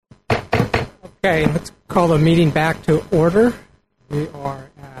Okay, let's call the meeting back to order. We are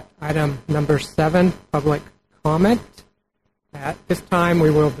at item number 7, public comment. At this time, we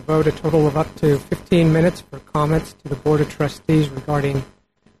will devote a total of up to 15 minutes for comments to the Board of Trustees regarding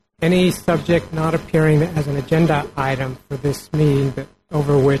any subject not appearing as an agenda item for this meeting, but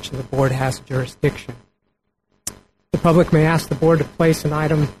over which the Board has jurisdiction. The public may ask the Board to place an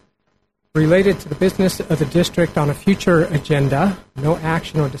item related to the business of the district on a future agenda. No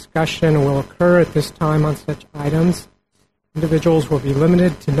action or discussion will occur at this time on such items. Individuals will be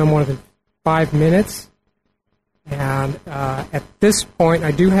limited to no more than 5 minutes. And at this point,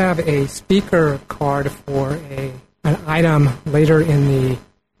 I do have a speaker card for an item later in the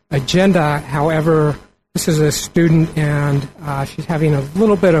agenda. However, this is a student, and she's having a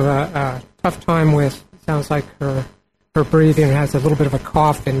little bit of a tough time with, sounds like her breathing, has a little bit of a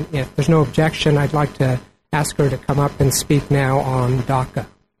cough, and if there's no objection, I'd like to ask her to come up and speak now on DACA.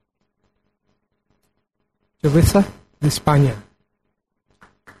 Julissa España.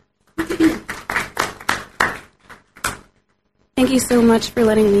 Thank you so much for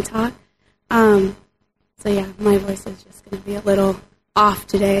letting me talk. My voice is just going to be a little off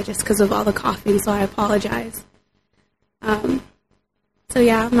today just because of all the coughing, so I apologize.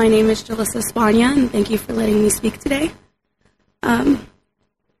 My name is Julissa España, and thank you for letting me speak today.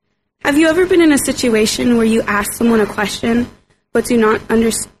 Have you ever been in a situation where you ask someone a question but do not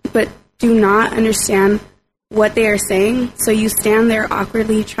understand what they are saying, so you stand there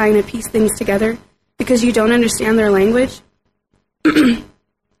awkwardly trying to piece things together because you don't understand their language?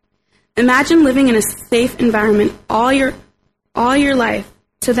 Imagine living in a safe environment all your life,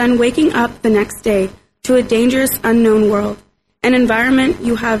 to then waking up the next day to a dangerous, unknown world, an environment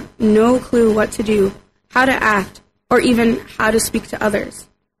you have no clue what to do, how to act, or even how to speak to others.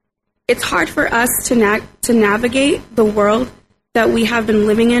 It's hard for us to navigate the world that we have been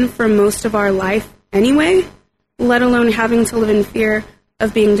living in for most of our life anyway, let alone having to live in fear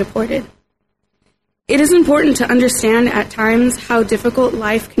of being deported. It is important to understand at times how difficult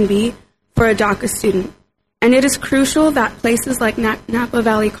life can be for a DACA student, and it is crucial that places like Napa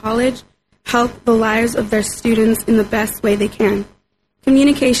Valley College help the lives of their students in the best way they can.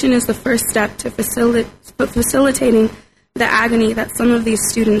 Communication is the first step to facilitating the agony that some of these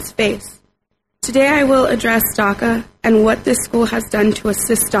students face. Today I will address DACA and what this school has done to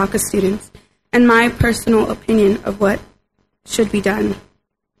assist DACA students, and my personal opinion of what should be done.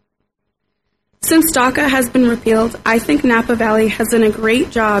 Since DACA has been repealed, I think Napa Valley has done a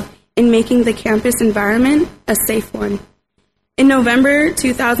great job in making the campus environment a safe one. In November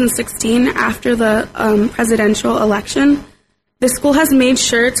 2016, after the presidential election, the school has made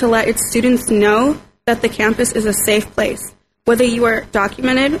sure to let its students know that the campus is a safe place, whether you are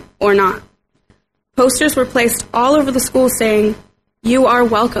documented or not. Posters were placed all over the school saying, "You are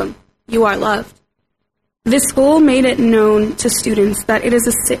welcome, you are loved." This school made it known to students that it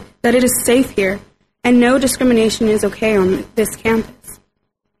is safe here and no discrimination is okay on this campus.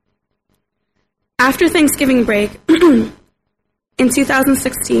 After Thanksgiving break, in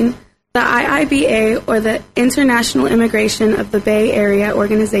 2016, the IIBA, or the International Immigration of the Bay Area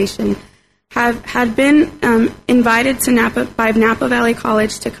Organization, had been invited to by Napa Valley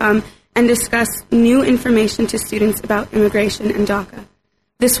College to come and discuss new information to students about immigration and DACA.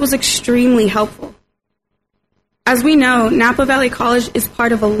 This was extremely helpful. As we know, Napa Valley College is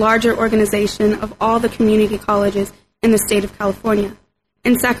part of a larger organization of all the community colleges in the state of California.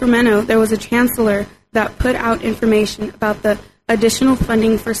 In Sacramento, there was a chancellor that put out information about the additional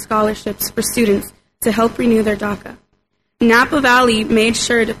funding for scholarships for students to help renew their DACA. Napa Valley made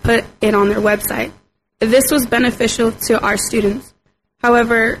sure to put it on their website. This was beneficial to our students.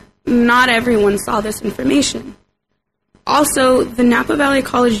 However, not everyone saw this information. Also, the Napa Valley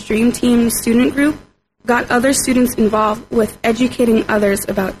College Dream Team student group got other students involved with educating others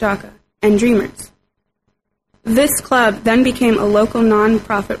about DACA and Dreamers. This club then became a local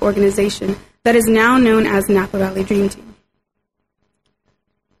nonprofit organization that is now known as Napa Valley Dream Team.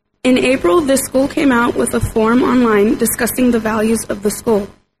 In April, the school came out with a form online discussing the values of the school,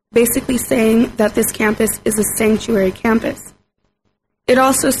 basically saying that this campus is a sanctuary campus. It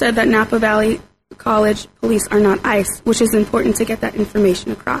also said that Napa Valley College police are not ICE, which is important to get that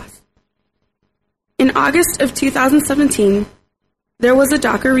information across. In August of 2017, there was a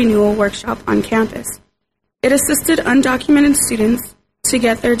DACA renewal workshop on campus. It assisted undocumented students to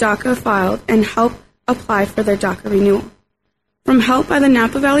get their DACA filed and help apply for their DACA renewal. From help by the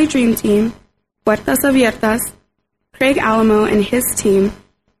Napa Valley Dream Team, Puertas Abiertas, Craig Alamo and his team,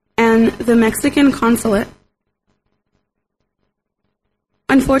 and the Mexican Consulate.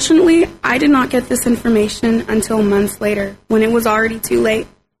 Unfortunately, I did not get this information until months later, when it was already too late.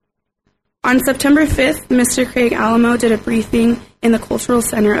 On September 5th, Mr. Craig Alamo did a briefing in the Cultural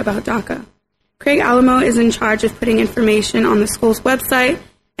Center about DACA. Craig Alamo is in charge of putting information on the school's website,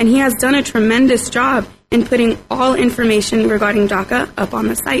 and he has done a tremendous job in putting all information regarding DACA up on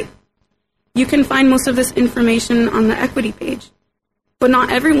the site. You can find most of this information on the equity page. But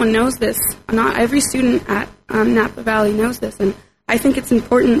not everyone knows this. Not every student at Napa Valley knows this, and I think it's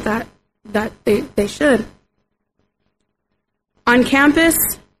important that they should. On campus,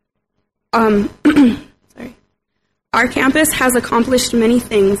 our campus has accomplished many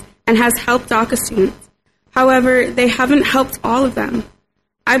things and has helped DACA students. However, they haven't helped all of them.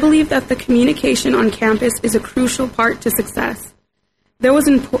 I believe that the communication on campus is a crucial part to success. There was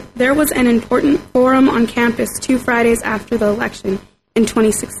an important forum on campus 2 Fridays after the election in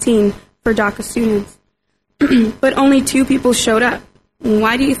 2016 for DACA students, but only 2 people showed up.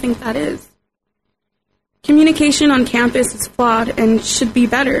 Why do you think that is? Communication on campus is flawed and should be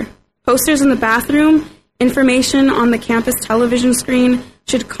better. Posters in the bathroom, information on the campus television screen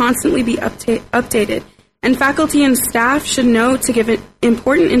should constantly be updated, and faculty and staff should know to give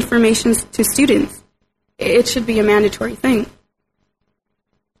important information to students. It should be a mandatory thing.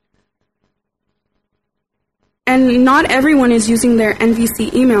 And not everyone is using their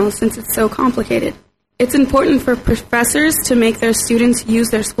NVC emails since it's so complicated. It's important for professors to make their students use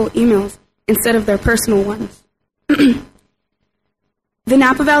their school emails instead of their personal ones. The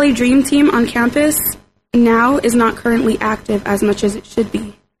Napa Valley Dream Team on campus now is not currently active as much as it should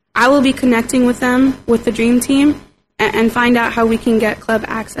be. I will be connecting with them, with the Dream Team, and find out how we can get club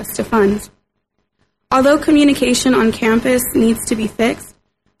access to funds. Although communication on campus needs to be fixed,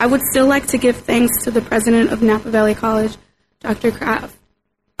 I would still like to give thanks to the president of Napa Valley College, Dr. Kraft,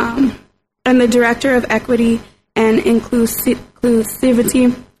 and the director of Equity and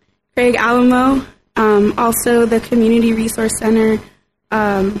Inclusivity, Craig Alamo, also the Community Resource Center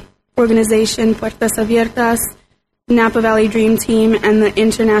organization, Puertas Abiertas, Napa Valley Dream Team, and the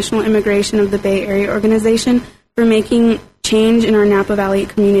International Immigration of the Bay Area organization for making change in our Napa Valley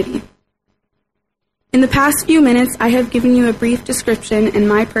community. In the past few minutes, I have given you a brief description and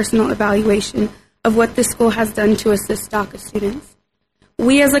my personal evaluation of what this school has done to assist DACA students.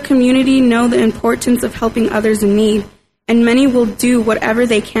 We as a community know the importance of helping others in need, and many will do whatever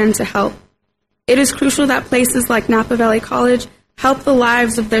they can to help. It is crucial that places like Napa Valley College help the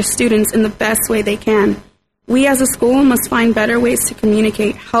lives of their students in the best way they can. We as a school must find better ways to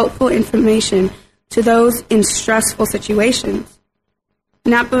communicate helpful information to those in stressful situations.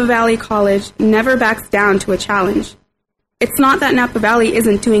 Napa Valley College never backs down to a challenge. It's not that Napa Valley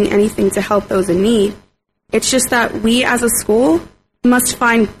isn't doing anything to help those in need. It's just that we as a school must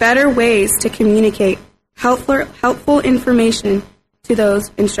find better ways to communicate helpful information to those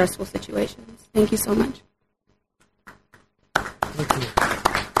in stressful situations. Thank you so much. Thank you.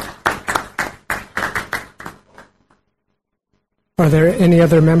 Are there any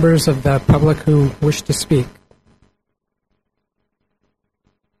other members of the public who wish to speak?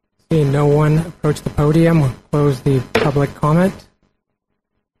 Seeing no one approach the podium, we'll close the public comment.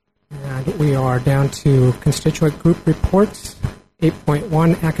 And we are down to constituent group reports.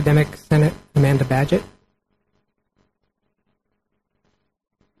 8.1, Academic Senate, Amanda Badgett.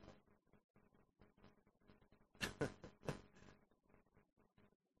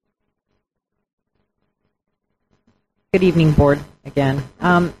 Good evening, Board, again.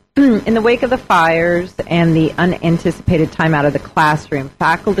 In the wake of the fires and the unanticipated time out of the classroom,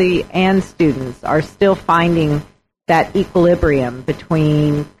 faculty and students are still finding that equilibrium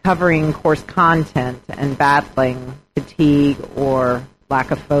between covering course content and battling fatigue or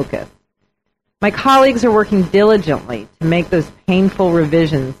lack of focus. My colleagues are working diligently to make those painful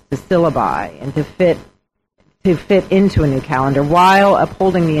revisions to syllabi and to fit into a new calendar while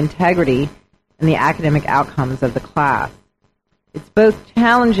upholding the integrity and the academic outcomes of the class. It's both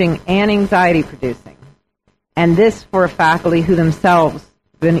challenging and anxiety-producing, and this for a faculty who themselves,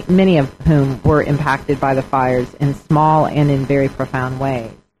 many of whom were impacted by the fires in small and in very profound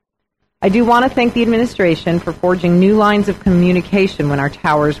ways. I do want to thank the administration for forging new lines of communication when our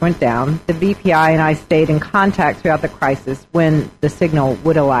towers went down. The VPI and I stayed in contact throughout the crisis when the signal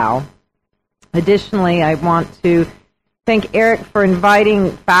would allow. Additionally, I want to thank Eric for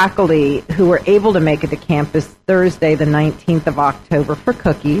inviting faculty who were able to make it to campus Thursday, the 19th of October, for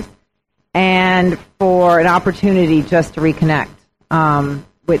cookies and for an opportunity just to reconnect,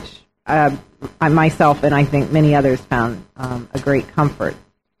 which I myself and I think many others found a great comfort.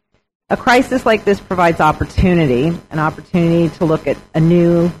 A crisis like this provides opportunity, an opportunity to look at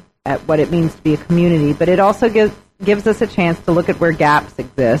what it means to be a community, but it also gives us a chance to look at where gaps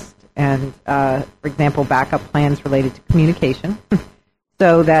exist and, for example, backup plans related to communication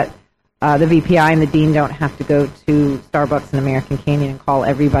so that the VPI and the dean don't have to go to Starbucks in American Canyon and call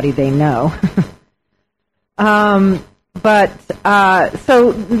everybody they know. So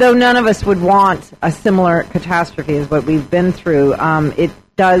though none of us would want a similar catastrophe as what we've been through, it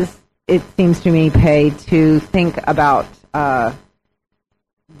seems to me, pay to think about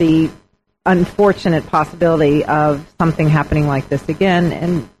the unfortunate possibility of something happening like this again,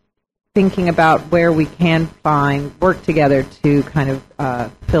 and thinking about where we can work together to kind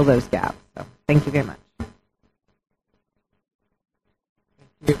of fill those gaps. So thank you very much.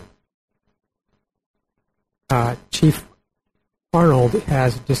 Chief Arnold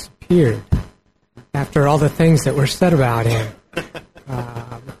has disappeared after all the things that were said about him.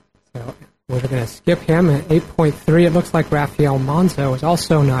 So we're going to skip him. At 8.3, it looks like Rafael Monzo is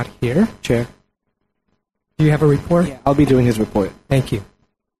also not here. Chair. Do you have a report? Yeah, I'll be doing his report. Thank you.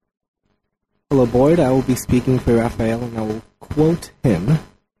 Hello, board. I will be speaking for Rafael, and I will quote him.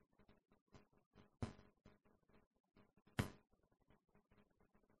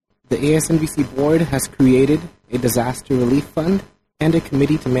 The ASNBC board has created a disaster relief fund and a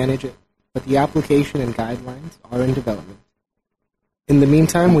committee to manage it, but the application and guidelines are in development. In the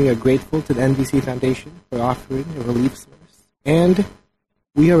meantime, we are grateful to the NBC Foundation for offering a relief source, and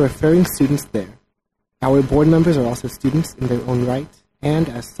we are referring students there. Our board members are also students in their own right, and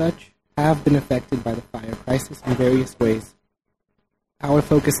as such, have been affected by the fire crisis in various ways. Our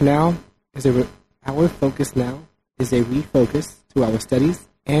focus now is a refocus to our studies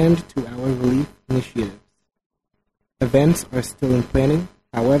and to our relief initiatives. Events are still in planning,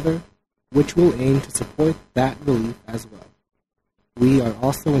 however, which will aim to support that relief as well. We are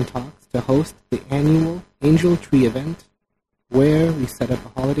also in talks to host the annual Angel Tree event, where we set up a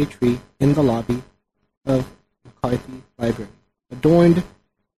holiday tree in the lobby of McCarthy Library, adorned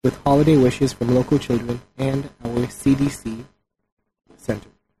with holiday wishes from local children and our CDC Center.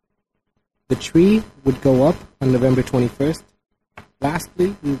 The tree would go up on November 21st.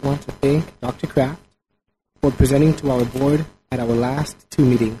 Lastly, we want to thank Dr. Kraft for presenting to our board at our last two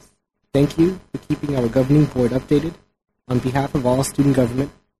meetings. Thank you for keeping our governing board updated. On behalf of all student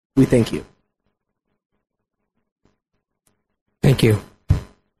government, we thank you. Thank you.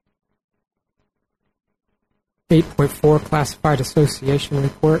 8.4 Classified Association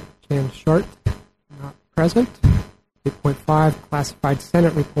Report, Jan Short, not present. 8.5 Classified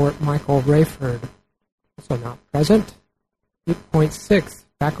Senate Report, Michael Rayford, also not present. 8.6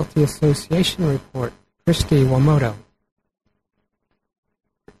 Faculty Association Report, Christy Wamoto.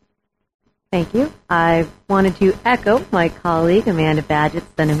 Thank you. I wanted to echo my colleague Amanda Badgett's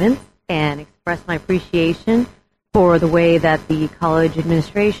sentiments and express my appreciation for the way that the college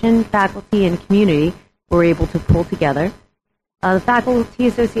administration, faculty, and community were able to pull together. The Faculty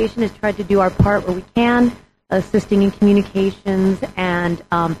Association has tried to do our part where we can, assisting in communications and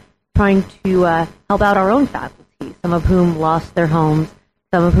trying to help out our own faculty, some of whom lost their homes,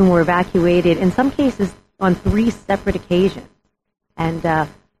 some of whom were evacuated, in some cases on 3 separate occasions. And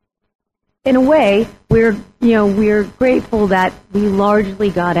in a way, we're grateful that we largely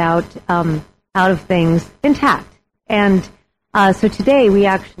got out of things intact. And so today,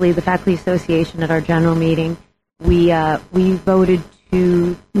 the Faculty Association at our general meeting, we voted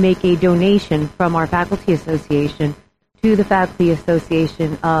to make a donation from our Faculty Association to the Faculty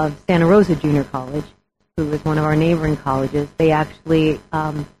Association of Santa Rosa Junior College, who is one of our neighboring colleges. They actually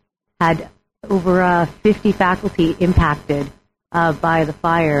had over 50 faculty impacted by the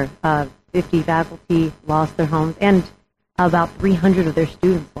fire. 50 faculty lost their homes, and about 300 of their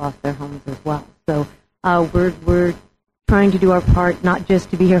students lost their homes as well. So we're trying to do our part, not just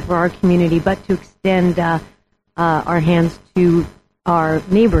to be here for our community, but to extend our hands to our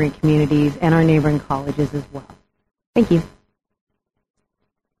neighboring communities and our neighboring colleges as well. Thank you.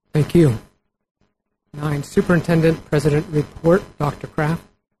 Thank you. 9, Superintendent President Report, Dr. Kraft.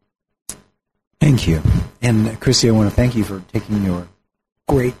 Thank you. And Chrissy, I want to thank you for taking your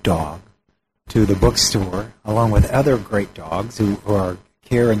great dog to the bookstore, along with other great dogs who are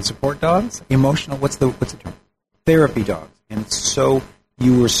care and support dogs. Emotional, what's the term? Therapy dogs. And so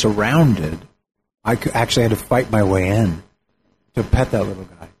you were surrounded. I actually had to fight my way in to pet that little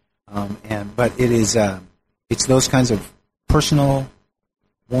guy. But it is it's those kinds of personal,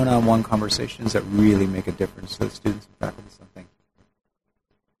 one-on-one conversations that really make a difference to the students and faculty. So thank you.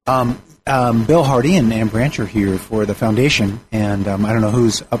 Bill Hardy and Ann Branch are here for the foundation, and I don't know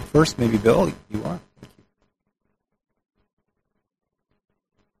who's up first. Maybe Bill, you are. Thank you.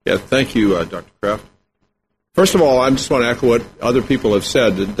 Yeah, thank you, Dr. Kraft. First of all, I just want to echo what other people have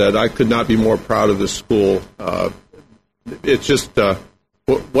said, that I could not be more proud of this school. It's just, for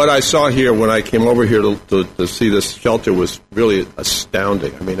What I saw here when I came over here to see this shelter was really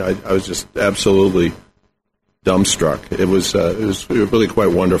astounding. I mean, I was just absolutely dumbstruck. It was really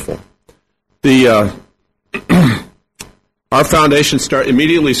quite wonderful. Our foundation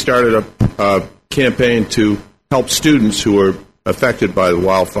immediately started a campaign to help students who were affected by the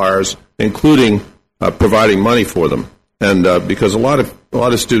wildfires, including providing money for them. And because a lot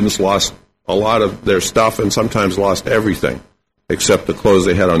of students lost a lot of their stuff and sometimes lost everything except the clothes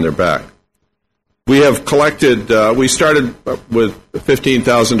they had on their back. We have collected, we started with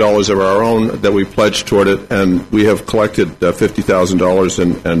 $15,000 of our own that we pledged toward it, and we have collected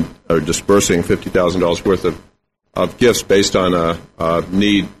 $50,000 and are dispersing $50,000 worth of gifts based on a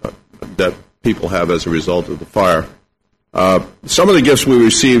need that people have as a result of the fire. Some of the gifts we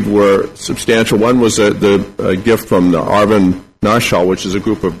received were substantial. One was the gift from the Arvin Nashal, which is a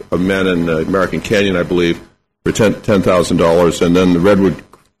group of men in American Canyon, I believe, for $10,000, and then the Redwood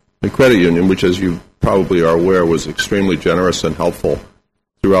Credit Union, which, as you probably are aware, was extremely generous and helpful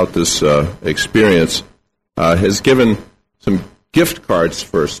throughout this experience, has given some gift cards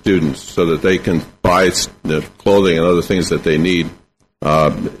for students so that they can buy the clothing and other things that they need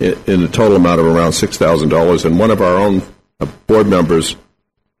in a total amount of around $6,000. And one of our own board members,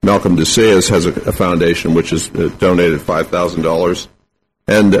 Malcolm DeSayas, has a foundation which has donated $5,000.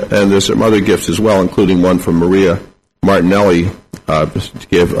 And there's some other gifts as well, including one from Maria Martinelli,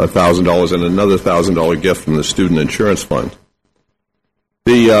 gave $1,000 and another $1,000 gift from the Student Insurance Fund.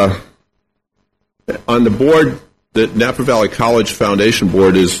 On the board, the Napa Valley College Foundation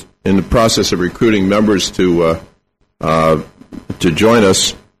Board is in the process of recruiting members to join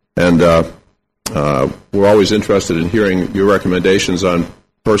us, and we're always interested in hearing your recommendations on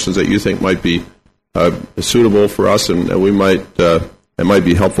persons that you think might be suitable for us, and it might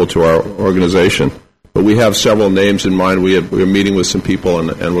be helpful to our organization. But we have several names in mind. We're meeting with some people,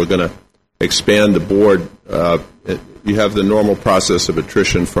 and we're going to expand the board. You have the normal process of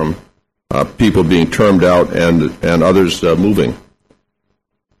attrition from people being termed out and others moving.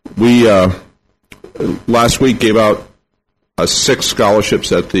 We last week gave out 6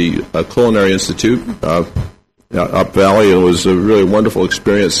 scholarships at the Culinary Institute up Valley. It was a really wonderful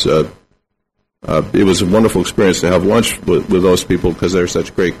experience. It was a wonderful experience to have lunch with those people because they're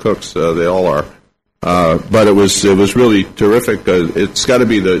such great cooks. They all are. But it was really terrific. It's got to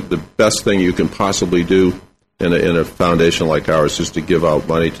be the best thing you can possibly do in a foundation like ours, just to give out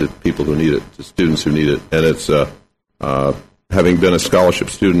money to people who need it, to students who need it. And it's having been a scholarship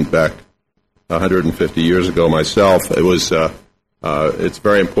student back 150 years ago myself, it was it's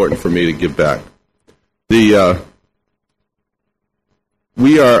very important for me to give back. We are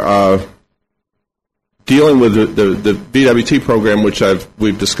dealing with the VWT program, which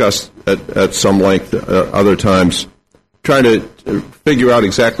we've discussed at some length other times, trying to figure out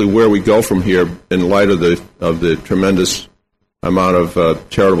exactly where we go from here in light of the tremendous amount of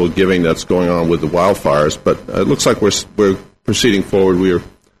charitable giving that's going on with the wildfires. But it looks like we're proceeding forward. We are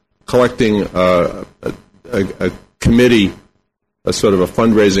collecting a committee, a sort of a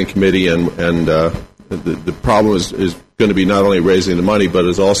fundraising committee, and the problem is going to be not only raising the money, but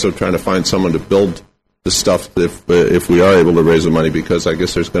is also trying to find someone to build the stuff if we are able to raise the money, because I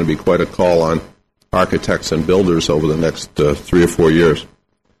guess there's going to be quite a call on architects and builders over the next 3 or 4 years.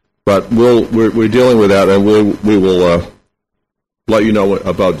 But we're dealing with that, and we will let you know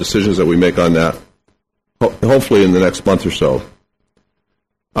about decisions that we make on that, hopefully in the next month or so.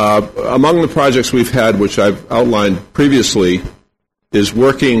 Among the projects we've had, which I've outlined previously, is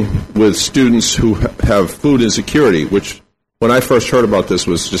working with students who have food insecurity, which when I first heard about this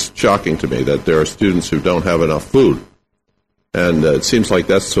was just shocking to me, that there are students who don't have enough food. And it seems like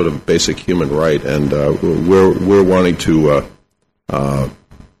that's sort of a basic human right, and we're wanting to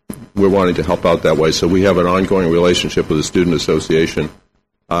help out that way. So we have an ongoing relationship with the Student Association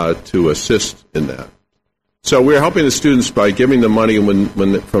to assist in that. So we're helping the students by giving them money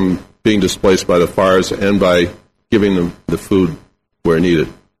from being displaced by the fires, and by giving them the food where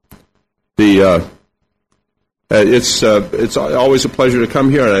needed. It's always a pleasure to come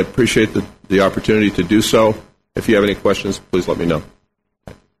here, and I appreciate the opportunity to do so. If you have any questions, please let me know.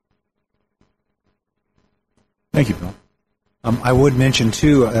 Thank you, Bill. I would mention,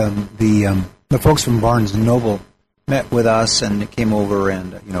 too, the folks from Barnes & Noble met with us and came over,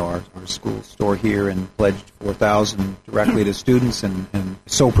 and our school store here, and pledged $4,000 directly to students, and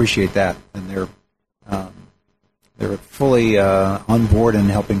so appreciate that. And they're fully on board and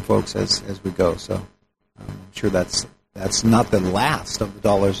helping folks as we go. So I'm sure that's not the last of the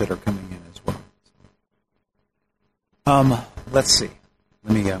dollars that are coming in as well. Let's see.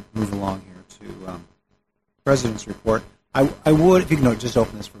 Let me move along here to President's report. I would, if you can just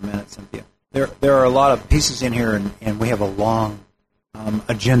open this for a minute, Cynthia. There are a lot of pieces in here, and we have a long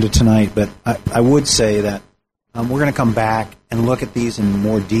agenda tonight, but I would say that we're going to come back and look at these in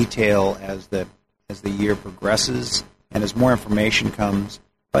more detail as the year progresses and as more information comes.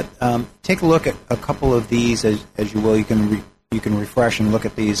 But take a look at a couple of these as you will. You can refresh and look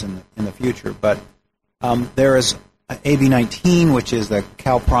at these in the future. But there is AB 19, which is the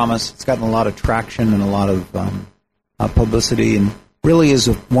Cal Promise. It's gotten a lot of traction and a lot of publicity, and really is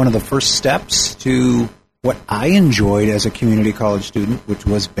one of the first steps to what I enjoyed as a community college student, which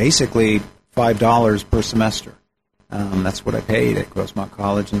was basically $5 per semester. That's what I paid at Grossmont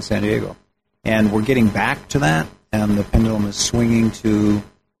College in San Diego. And we're getting back to that, and the pendulum is swinging to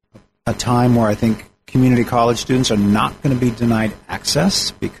a time where I think community college students are not going to be denied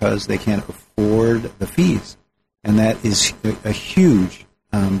access because they can't afford the fees. And that is a huge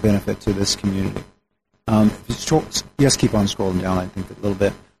benefit to this community. Just keep on scrolling down, I think, a little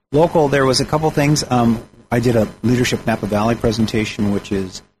bit. Local, there was a couple things. I did a Leadership Napa Valley presentation, which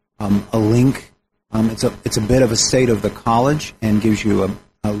is a link. It's a bit of a state of the college and gives you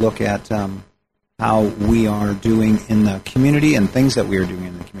a look at how we are doing in the community and things that we are doing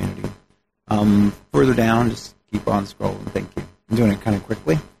in the community. Further down, just keep on scrolling. Thank you. I'm doing it kind of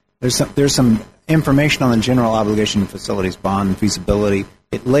quickly. There's some information on the general obligation facilities bond and feasibility.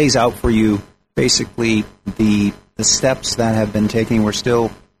 It lays out for you basically the steps that have been taken. We're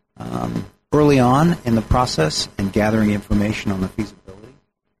still early on in the process and gathering information on the feasibility.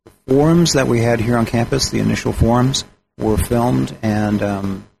 The forums that we had here on campus, the initial forums, were filmed and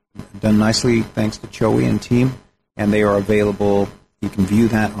done nicely thanks to Choey and team, and they are available. You can view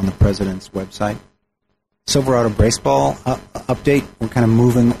that on the President's website. Silverado Baseball update. We're kind of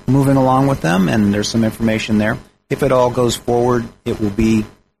moving along with them, and there's some information there. If it all goes forward, it will be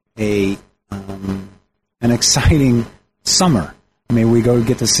an exciting summer. I mean, we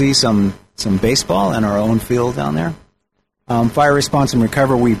get to see some baseball in our own field down there. Fire response and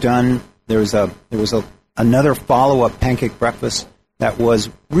recovery we've done. There was another follow-up pancake breakfast that was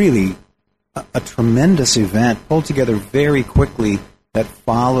really a tremendous event, pulled together very quickly, that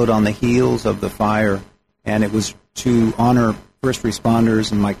followed on the heels of the fire. And it was to honor first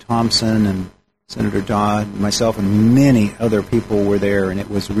responders, and Mike Thompson and Senator Dodd, myself, and many other people were there, and it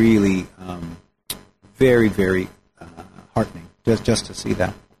was really very, very heartening just to see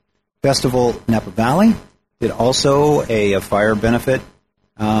that. Festival Napa Valley did also a fire benefit.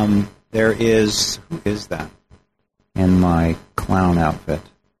 There is, who is that in my clown outfit?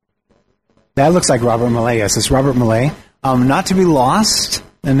 That looks like Robert Millay. Yes, it's Robert Millay. Not to be lost,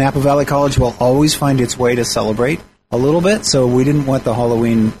 and Napa Valley College will always find its way to celebrate a little bit, so we didn't want the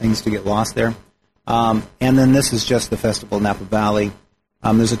Halloween things to get lost there. And then this is just the Festival Napa Valley.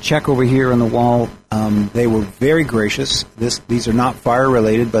 There's a check over here on the wall. They were very gracious. These are not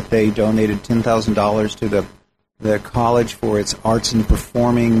fire-related, but they donated $10,000 to the college for its arts and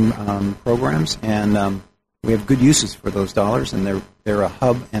performing programs, and we have good uses for those dollars, and they're a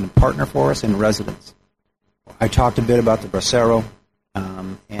hub and a partner for us in residence. I talked a bit about the Bracero,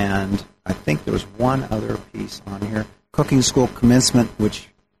 and I think there was one other piece on here. Cooking school commencement, which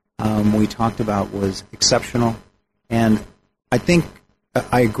we talked about, was exceptional. And I think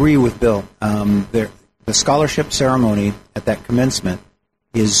I agree with Bill. The scholarship ceremony at that commencement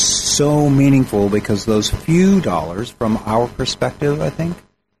is so meaningful because those few dollars, from our perspective, I think,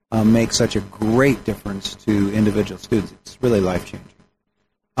 make such a great difference to individual students. It's really life-changing.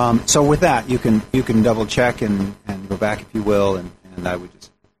 So with that, you can double check and go back if you will, and I would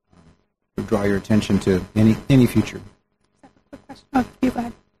just draw your attention to any future. Quick question. Oh, you go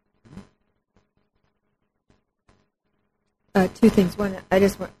ahead. Two things. One, I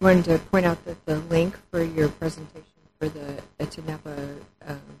just wanted to point out that the link for your presentation for to Napa,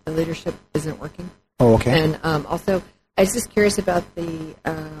 the leadership isn't working. Oh, okay. And also, I was just curious about the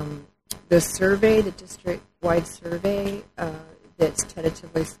survey, the district-wide survey that's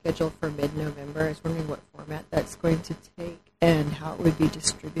tentatively scheduled for mid-November. I was wondering what format that's going to take and how it would be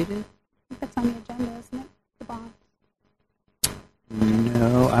distributed. I think that's on the agenda, isn't it? The bond.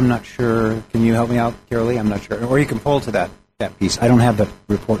 No, I'm not sure. Can you help me out, Carolee? I'm not sure. Or you can pull to that piece. I don't have the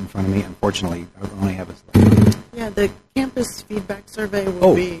report in front of me, unfortunately. I only have it. Yeah, the campus feedback survey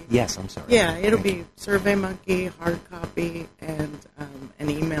will be... yes, I'm sorry. Yeah, it'll be SurveyMonkey, hard copy, and an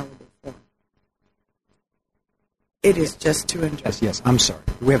emailable form. It is just to enjoy. Yes, I'm sorry.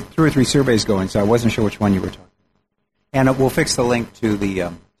 We have 2 or 3 surveys going, so I wasn't sure which one you were talking about. And we'll fix the link to the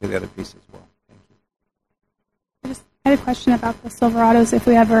other piece as well. Thank you. I had a question about the Silverados, if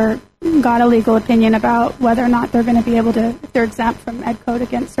we ever got a legal opinion about whether or not they're going to be able to, if they're exempt from Ed Code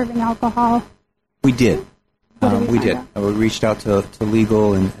against serving alcohol. We did. We did. We reached out to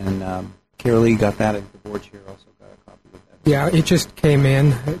legal, and Carolee got that, and the board chair also got a copy of that. Yeah, it just came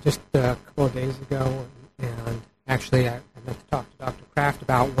in just a couple of days ago, and actually I meant to talk to Dr. Kraft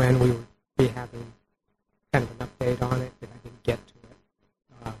about when we would be having kind of an update on it, but I didn't get to it.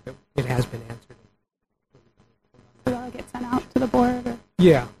 But it has been answered. So that'll get sent out to the board? Or?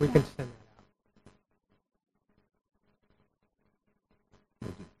 Yeah, we can send that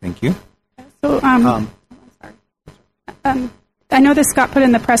out. Thank you. So, I know this got put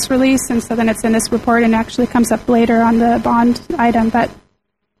in the press release, and so then it's in this report and actually comes up later on the bond item, but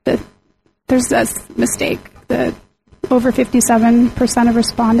there's a mistake. The over 57% of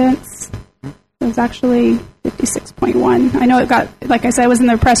respondents, it was actually 56.1. I know it got, like I said, it was in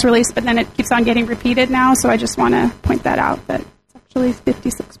the press release, but then it keeps on getting repeated now, so I just want to point that out, that it's actually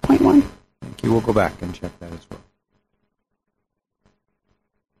 56.1. Thank you. We'll go back and check that as well.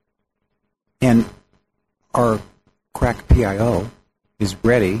 And our crack PIO is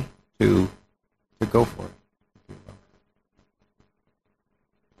ready to go for it.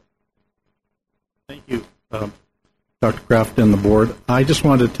 Thank you, Dr. Kraft and the board. I just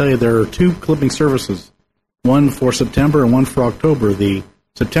wanted to tell you there are two clipping services, one for September and one for October. The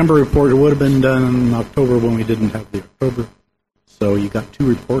September report would have been done in October when we didn't have the October. So you got two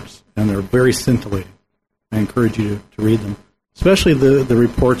reports, and they're very scintillating. I encourage you to read them, especially the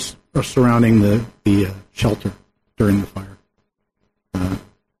reports surrounding the shelter during the fire.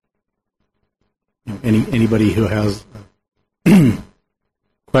 Anybody who has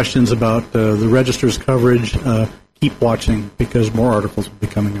questions about the register's coverage, keep watching because more articles will be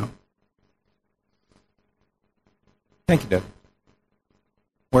coming out. Thank you,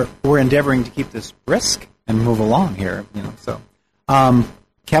 Doug. We're endeavoring to keep this brisk and move along here. So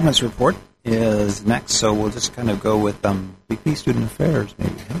Cabinet's report is next, so we'll just kind of go with VP Student Affairs,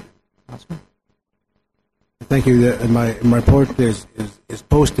 maybe. Huh? Oscar? Thank you. My report is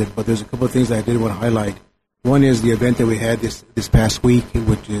posted, but there's a couple of things I did want to highlight. One is the event that we had this past week,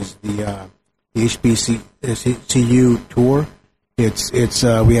 which is the HBCU tour. It's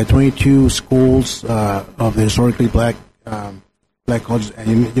we had 22 schools of the historically black colleges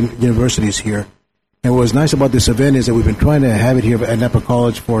and universities here. And what's nice about this event is that we've been trying to have it here at Napa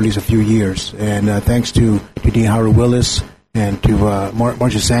College for at least a few years. And thanks to Dean Howard Willis and to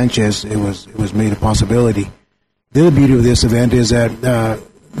Marcia Sanchez, it was made a possibility. The other beauty of this event is that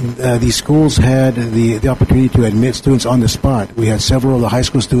these schools had the opportunity to admit students on the spot. We had several of the high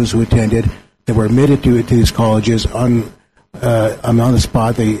school students who attended that were admitted to these colleges on the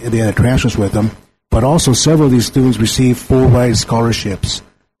spot. They had transfers with them, but also several of these students received full ride scholarships.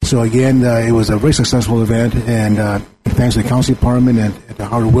 So again, it was a very successful event, and thanks to the counseling department and to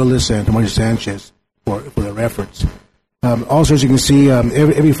Howard Willis and to Marcia Sanchez for their efforts. Also, as you can see,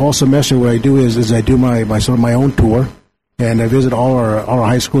 every fall semester, what I do is I do my own tour, and I visit all our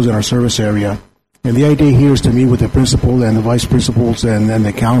high schools in our service area. And the idea here is to meet with the principal and the vice principals and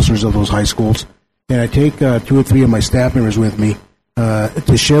the counselors of those high schools. And I take 2 or 3 of my staff members with me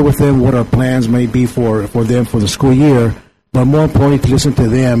to share with them what our plans may be for them for the school year, but more importantly, to listen to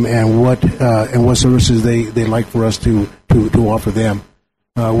them and what services they'd like for us to offer them.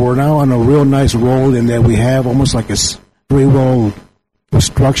 We're now on a real nice roll in that we have almost like a very well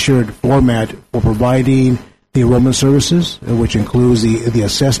structured format for providing the enrollment services, which includes the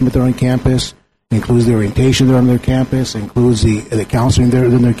assessment there on campus, includes the orientation there on their campus, includes the counseling there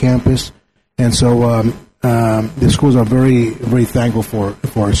on their campus. And so the schools are very, very thankful for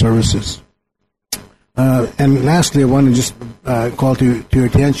our services. And lastly, I want to just call to your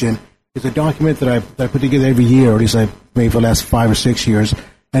attention is a document that I put together every year, or at least I've made for the last 5 or 6 years,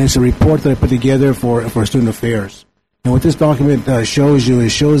 and it's a report that I put together for Student Affairs. And what this document shows you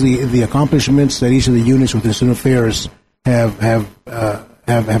is the accomplishments that each of the units within Student Affairs have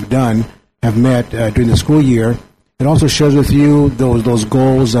met during the school year. It also shares with you those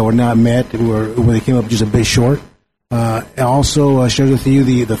goals that were not met, where they came up just a bit short. It also shares with you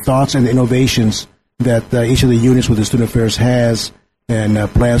the thoughts and the innovations that each of the units within Student Affairs has and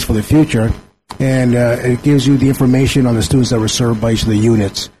plans for the future. And it gives you the information on the students that were served by each of the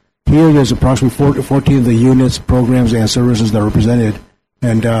units. Here, there's approximately 14 of the units, programs, and services that are represented.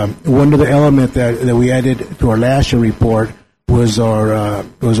 And one other element that we added to our last year report was our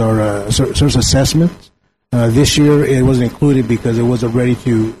service assessment. This year, it wasn't included because it wasn't ready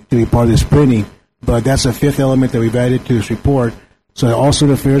to be part of this printing. But that's the 5th element that we've added to this report, so that all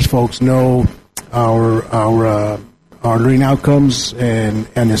Student Affairs folks know our learning outcomes and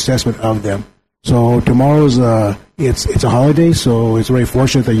the assessment of them. So tomorrow's it's a holiday, so it's very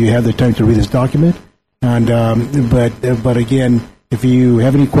fortunate that you have the time to read this document. And but again, if you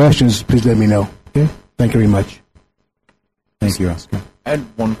have any questions, please let me know. Okay. Thank you very much. Thank you, Oscar. I had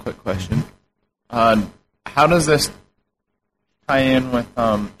one quick question. How does this tie in with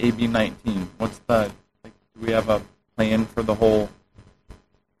AB 19? What's do we have a plan for the whole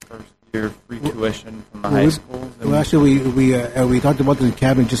first year free tuition from the high schools? Well, actually, we talked about this in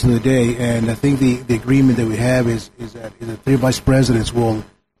cabinet just the other day, and I think the agreement that we have is that the three vice presidents will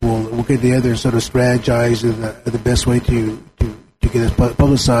get together and sort of strategize the best way to get this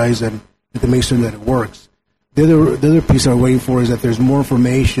publicized and to make sure that it works. The other piece that we're waiting for is that there's more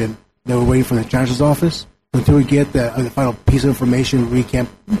information that we're waiting for the chancellor's office. Until we get the final piece of information, we can't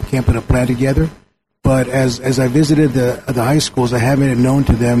put a plan together. But as I visited the high schools, I have made it known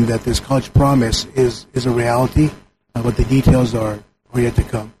to them that this college promise is a reality, but the details are yet to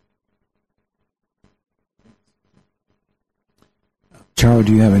come. Charo,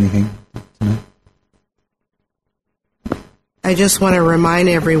 do you have anything tonight? I just want to remind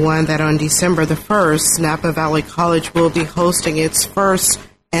everyone that on December the 1st, Napa Valley College will be hosting its first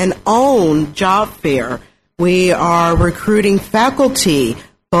and own job fair. We are recruiting faculty,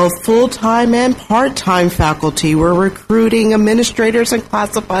 both full-time and part-time faculty. We're recruiting administrators and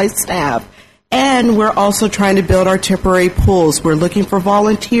classified staff. And we're also trying to build our temporary pools. We're looking for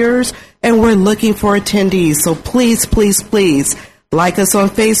volunteers, and we're looking for attendees. So please, please, please, like us on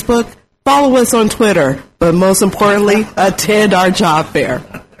Facebook, follow us on Twitter, but most importantly, attend our job fair.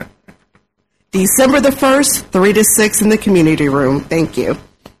 December the 1st, 3 to 6 in the community room. Thank you.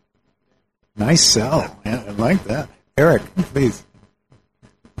 Nice sell. Yeah, I like that. Eric, please.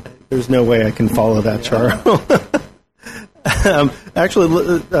 There's no way I can follow that, Charo.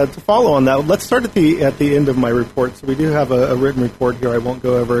 Actually, to follow on that, let's start at the end of my report. So we do have a written report here. I won't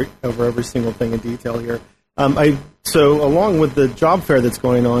go over every single thing in detail here. So along with the job fair that's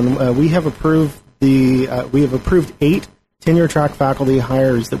going on, we have approved 8 tenure track faculty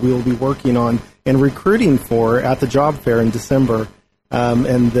hires that we will be working on and recruiting for at the job fair in December.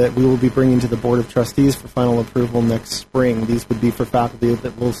 And that we will be bringing to the Board of Trustees for final approval next spring. These would be for faculty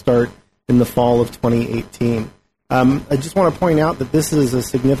that will start in the fall of 2018. I just want to point out that this is a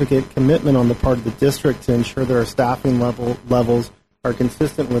significant commitment on the part of the district to ensure that our staffing levels are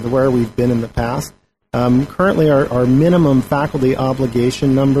consistent with where we've been in the past. Currently, our minimum faculty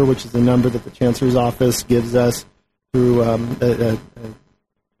obligation number, which is the number that the Chancellor's Office gives us through a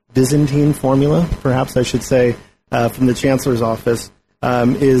Byzantine formula, perhaps I should say, from the Chancellor's Office,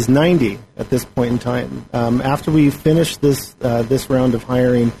 is 90 at this point in time. After we finish this round of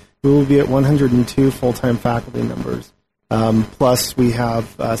hiring, we will be at 102 full-time faculty numbers. Plus, we have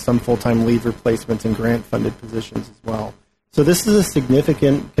some full-time leave replacements and grant-funded positions as well. So this is a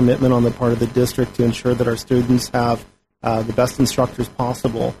significant commitment on the part of the district to ensure that our students have the best instructors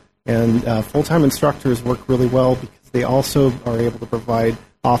possible. And full-time instructors work really well because they also are able to provide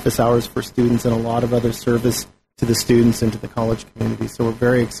office hours for students and a lot of other service to the students and to the college community. So we're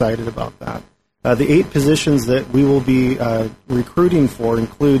very excited about that. The 8 positions that we will be recruiting for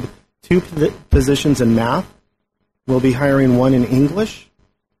include 2 positions in math. We'll be hiring 1 in English.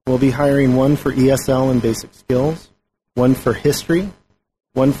 We'll be hiring 1 for ESL and basic skills, 1 for history,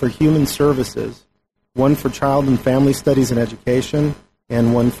 1 for human services, 1 for child and family studies and education,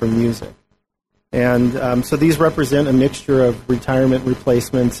 and 1 for music. And so these represent a mixture of retirement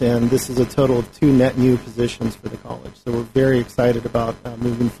replacements, and this is a total of 2 net new positions for the college. So we're very excited about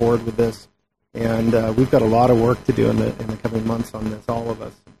moving forward with this, and we've got a lot of work to do in the coming months on this, all of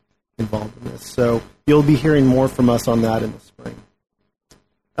us involved in this. So you'll be hearing more from us on that in the spring.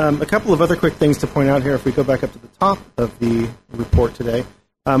 A couple of other quick things to point out here. If we go back up to the top of the report today,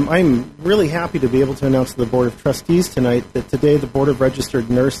 I'm really happy to be able to announce to the Board of Trustees tonight that today the Board of Registered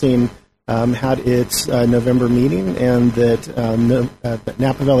Nursing had its November meeting, and that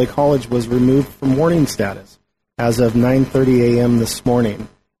Napa Valley College was removed from warning status as of 9:30 a.m. this morning.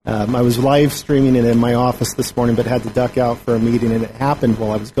 I was live streaming it in my office this morning, but had to duck out for a meeting, and it happened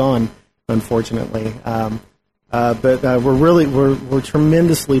while I was gone, unfortunately. But we're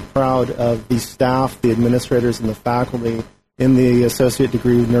tremendously proud of the staff, the administrators, and the faculty in the associate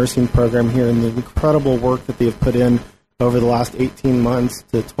degree nursing program here, and the incredible work that they have put in over the last 18 months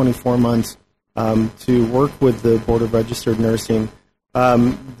to 24 months to work with the Board of Registered Nursing.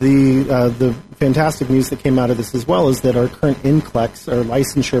 The fantastic news that came out of this as well is that our current NCLEX, our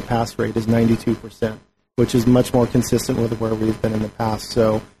licensure pass rate, is 92%, which is much more consistent with where we've been in the past.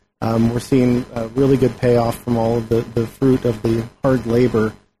 So we're seeing a really good payoff from all of the fruit of the hard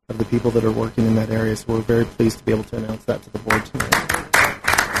labor of the people that are working in that area. So we're very pleased to be able to announce that to the board tonight.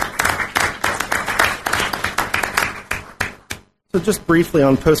 So just briefly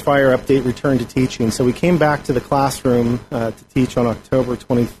on post-fire update, return to teaching. So we came back to the classroom to teach on October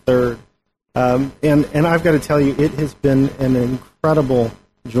 23rd. And I've got to tell you, it has been an incredible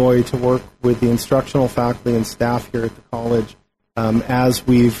joy to work with the instructional faculty and staff here at the college as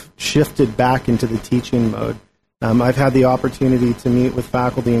we've shifted back into the teaching mode. I've had the opportunity to meet with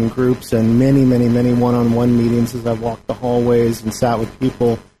faculty in groups and many, many, many one-on-one meetings as I've walked the hallways and sat with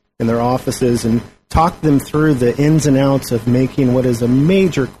people in their offices and talked them through the ins and outs of making what is a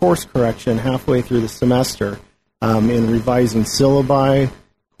major course correction halfway through the semester in revising syllabi,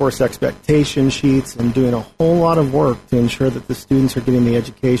 course expectation sheets, and doing a whole lot of work to ensure that the students are getting the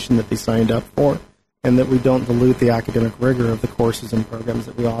education that they signed up for and that we don't dilute the academic rigor of the courses and programs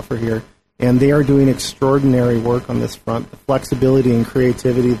that we offer here. And they are doing extraordinary work on this front. The flexibility and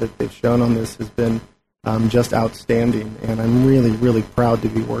creativity that they've shown on this has been just outstanding, and I'm really, really proud to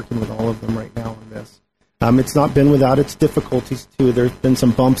be working with all of them right now on this. It's not been without its difficulties, too. There's been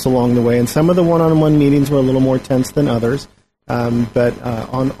some bumps along the way, and some of the one-on-one meetings were a little more tense than others, but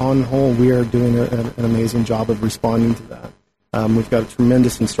on whole, we are doing an amazing job of responding to that. We've got a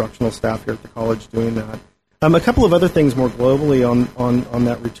tremendous instructional staff here at the college doing that. A couple of other things more globally on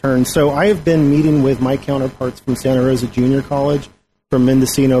that return. So I have been meeting with my counterparts from Santa Rosa Junior College, from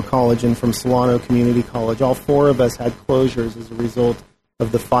Mendocino College, and from Solano Community College. All four of us had closures as a result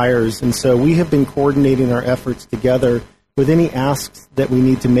of the fires. And so we have been coordinating our efforts together with any asks that we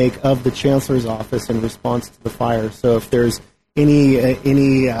need to make of the Chancellor's Office in response to the fire. So if there's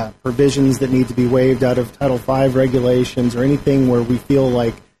any provisions that need to be waived out of Title V regulations or anything where we feel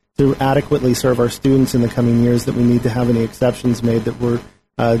like to adequately serve our students in the coming years that we need to have any exceptions made, that we're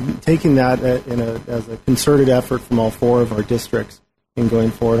taking that as a concerted effort from all four of our districts in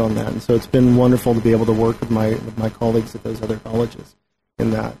going forward on that. And so it's been wonderful to be able to work with my colleagues at those other colleges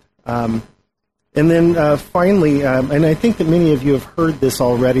in that. And then finally, and I think that many of you have heard this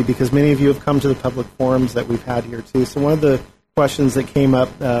already because many of you have come to the public forums that we've had here too. So one of the questions that came up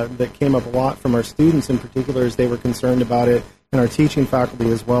a lot from our students in particular as they were concerned about it, and our teaching faculty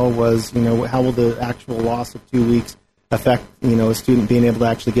as well, was, how will the actual loss of 2 weeks affect, a student being able to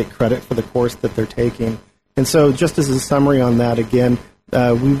actually get credit for the course that they're taking. And so just as a summary on that, again,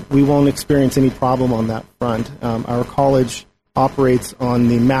 we won't experience any problem on that front. Our college operates on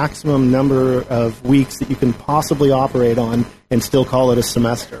the maximum number of weeks that you can possibly operate on and still call it a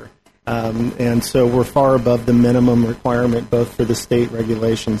semester. And so we're far above the minimum requirement both for the state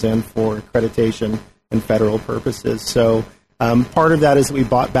regulations and for accreditation and federal purposes. So part of that is that we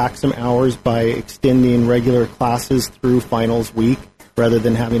bought back some hours by extending regular classes through finals week rather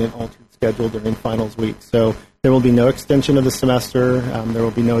than having an altered schedule during finals week. So there will be no extension of the semester. There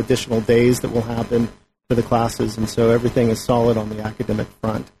will be no additional days that will happen for the classes, and so everything is solid on the academic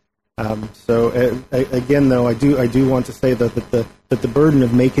front. Again, though, I do want to say that the burden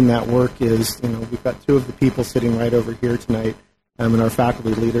of making that work is, we've got two of the people sitting right over here tonight in our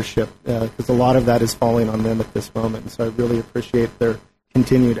faculty leadership, because a lot of that is falling on them at this moment. And so I really appreciate their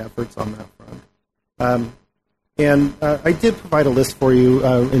continued efforts on that front. And I did provide a list for you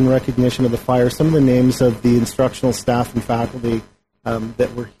in recognition of the fire, some of the names of the instructional staff and faculty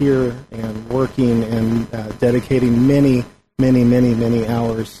that were here and working and dedicating many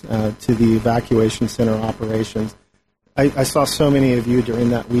hours to the evacuation center operations. I saw so many of you during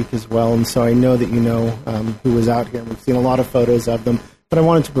that week as well, and so I know that you know who was out here. We've seen a lot of photos of them, but I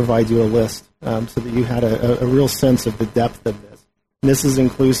wanted to provide you a list so that you had a real sense of the depth of this. And this is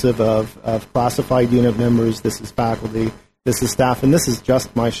inclusive of classified unit members, this is faculty, this is staff, and this is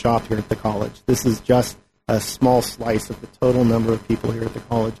just my shop here at the college. This is just a small slice of the total number of people here at the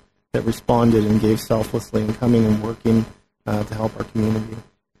college that responded and gave selflessly and coming and working to help our community.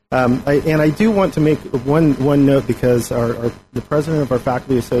 I do want to make one note because the president of our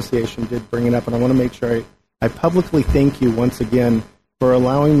faculty association did bring it up, and I want to make sure I publicly thank you once again for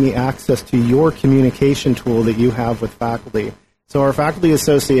allowing me access to your communication tool that you have with faculty. So our faculty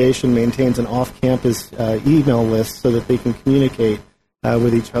association maintains an off-campus email list so that they can communicate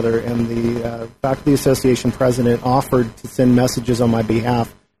with each other, and the faculty association president offered to send messages on my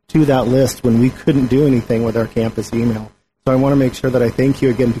behalf to that list when we couldn't do anything with our campus email. So I want to make sure that I thank you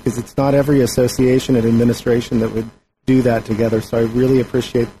again, because it's not every association and administration that would do that together. So I really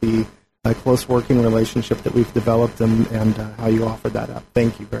appreciate the close working relationship that we've developed and how you offered that up.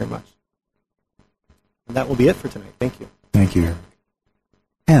 Thank you very much. And that will be it for tonight. Thank you. Thank you, Eric.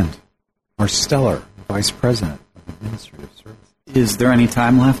 And our stellar Vice President of Administrative Services. Is there any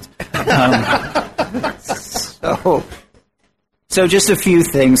time left? So just a few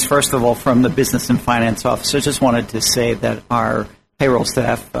things. First of all, from the Business and Finance Office, I just wanted to say that our payroll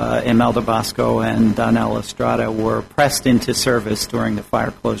staff, Imelda Bosco and Donnell Estrada, were pressed into service during the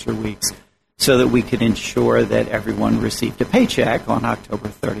fire closure weeks so that we could ensure that everyone received a paycheck on October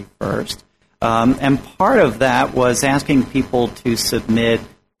 31st. And part of that was asking people to submit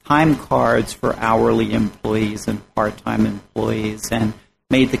time cards for hourly employees and part-time employees, and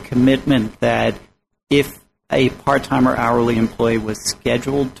made the commitment that if a part-time or hourly employee was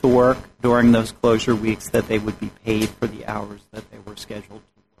scheduled to work during those closure weeks, that they would be paid for the hours that they were scheduled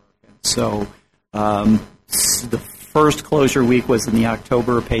to work. And so the first closure week was in the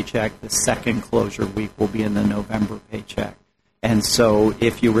October paycheck. The second closure week will be in the November paycheck. And so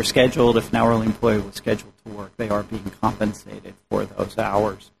if you were scheduled, if an hourly employee was scheduled to work, they are being compensated for those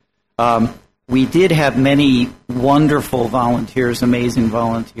hours. We did have many wonderful volunteers, amazing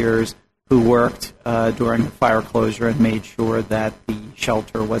volunteers, who worked during the fire closure and made sure that the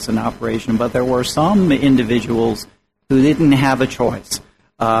shelter was in operation. But there were some individuals who didn't have a choice.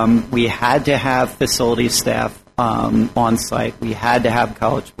 We had to have facility staff on site. We had to have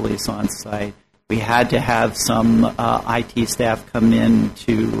college police on site. We had to have some IT staff come in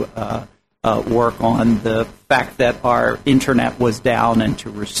to work on the fact that our internet was down and to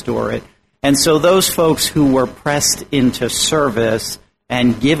restore it. And so those folks who were pressed into service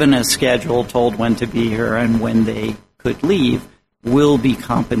and given a schedule, told when to be here and when they could leave, will be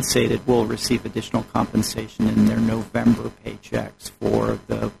compensated, will receive additional compensation in their November paychecks for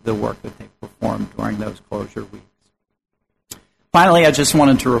the work that they performed during those closure weeks. Finally, I just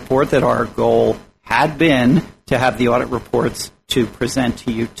wanted to report that our goal had been to have the audit reports to present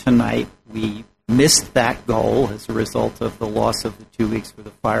to you tonight. We missed that goal as a result of the loss of the 2 weeks for the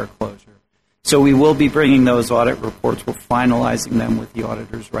fire closure. So we will be bringing those audit reports. We're finalizing them with the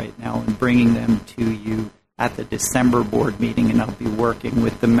auditors right now and bringing them to you at the December board meeting, and I'll be working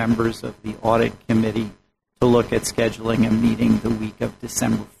with the members of the audit committee to look at scheduling a meeting the week of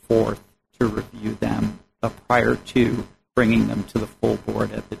December 4th to review them prior to bringing them to the full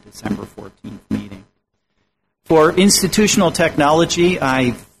board at the December 14th meeting. For institutional technology,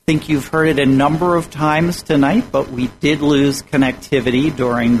 I think you've heard it a number of times tonight, but we did lose connectivity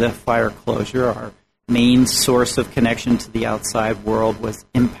during the fire closure. Our main source of connection to the outside world was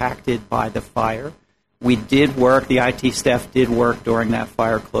impacted by the fire. We did work, the IT staff did work during that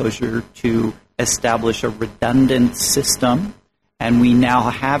fire closure to establish a redundant system, and we now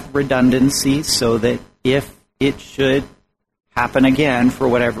have redundancy so that if it should happen again for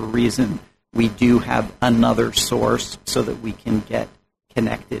whatever reason, we do have another source so that we can get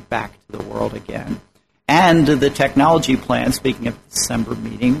connected back to the world again. And the technology plan, speaking of the December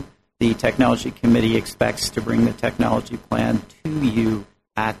meeting, the technology committee expects to bring the technology plan to you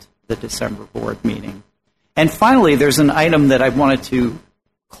at the December board meeting. And finally, there's an item that I wanted to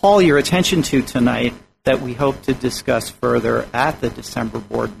call your attention to tonight that we hope to discuss further at the December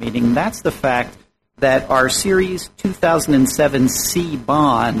board meeting. That's the fact that our Series 2007C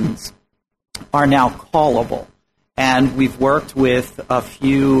bonds are now callable. And we've worked with a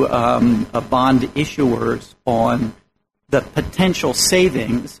few bond issuers on the potential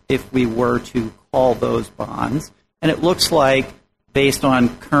savings if we were to call those bonds. And it looks like, based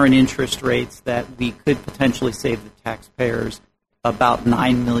on current interest rates, that we could potentially save the taxpayers about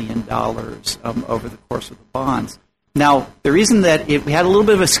 $9 million over the course of the bonds. Now, the reason that we had a little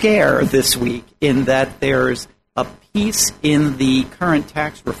bit of a scare this week in that there's a piece in the current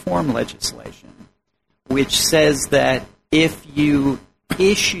tax reform legislation which says that if you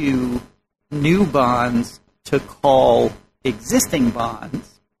issue new bonds to call existing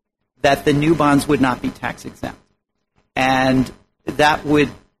bonds, that the new bonds would not be tax exempt. And that would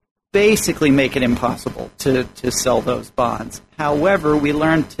basically make it impossible to sell those bonds. However, we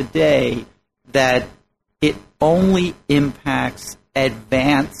learned today that it only impacts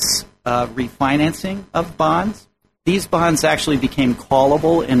advance refinancing of bonds. These bonds actually became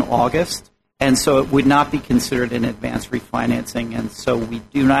callable in August, and so it would not be considered an advance refinancing, and so we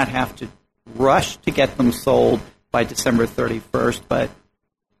do not have to rush to get them sold by December 31st, but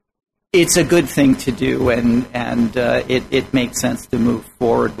it's a good thing to do, and it makes sense to move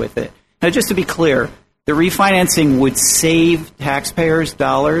forward with it. Now, just to be clear, the refinancing would save taxpayers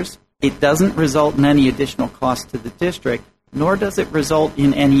dollars. It doesn't result in any additional cost to the district, nor does it result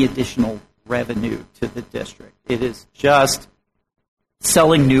in any additional revenue to the district. It is just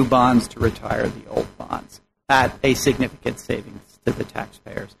selling new bonds to retire the old bonds at a significant savings to the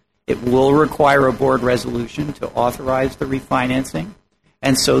taxpayers. It will require a board resolution to authorize the refinancing.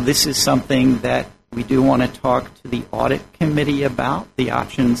 And so this is something that we do want to talk to the audit committee about, the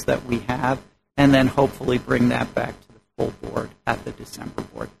options that we have, and then hopefully bring that back to the full board at the December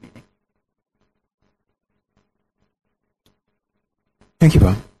board meeting. Thank you,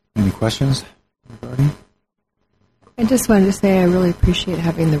 Bob. Any questions regarding? I just wanted to say I really appreciate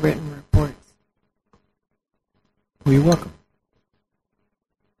having the written reports. Well, you're welcome.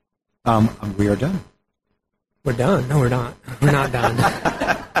 We are done. We're done. No, we're not. We're not done.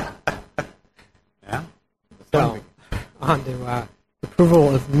 Yeah. So, on to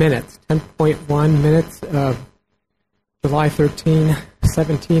approval of minutes. 10.1 minutes of July 13,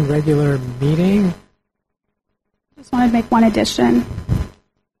 17 regular meeting. Just wanted to make one addition to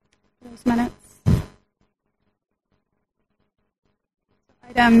those minutes.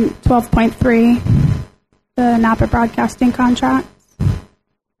 Item 12.3, the Napa Broadcasting contracts.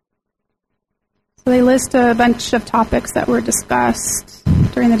 So they list a bunch of topics that were discussed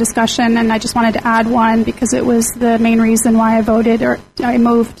during the discussion, and I just wanted to add one because it was the main reason why I voted or I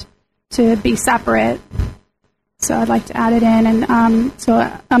moved to be separate. So I'd like to add it in. And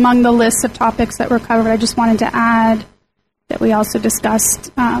so among the list of topics that were covered, I just wanted to add that we also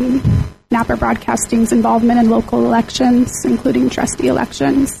discussed Napa Broadcasting's involvement in local elections, including trustee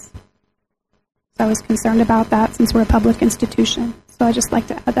elections. So I was concerned about that since we're a public institution. So I'd just like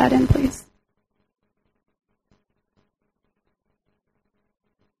to add that in, please.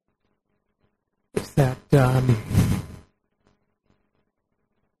 Is that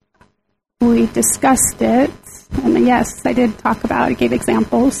we discussed it, and yes, I did talk about it, gave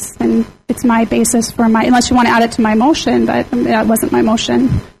examples, and it's my basis for my, unless you want to add it to my motion, but that wasn't my motion.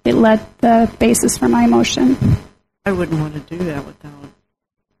 It led the basis for my motion. I wouldn't want to do that without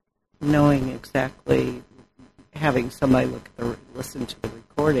knowing exactly, having somebody listen to the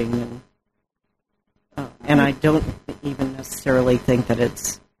recording, and I don't even necessarily think that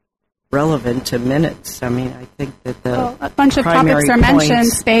it's relevant to minutes. I mean, I think that a bunch of topics are mentioned: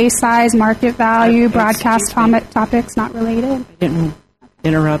 space, size, market value, broadcast topics not related. I didn't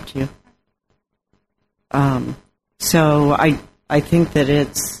interrupt you. So I think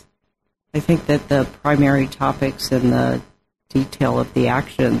that the primary topics and the detail of the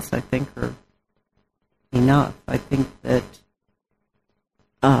actions, I think, are enough. I think that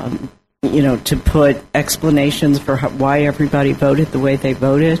to put explanations for why everybody voted the way they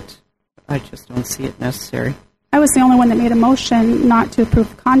voted, I just don't see it necessary. I was the only one that made a motion not to approve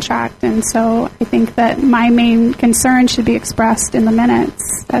the contract, and so I think that my main concern should be expressed in the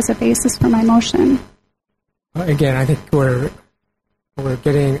minutes as a basis for my motion. again, I think we're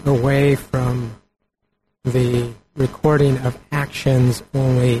getting away from the recording of actions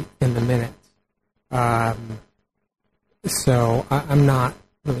only in the minutes. So I'm not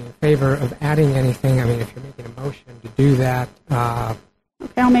really in favor of adding anything. I mean, if you're making a motion to do that,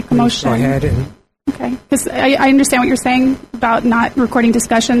 okay, I'll make a motion. Go ahead and. Okay, because I understand what you're saying about not recording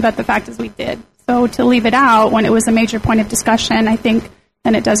discussion, but the fact is we did. So to leave it out when it was a major point of discussion, I think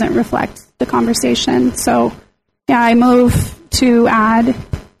then it doesn't reflect the conversation. So, yeah, I move to add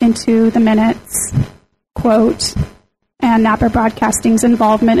into the minutes, quote, and Napa Broadcasting's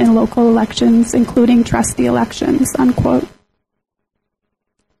involvement in local elections, including trustee elections, unquote.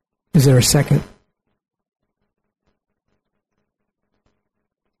 Is there a second?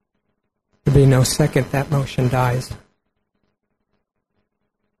 There be no second, that motion dies. Is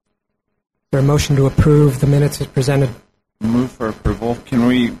there a motion to approve the minutes as presented? Move for approval. Do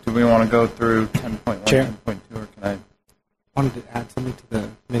we want to go through 10.1, Chair. 10.2, or can I? Wanted to add something to the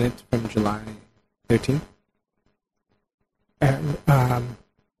minutes from July 13th.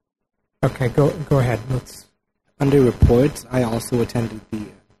 Okay, go ahead. Under reports, I also attended the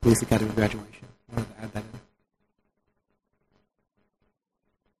Police Academy graduation. I wanted to add that in.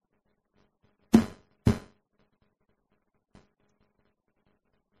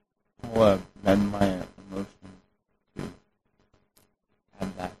 I'll amend my motion to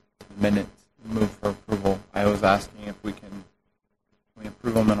add that to the minutes. Move for approval. I was asking if we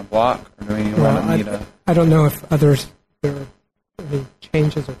approve them in a block, or do we want to need a? I don't know if there are any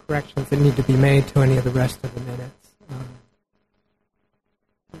changes or corrections that need to be made to any of the rest of the minutes.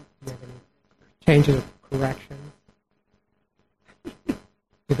 Do you have any changes or corrections?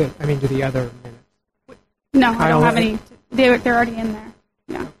 To the other minutes? No, I don't have any. They're already in there.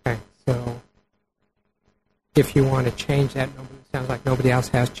 Yeah. Okay, so if you want to change that, it sounds like nobody else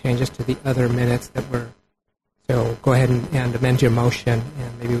has changes to the other minutes that were. So go ahead and amend your motion,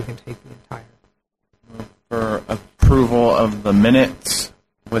 and maybe we can take the entire. For approval of the minutes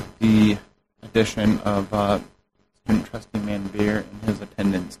with the addition of student trustee Manveer and his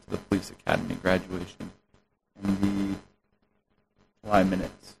attendance to the Police Academy graduation in the July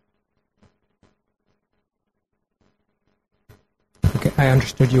minutes. Okay, I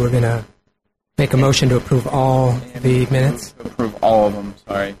understood you were going to make a motion to approve all the minutes. To approve all of them,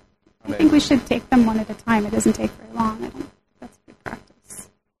 sorry. I think we should take them one at a time. It doesn't take very long. I don't think that's good practice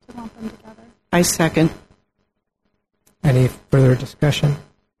to lump them together. I second. Any further discussion?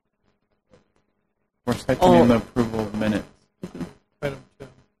 We're seconding the approval of minutes.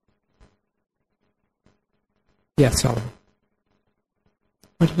 Yes, Sullivan.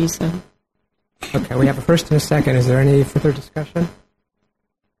 What he said. Okay, we have a first and a second. Is there any further discussion?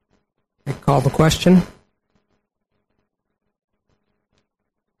 I call the question.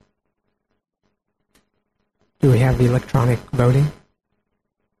 Do we have the electronic voting?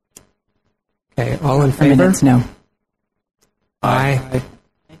 Okay, all in favor? Minutes, no. Aye.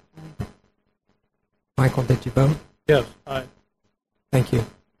 Michael, did you vote? Yes, aye. Thank you.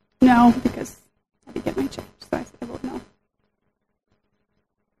 No, because I didn't get my change, so I said I vote no.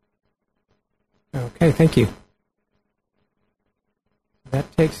 Okay, thank you. That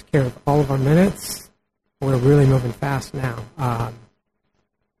takes care of all of our minutes. We're really moving fast now.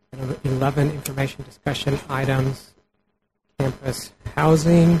 11 information discussion items, campus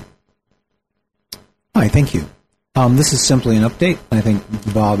housing. Hi, thank you. This is simply an update. I think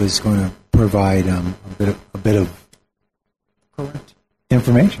Bob is going to provide a bit of correct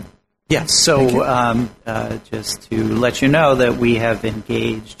information. Yes, so just to let you know that we have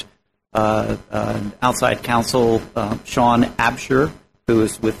engaged an outside counsel, Sean Absher, who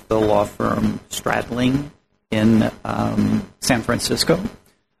is with the law firm Stradling in San Francisco,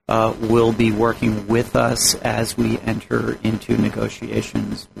 will be working with us as we enter into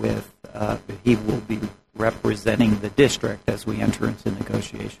negotiations with, he will be representing the district as we enter into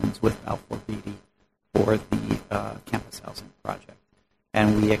negotiations with Balfour Beatty for the campus housing project.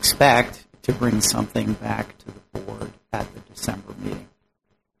 And we expect to bring something back to the board at the December meeting.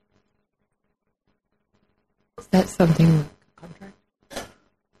 Is that something contract?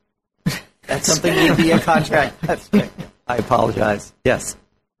 That's something would be a contract. That's right. I apologize. Yes.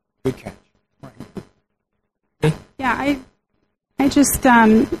 Good catch. Yeah, I just,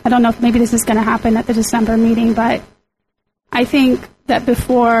 I don't know if maybe this is going to happen at the December meeting, but I think that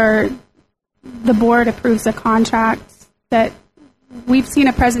before the board approves a contract, that we've seen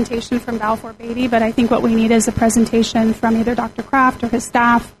a presentation from Balfour Beatty, but I think what we need is a presentation from either Dr. Kraft or his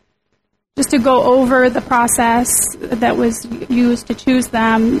staff just to go over the process that was used to choose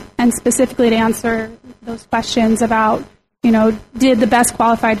them and specifically to answer those questions about, you know, did the best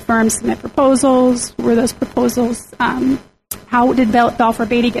qualified firms submit proposals? Were those proposals, how did Balfour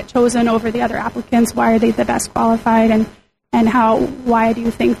Beatty get chosen over the other applicants? Why are they the best qualified? And why do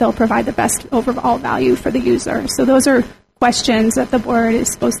you think they'll provide the best overall value for the user? So those are questions that the board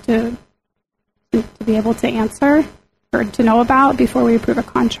is supposed to be able to answer or to know about before we approve a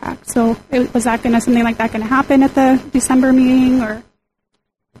contract. So was that something like that going to happen at the December meeting? Or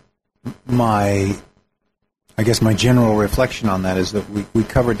I guess my general reflection on that is that we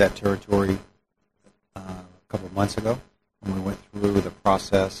covered that territory a couple of months ago when we went through the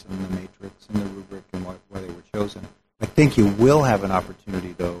process and the matrix and the rubric and why they were chosen. I think you will have an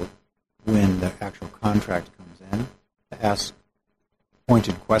opportunity, though, when the actual contract comes in, to ask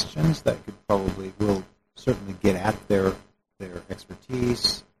pointed questions that will certainly get at their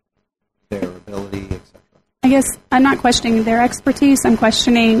expertise, their ability, etc. I guess I'm not questioning their expertise. I'm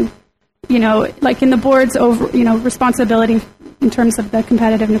questioning, like in the board's responsibility in terms of the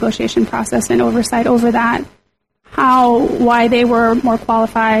competitive negotiation process and oversight over that, why they were more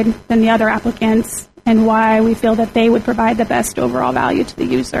qualified than the other applicants and why we feel that they would provide the best overall value to the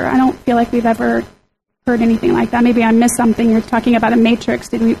user. I don't feel like we've ever heard anything like that. Maybe I missed something. You're talking about a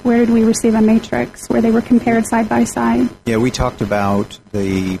matrix. Where did we receive a matrix where they were compared side by side? Yeah, we talked about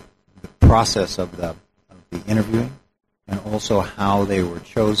the process of the interviewing and also how they were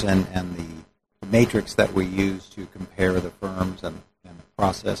chosen and the matrix that we used to compare the firms and the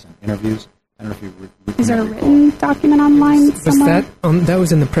process and interviews. I don't know if you is there a written document online somewhere? That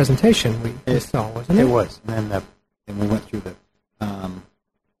was in the presentation we saw, wasn't it? It was. And then we went through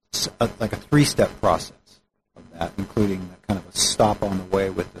like a three-step process of that, including kind of a stop on the way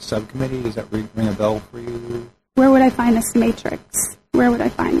with the subcommittee. Does that ring a bell for you? Where would I find this matrix? Where would I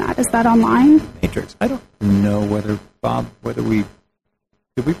find that? Is that online? Matrix. I don't know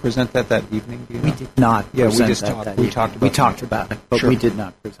did we present that evening? Do you know? We did not. Yeah, present we just that talked. that We evening. talked about it, but sure. we did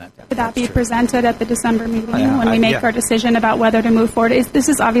not present it. Could that be presented at the December meeting Yeah, when we make our decision about whether to move forward? This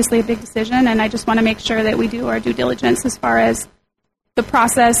is obviously a big decision, and I just want to make sure that we do our due diligence as far as the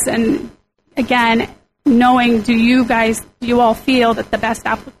process. And again, knowing, do you all feel that the best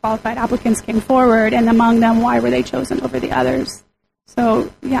qualified applicants came forward, and among them, why were they chosen over the others? So,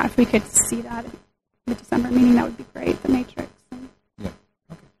 yeah, if we could see that at the December meeting, that would be great, the matrix.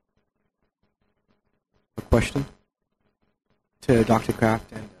 A question to Dr.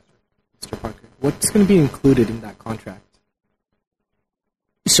 Kraft and Mr. Parker. What's going to be included in that contract?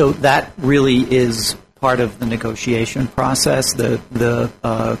 So that really is part of the negotiation process. The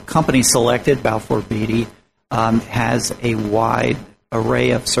company selected, Balfour Beatty, has a wide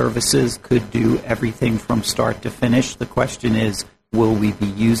array of services could do everything from start to finish. The question is, will we be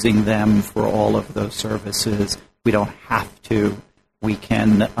using them for all of those services? We don't have to. We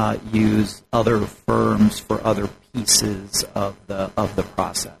can use other firms for other pieces of the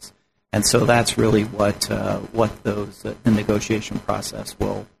process. And so that's really what the negotiation process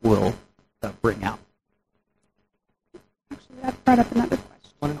will bring out. Actually, that brought up another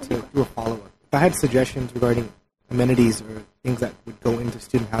question. I wanted to do a follow-up. If I had suggestions regarding amenities or things that would go into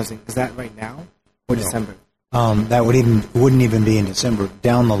student housing, is that right now or December? That wouldn't even be in December.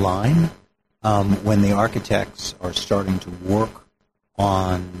 Down the line, when the architects are starting to work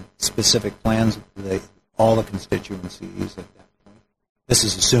on specific plans, all the constituencies at that point. This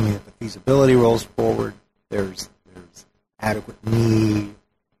is assuming that the feasibility rolls forward. There's adequate need,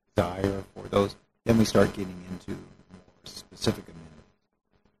 desire for those. Then we start getting into more specific amenities.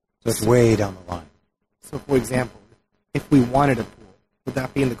 So it's way down the line. So, for example, if we wanted a pool, would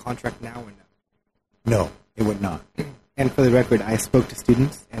that be in the contract now or no? No, it would not. And for the record, I spoke to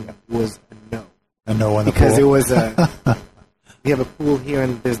students, and it was a no. A no on the because pool? Because it was we have a pool here,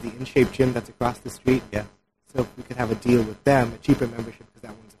 and there's the InShape gym that's across the street. Yeah. So if we could have a deal with them, a cheaper membership, because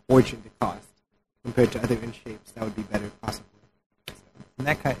that one's a fortune to cost, compared to other InShapes, that would be better possibly. And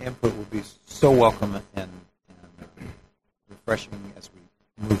that kind of input will be so welcome and refreshing as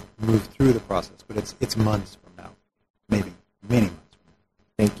we move through the process. But it's months from now, maybe many months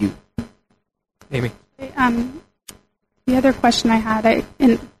from now. Thank you. Amy? The other question I had,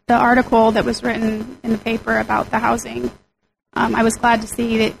 in the article that was written in the paper about the housing, I was glad to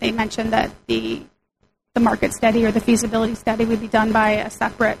see that they mentioned that the market study or the feasibility study would be done by a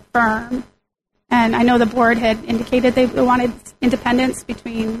separate firm. And I know the board had indicated they wanted independence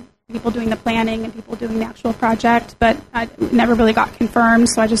between people doing the planning and people doing the actual project, but it never really got confirmed,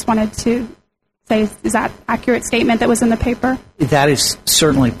 so I just wanted to say, is that accurate statement that was in the paper? That is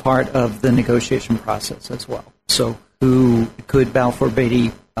certainly part of the negotiation process as well. So who could Balfour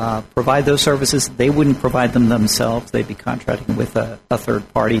Beatty provide those services? They wouldn't provide them themselves. They'd be contracting with a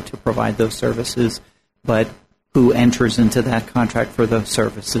third party to provide those services. But who enters into that contract for those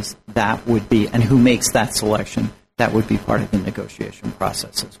services, that would be, and who makes that selection, that would be part of the negotiation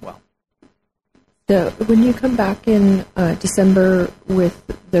process as well. When you come back in December with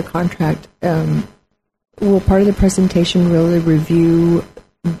the contract, will part of the presentation really review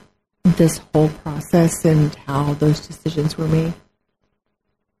this whole process and how those decisions were made?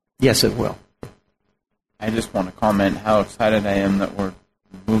 Yes, it will. I just want to comment how excited I am that we're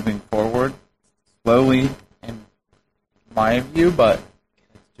moving forward slowly, in my view, but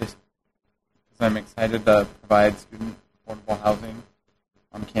it's just because I'm excited to provide student affordable housing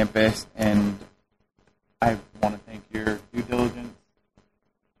on campus, and I want to thank your due diligence,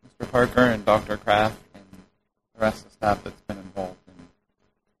 Mr. Parker and Dr. Kraft, and the rest of the staff that's been involved, and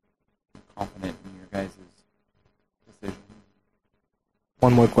I'm confident in your guys' decision.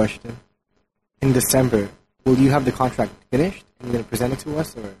 One more question. In December, will you have the contract finished and you're going to present it to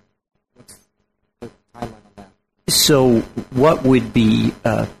us, or what's the timeline on that? So what would be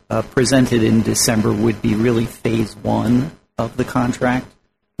presented in December would be really phase one of the contract,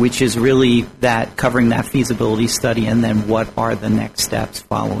 which is really that covering that feasibility study, and then what are the next steps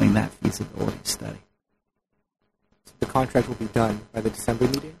following that feasibility study. So the contract will be done by the December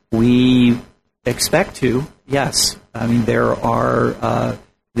meeting? We expect to, yes. I mean, there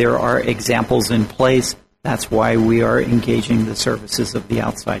are examples in place. That's why we are engaging the services of the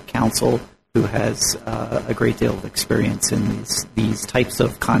outside counsel, who has a great deal of experience in these types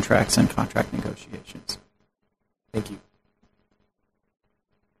of contracts and contract negotiations. Thank you.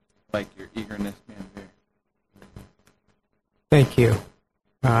 Like your eagerness, man. Thank you.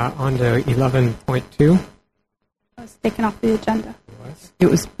 On to 11.2. It was taken off the agenda. It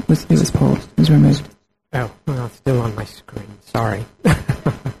was pulled. It was removed. Oh, well, it's still on my screen. Sorry.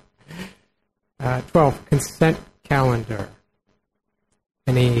 12, consent calendar.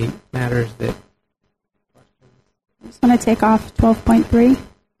 Any matters that... I just want to take off 12.3.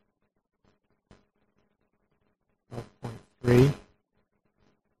 12.3.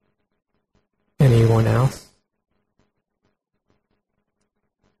 Anyone else?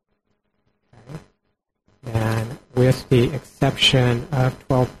 Okay. And with the exception of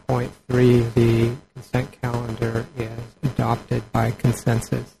 12.3, the consent calendar is adopted by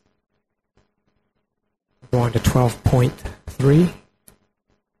consensus. Go on to 12.3.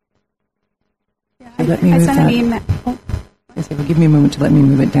 So let me move sent that. an email. Oh. I say, well, give me a moment to let me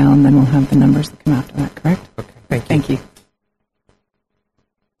move it down, then we'll have the numbers that come after that, correct? Okay, thank you.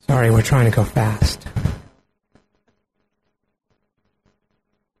 Sorry, we're trying to go fast.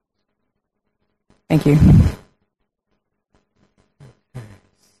 Thank you.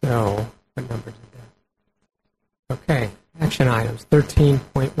 action items.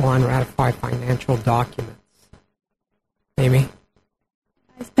 13.1, ratify financial documents. Amy?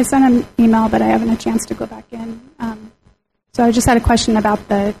 I sent an email, but I haven't had a chance to go back in. So I just had a question about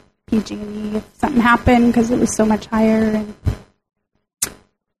the PG&E, if something happened because it was so much higher. And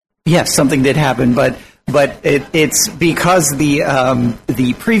Yes, something did happen, but it's because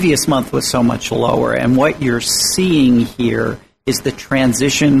the previous month was so much lower, and what you're seeing here is the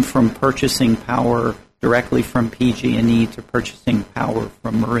transition from purchasing power directly from PG&E to purchasing power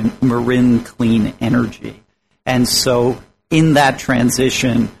from Marin Clean Energy. And so in that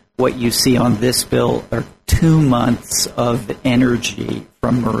transition, what you see on this bill are 2 months of energy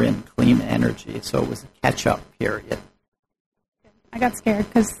from Marin Clean Energy. So it was a catch-up period. I got scared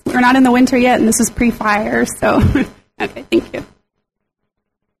because we're not in the winter yet, and this is pre-fire. So, okay, thank you. Is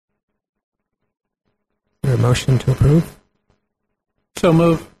there a motion to approve? So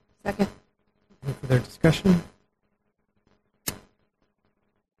move. Second. Any further discussion?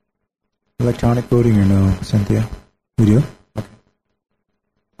 Electronic voting or no, Cynthia? We do? Okay.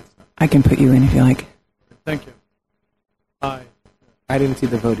 I can put you in if you like. Thank you. Aye. I didn't see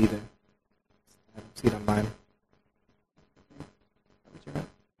the vote either. I don't see it on mine.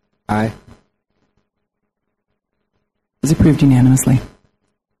 Aye. It's approved unanimously.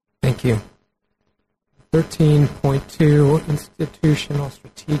 Thank you. 13.2, institutional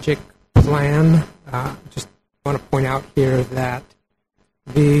strategic plan. Just want to point out here that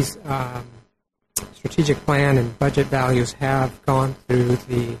these strategic plan and budget values have gone through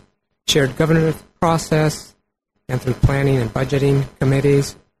the shared governance process and through planning and budgeting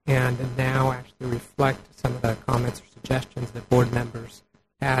committees, and now actually reflect some of the comments or suggestions that board members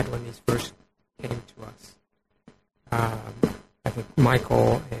had when these first came to us. I think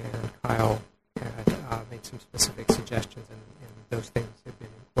Michael and Kyle had made some specific suggestions, and those things have been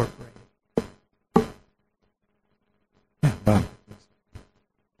incorporated. Yeah, Bob.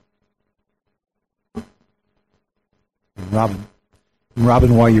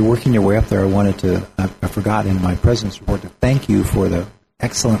 Robin, while you're working your way up there, I forgot in my president's report to thank you for the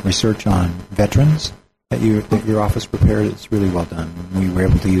excellent research on veterans that your office prepared. It's really well done. We were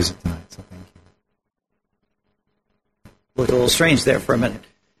able to use it tonight, so thank you. Looked a little strange there for a minute.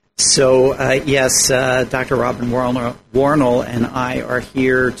 So, yes, Dr. Robin Warnell and I are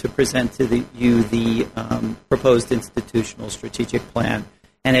here to present to you the proposed institutional strategic plan,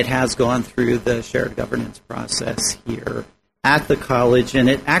 and it has gone through the shared governance process here at the college, and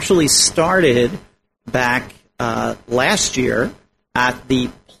it actually started back last year at the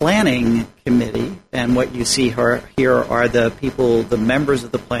planning committee, and what you see here are the members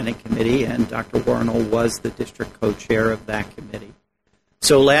of the planning committee, and Dr. Warnell was the district co-chair of that committee.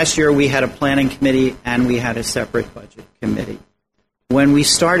 So last year we had a planning committee and we had a separate budget committee. When we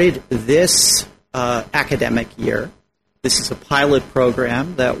started this academic year, this is a pilot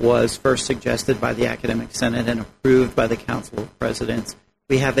program that was first suggested by the Academic Senate and approved by the Council of Presidents.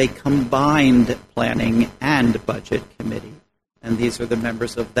 We have a combined planning and budget committee, and these are the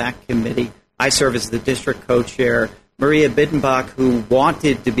members of that committee. I serve as the district co-chair. Maria Biddenbach, who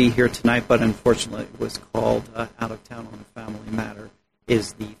wanted to be here tonight but unfortunately was called out of town on a family matter,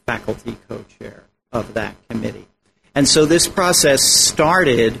 is the faculty co-chair of that committee. And so this process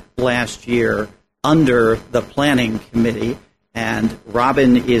started last year under the planning committee, and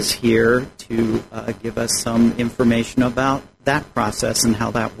Robin is here to give us some information about that process and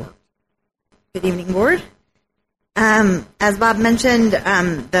how that worked. Good evening, Board. As Bob mentioned,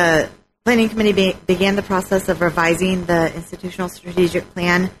 the Planning Committee began the process of revising the institutional strategic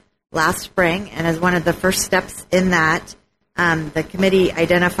plan last spring, and as one of the first steps in that, the committee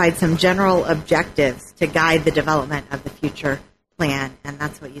identified some general objectives to guide the development of the future plan, and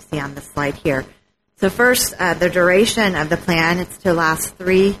that's what you see on the slide here. So first, the duration of the plan, it's to last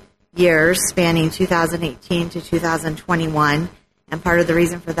 3 years, spanning 2018 to 2021. And part of the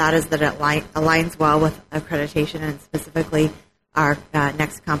reason for that is that it aligns well with accreditation, and specifically our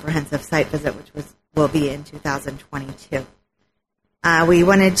next comprehensive site visit, which will be in 2022. We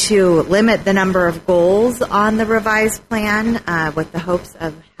wanted to limit the number of goals on the revised plan with the hopes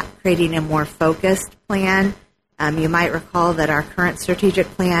of creating a more focused plan. You might recall that our current strategic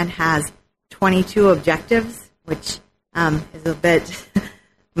plan has 22 objectives, which is a bit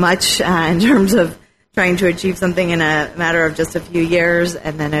much in terms of trying to achieve something in a matter of just a few years,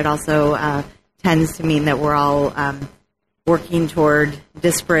 and then it also tends to mean that we're all working toward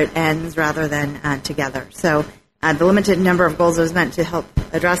disparate ends rather than together. So the limited number of goals was meant to help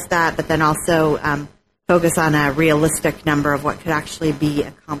address that, but then also focus on a realistic number of what could actually be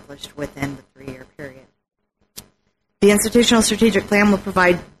accomplished within the 3-year period. The institutional strategic plan will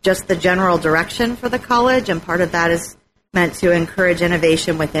provide just the general direction for the college, and part of that is meant to encourage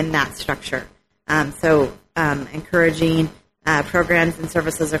innovation within that structure. Encouraging programs and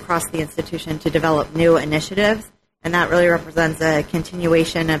services across the institution to develop new initiatives, and that really represents a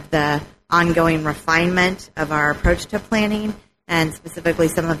continuation of the ongoing refinement of our approach to planning, and specifically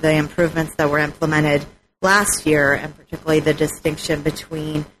some of the improvements that were implemented last year, and particularly the distinction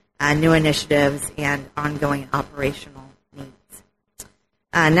between new initiatives and ongoing operational needs.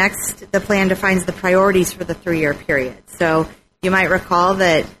 Next, the plan defines the priorities for the 3-year period. So you might recall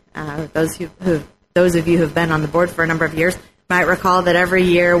that those of you who have been on the board for a number of years might recall that every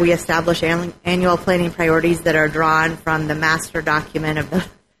year we establish annual planning priorities that are drawn from the master document of the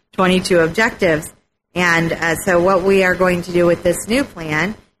 22 objectives. And so what we are going to do with this new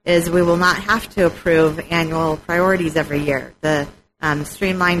plan is we will not have to approve annual priorities every year. The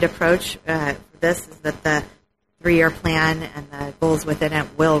streamlined approach for this is that the 3-year plan and the goals within it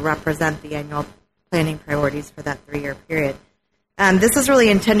will represent the annual planning priorities for that 3-year period. This is really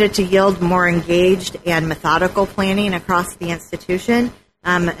intended to yield more engaged and methodical planning across the institution,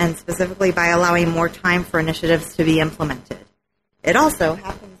 and specifically by allowing more time for initiatives to be implemented. It also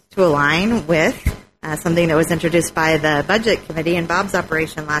happens to align with something that was introduced by the Budget Committee in Bob's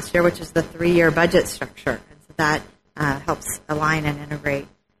operation last year, which is the 3-year budget structure. And so that helps align and integrate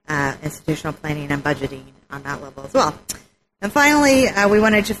institutional planning and budgeting on that level as well. And finally, we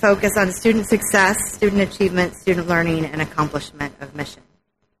wanted to focus on student success, student achievement, student learning, and accomplishment of mission.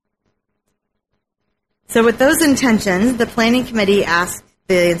 So with those intentions, the Planning Committee asked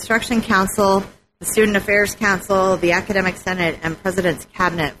the Instruction Council, the Student Affairs Council, the Academic Senate, and President's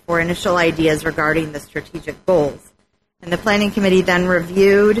Cabinet for initial ideas regarding the strategic goals. And the Planning Committee then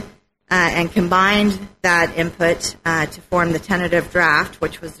reviewed and combined that input to form the tentative draft,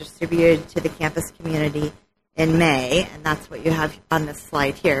 which was distributed to the campus community in May, and that's what you have on this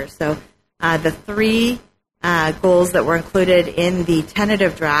slide here. So the 3 goals that were included in the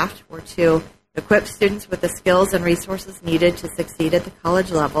tentative draft were to equip students with the skills and resources needed to succeed at the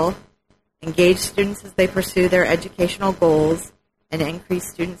college level, engage students as they pursue their educational goals, and increase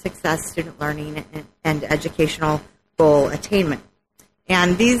student success, student learning, and educational goal attainment.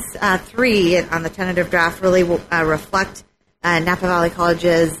 And these 3 on the tentative draft really reflect Napa Valley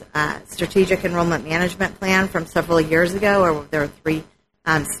College's strategic enrollment management plan from several years ago, where there are 3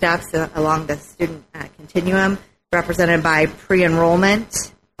 steps along the student continuum, represented by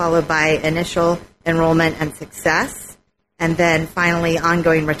pre-enrollment, followed by initial enrollment and success, and then finally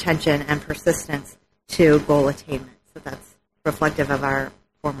ongoing retention and persistence to goal attainment. So that's reflective of our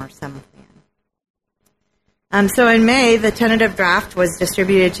former SEM plan. So in May, the tentative draft was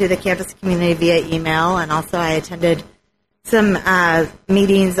distributed to the campus community via email, and also I attended some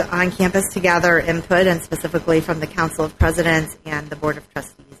meetings on campus to gather input, and specifically from the Council of Presidents and the Board of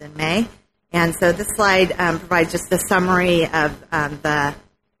Trustees in May. And so this slide provides just a summary of the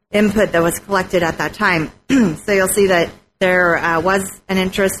input that was collected at that time. So you'll see that there was an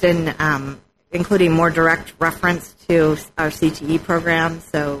interest in including more direct reference to our CTE program,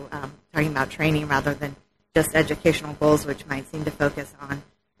 so talking about training rather than just educational goals, which might seem to focus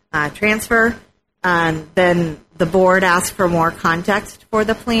on transfer. Then the board asked for more context for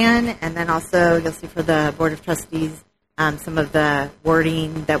the plan, and then also you'll see for the Board of Trustees, some of the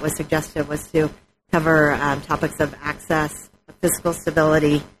wording that was suggested was to cover topics of access, of physical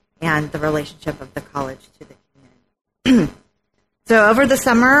stability, and the relationship of the college to the community. So over the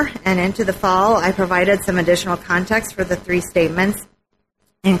summer and into the fall, I provided some additional context for the 3 statements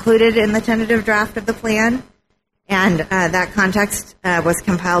included in the tentative draft of the plan. And that context was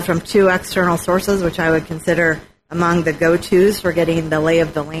compiled from 2 external sources, which I would consider among the go-tos for getting the lay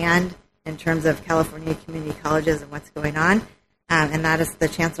of the land in terms of California community colleges and what's going on. And that is the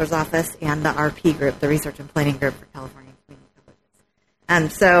Chancellor's Office and the RP Group, the Research and Planning Group for California Community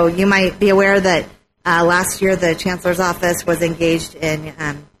Colleges. So you might be aware that last year the Chancellor's Office was engaged in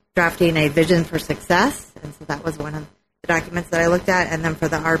drafting a vision for success. And so that was one of the documents that I looked at. And then for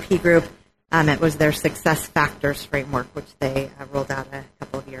the RP Group, it was their success factors framework, which they rolled out a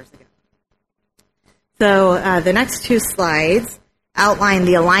couple of years ago. So the next 2 slides outline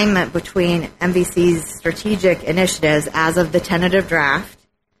the alignment between MVC's strategic initiatives as of the tentative draft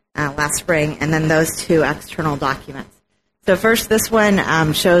last spring, and then those 2 external documents. So first, this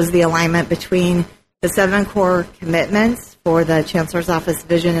one shows the alignment between the 7 core commitments for the Chancellor's Office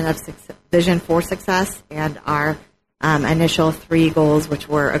Vision for Success and our initial 3 goals, which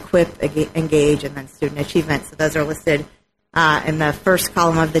were equip, engage, and then student achievement. So those are listed in the first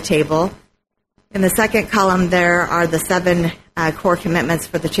column of the table. In the second column, there are the 7 core commitments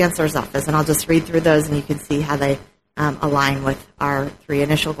for the Chancellor's Office, and I'll just read through those, and you can see how they align with our 3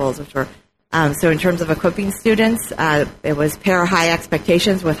 initial goals, which were So in terms of equipping students, it was pair high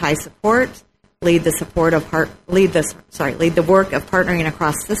expectations with high support, lead the work of partnering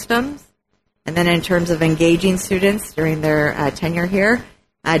across systems, and then in terms of engaging students during their tenure here,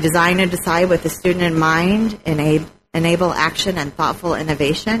 design and decide with the student in mind, enable action and thoughtful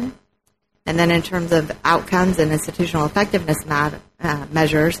innovation. And then in terms of outcomes and institutional effectiveness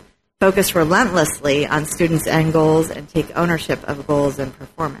measures, focus relentlessly on students' end goals and take ownership of goals and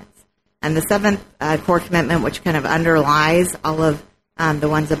performance. And the seventh core commitment, which kind of underlies all of the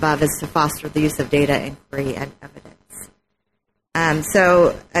ones above, is to foster the use of data, inquiry, and evidence.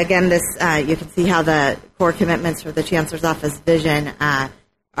 So again, this you can see how the core commitments for the Chancellor's Office vision are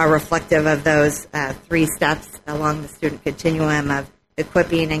reflective of those three steps along the student continuum of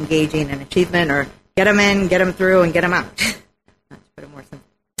equipping, engaging, and achievement, or get them in, get them through, and get them out. Not to put it more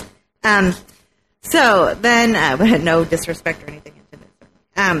simple. So then, no disrespect or anything into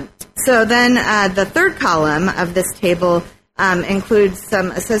this. So then the third column of this table includes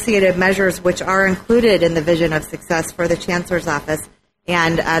some associated measures which are included in the vision of success for the Chancellor's Office,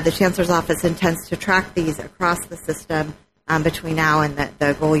 and the Chancellor's Office intends to track these across the system between now and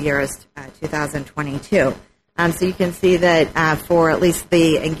the goal year is 2022. So you can see that for at least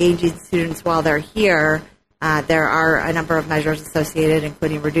the engaging students while they're here, there are a number of measures associated,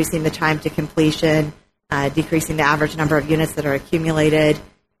 including reducing the time to completion, decreasing the average number of units that are accumulated,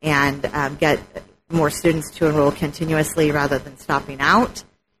 and get more students to enroll continuously rather than stopping out.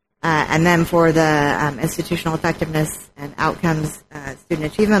 And then for the institutional effectiveness and outcomes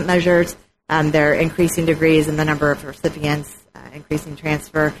student achievement measures, they're increasing degrees and the number of recipients, increasing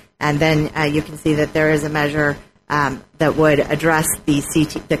transfer, and then you can see that there is a measure that would address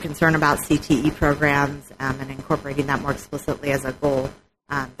the concern about CTE programs and incorporating that more explicitly as a goal,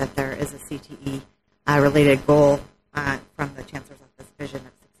 that there is a CTE related goal from the Chancellor's Office vision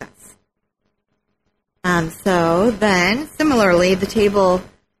of success. So then, similarly, the table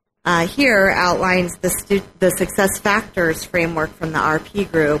here outlines the success factors framework from the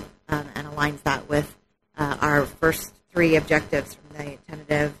RP group and aligns that with our first three objectives from the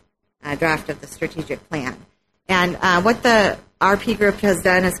tentative draft of the strategic plan. And what the RP group has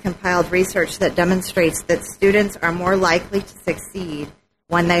done is compiled research that demonstrates that students are more likely to succeed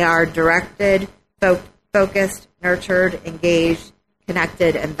when they are directed, focused, nurtured, engaged,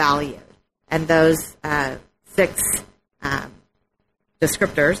 connected, and valued. And those six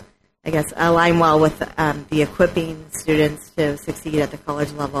descriptors, I guess, align well with the equipping students to succeed at the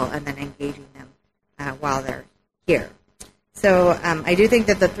college level and then engaging them while they're here. So I do think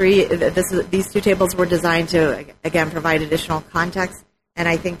that these two tables were designed to, again, provide additional context, and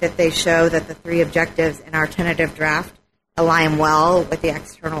I think that they show that the three objectives in our tentative draft align well with the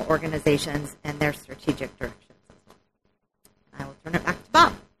external organizations and their strategic directions. I will turn it back to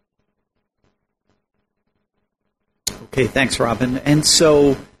Bob. Okay, thanks, Robin. And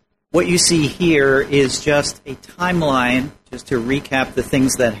so what you see here is just a timeline, just to recap the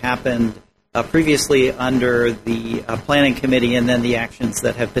things that happened previously under the Planning Committee and then the actions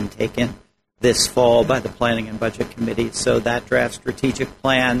that have been taken this fall by the Planning and Budget Committee. So that draft strategic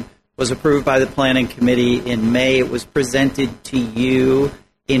plan was approved by the Planning Committee in May. It was presented to you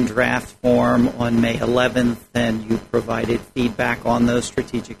in draft form on May 11th, and you provided feedback on those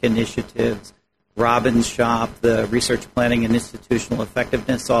strategic initiatives. Robin's shop, the Research Planning and Institutional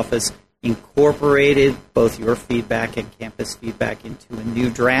Effectiveness Office, incorporated both your feedback and campus feedback into a new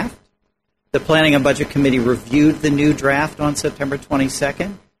draft. The Planning and Budget Committee reviewed the new draft on September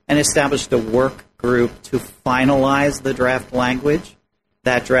 22nd and established a work group to finalize the draft language.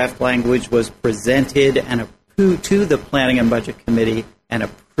 That draft language was presented and approved to the Planning and Budget Committee and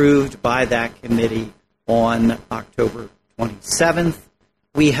approved by that committee on October 27th.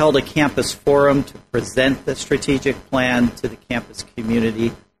 We held a campus forum to present the strategic plan to the campus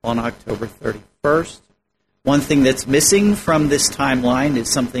community on October 31st. One thing that's missing from this timeline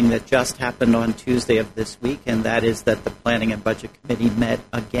is something that just happened on Tuesday of this week, and that is that the Planning and Budget Committee met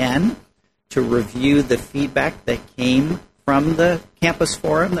again to review the feedback that came from the campus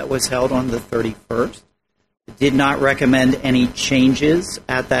forum that was held on the 31st. It did not recommend any changes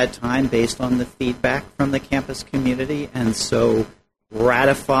at that time based on the feedback from the campus community, and so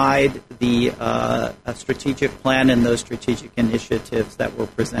ratified the strategic plan and those strategic initiatives that were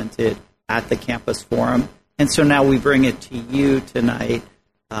presented at the campus forum. And so now we bring it to you tonight,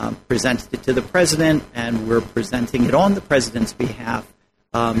 presented it to the President, and we're presenting it on the President's behalf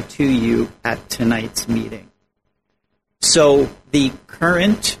to you at tonight's meeting. So the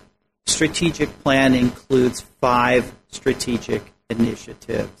current strategic plan includes 5 strategic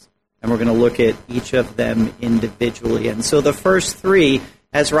initiatives, and we're going to look at each of them individually. And so the first 3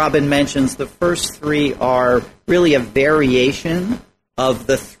 as Robin mentions, the first three are really a variation of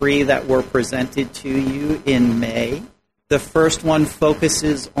the three that were presented to you in May. The first one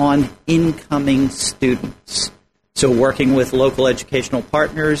focuses on incoming students. So working with local educational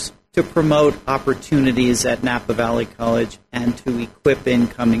partners to promote opportunities at Napa Valley College and to equip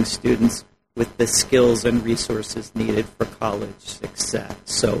incoming students with the skills and resources needed for college success.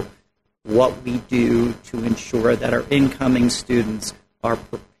 So what we do to ensure that our incoming students are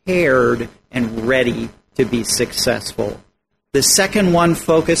prepared and ready to be successful. The second one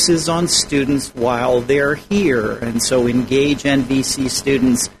focuses on students while they're here, and so engage NVC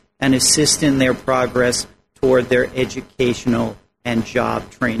students and assist in their progress toward their educational and job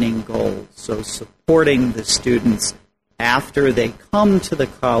training goals. So supporting the students after they come to the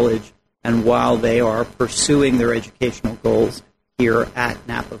college and while they are pursuing their educational goals here at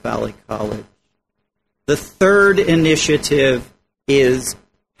Napa Valley College. The third initiative is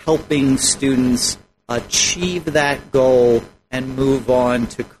helping students achieve that goal and move on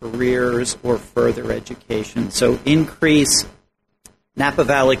to careers or further education. So increase Napa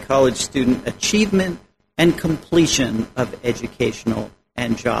Valley College student achievement and completion of educational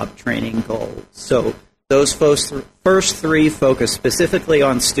and job training goals. So those first three focus specifically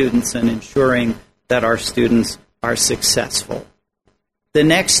on students and ensuring that our students are successful. The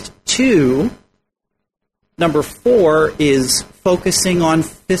next two, number 4, is focusing on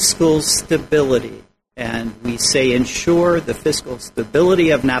fiscal stability. And we say ensure the fiscal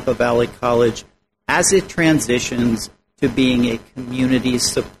stability of Napa Valley College as it transitions to being a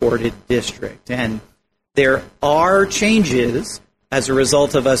community-supported district. And there are changes as a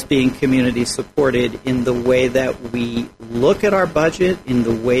result of us being community-supported in the way that we look at our budget, in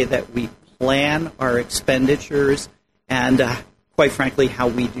the way that we plan our expenditures, and quite frankly, how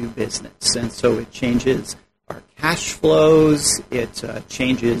we do business. And so it changes our cash flows, it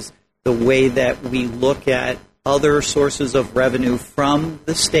changes the way that we look at other sources of revenue from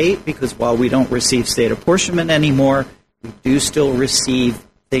the state, because while we don't receive state apportionment anymore, we do still receive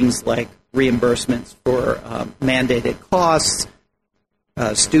things like reimbursements for mandated costs,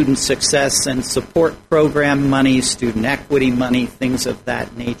 student success and support program money, student equity money, things of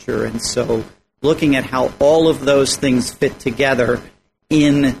that nature. And so looking at how all of those things fit together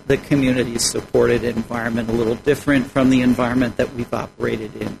in the community-supported environment, a little different from the environment that we've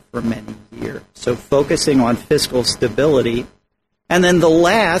operated in for many years. So focusing on fiscal stability. And then the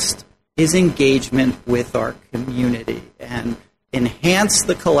last is engagement with our community and enhance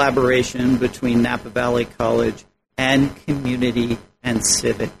the collaboration between Napa Valley College and community and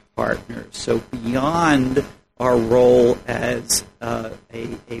civic partners. So beyond our role as a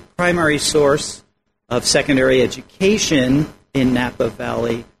primary source of secondary education in Napa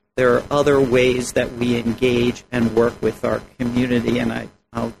Valley, there are other ways that we engage and work with our community. And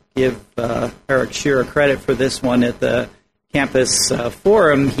I'll give Eric Shearer credit for this one at the campus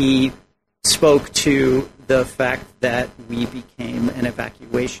forum. He spoke to the fact that we became an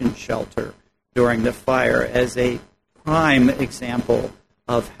evacuation shelter during the fire as a prime example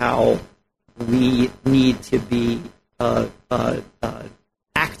of how we need to be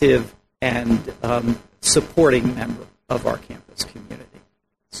active and supporting member of our campus community.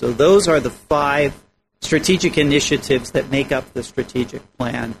 So those are the 5 strategic initiatives that make up the strategic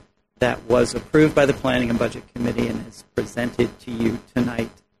plan that was approved by the Planning and Budget Committee and is presented to you tonight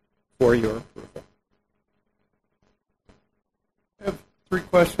for your approval. I have 3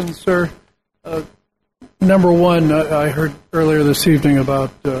 questions, sir. Number 1, I heard earlier this evening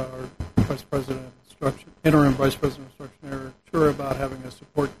about our Vice President of Instruction, Interim Vice President of Instruction, Eric Shearer, about having a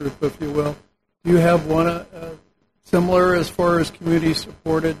support group, if you will. Do you have one similar as far as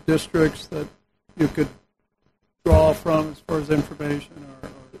community-supported districts that you could draw from as far as information?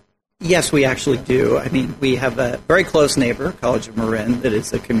 Yes, we actually do. I mean, we have a very close neighbor, College of Marin, that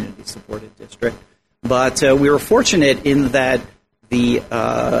is a community-supported district. But we were fortunate in that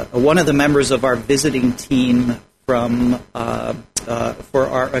one of the members of our visiting team from for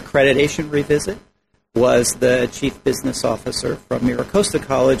our accreditation revisit was the chief business officer from Miracosta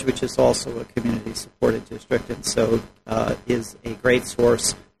College, which is also a community-supported district, and so is a great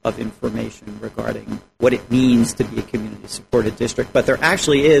source of information regarding what it means to be a community-supported district. But there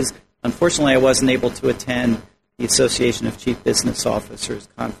actually is, unfortunately, I wasn't able to attend the Association of Chief Business Officers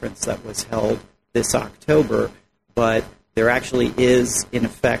conference that was held this October, but there actually is, in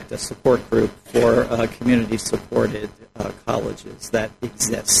effect, a support group for community-supported colleges that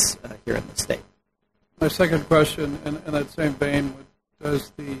exists here in the state. My second question, in that same vein,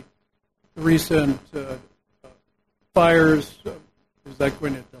 does the recent fires is that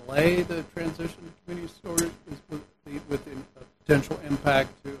going to delay the transition to community storage with a potential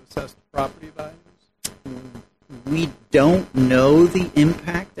impact to assessed property values? We don't know the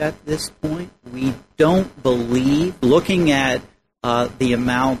impact at this point. We don't believe, looking at the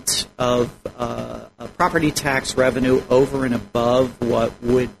amount of property tax revenue over and above what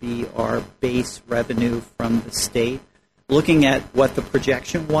would be our base revenue from the state, looking at what the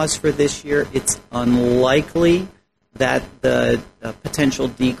projection was for this year, it's unlikely that the potential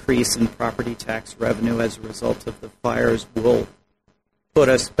decrease in property tax revenue as a result of the fires will put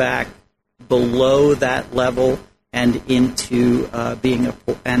us back below that level and into being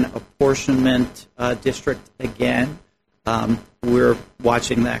an apportionment district again. We're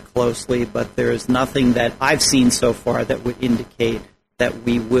watching that closely, but there is nothing that I've seen so far that would indicate that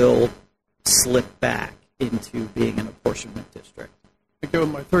we will slip back into being an apportionment district. Thank you.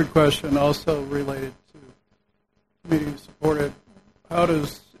 My third question, also related to community supported. How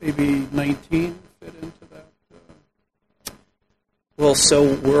does AB 19 fit into that? Well,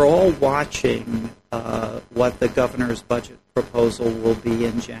 so we're all watching what the governor's budget proposal will be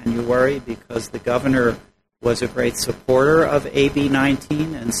in January, because the governor was a great supporter of AB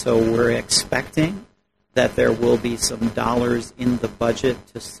 19, and so we're expecting that there will be some dollars in the budget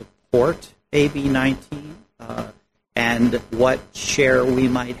to support AB 19, and what share we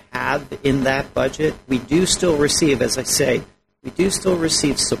might have in that budget. We do still receive, as I say, we do still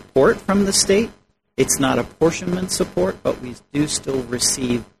receive support from the state. It's not apportionment support, but we do still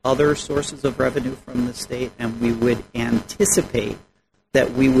receive other sources of revenue from the state, and we would anticipate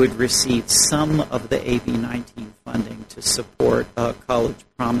that we would receive some of the AB 19 funding to support a College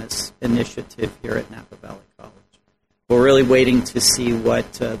Promise initiative here at Napa Valley College. We're really waiting to see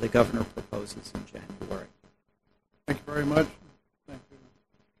what the governor proposes in January. Thank you very much. Thank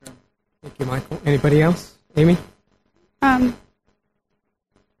you. Thank you, Michael. Anybody else? Amy?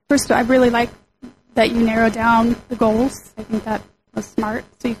 First, I really like that you narrowed down the goals. I think that was smart,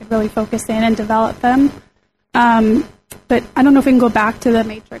 so you could really focus in and develop them. But I don't know if we can go back to the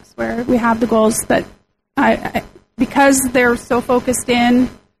matrix where we have the goals that because they're so focused in,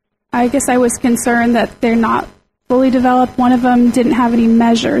 I guess I was concerned that they're not fully developed. One of them didn't have any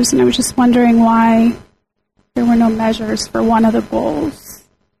measures, and I was just wondering why there were no measures for one of the goals.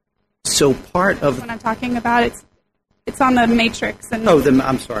 So part of... When I'm talking about it's on the matrix. And,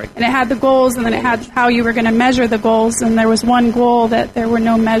 I'm sorry. And it had the goals, and then it had how you were going to measure the goals, and there was one goal that there were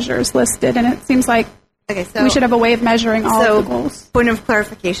no measures listed, and it seems like we should have a way of measuring all of the goals. Point of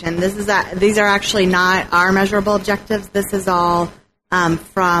clarification, these are actually not our measurable objectives. This is all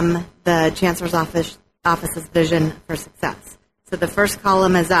from the Chancellor's Office's vision for success. So the first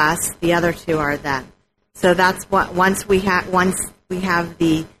column is us, the other two are them. So that's what once we have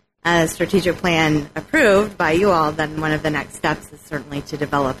the strategic plan approved by you all, then one of the next steps is certainly to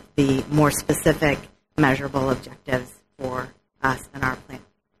develop the more specific measurable objectives for us and our plan.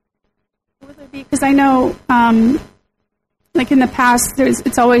 Because I know, like in the past,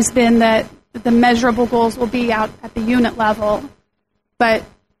 it's always been that the measurable goals will be out at the unit level. But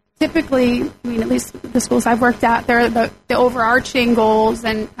typically, I mean, at least the schools I've worked at, they're the overarching goals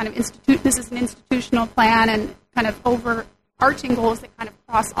and kind of this is an institutional plan and kind of overarching goals that kind of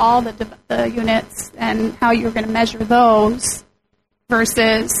cross all the units and how you're going to measure those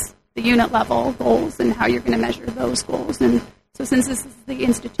versus the unit level goals and how you're going to measure those goals. And so since this is the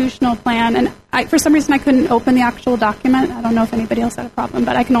institutional plan, and for some reason I couldn't open the actual document. I don't know if anybody else had a problem,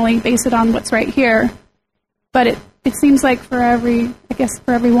 but I can only base it on what's right here. But it seems like for every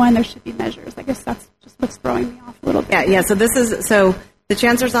one there should be measures. I guess that's just what's throwing me off a little bit. Yeah. So the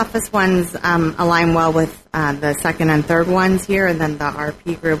Chancellor's Office ones align well with the second and third ones here, and then the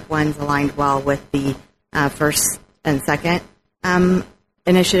RP group ones aligned well with the first and second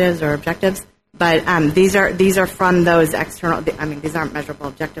initiatives or objectives. But these are from those external. I mean, these aren't measurable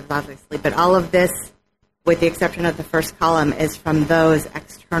objectives, obviously. But all of this, with the exception of the first column, is from those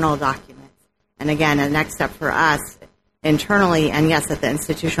external documents. And again, a next step for us internally, and yes, at the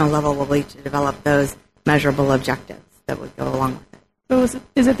institutional level, will be to develop those measurable objectives that would go along with it. So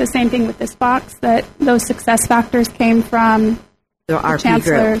is it the same thing with this box, that those success factors came from the RP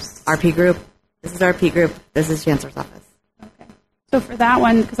Chancellor's? RP group. This is RP group. This is Chancellor's Office. So for that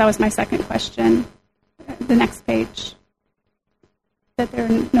one, because that was my second question, the next page, that there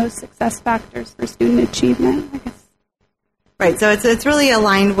are no success factors for student achievement, I guess. Right. So it's really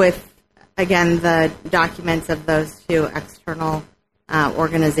aligned with, again, the documents of those two external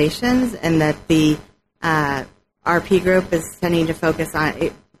organizations, and that the RP group is tending to focus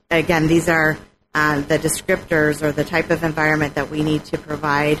on, again, these are the descriptors or the type of environment that we need to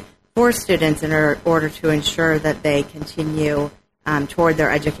provide for students in order to ensure that they continue toward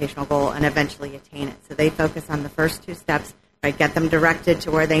their educational goal and eventually attain it. So they focus on the first two steps, right? Get them directed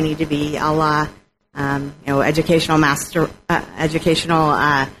to where they need to be, a la educational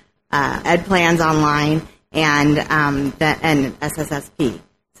ed plans online and SSSP.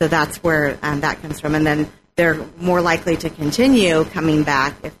 So that's where that comes from. And then they're more likely to continue coming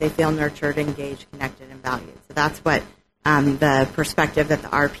back if they feel nurtured, engaged, connected, and valued. So that's what the perspective that the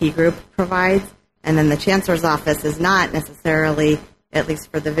RP group provides. And then the Chancellor's Office is not necessarily, at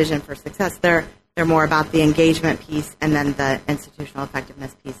least for the Vision for Success, they're more about the engagement piece and then the institutional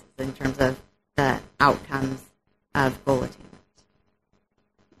effectiveness pieces in terms of the outcomes of goal attainment.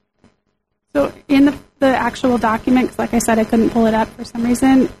 So in the actual document, 'cause like I said, I couldn't pull it up for some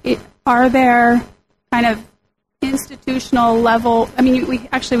reason, are there kind of institutional level, I mean,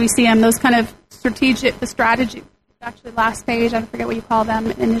 we see them, those kind of the strategy, actually last page, I forget what you call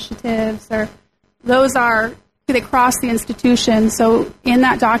them, initiatives, or those they cross the institution. So in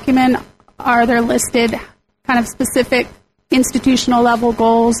that document, are there listed kind of specific institutional level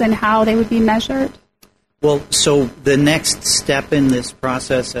goals and how they would be measured? Well, so the next step in this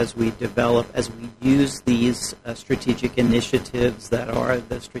process as we use these strategic initiatives that are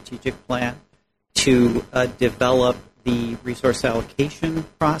the strategic plan to develop the resource allocation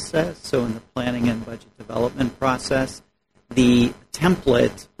process, so in the planning and budget development process, the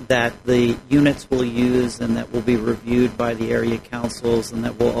template that the units will use and that will be reviewed by the area councils and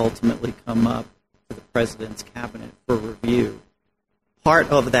that will ultimately come up to the President's Cabinet for review. Part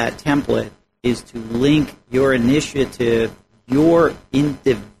of that template is to link your initiative, your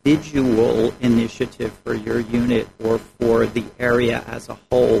individual initiative for your unit or for the area as a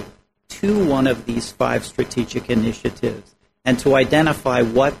whole, to one of these 5 strategic initiatives, and to identify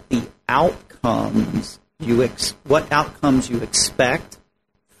what the outcomes you expect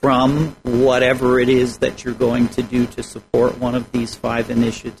from whatever it is that you're going to do to support one of these 5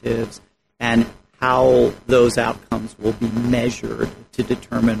 initiatives, and how those outcomes will be measured to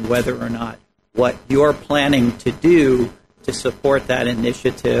determine whether or not what you're planning to do to support that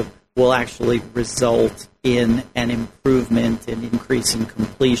initiative will actually result in an improvement in increasing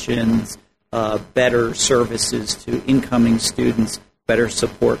completions, better services to incoming students, better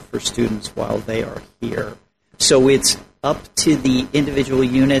support for students while they are here. So it's up to the individual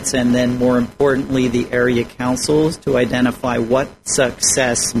units and then, more importantly, the area councils to identify what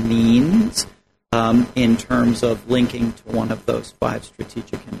success means in terms of linking to one of those 5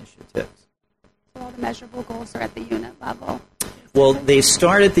 strategic initiatives. So all the measurable goals are at the unit level. Well, they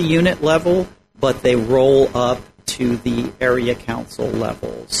start at the unit level, but they roll up to the area council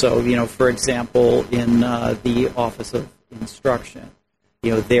level. So, for example, in the Office of Instruction,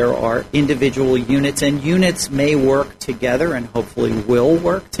 there are individual units, and units may work together and hopefully will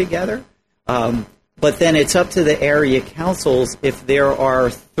work together. But then it's up to the area councils. If there are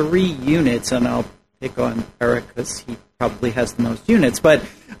 3 units, and I'll pick on Eric because he probably has the most units, but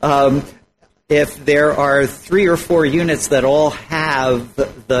if there are 3 or 4 units that all have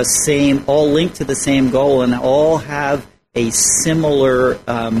all linked to the same goal and all have a similar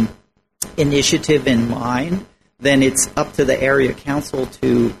initiative in mind, then it's up to the area council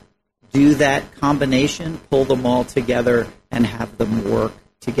to do that combination, pull them all together, and have them work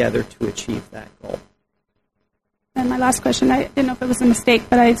together to achieve that goal. And my last question, I didn't know if it was a mistake,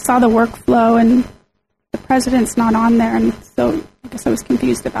 but I saw the workflow and the president's not on there, and so I guess I was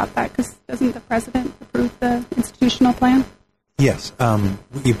confused about that, because doesn't the president approve the institutional plan? Yes.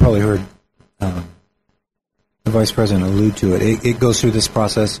 You probably heard the vice president allude to it. It goes through this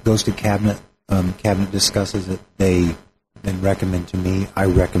process, goes to cabinet. Cabinet discusses it. They then recommend to me. I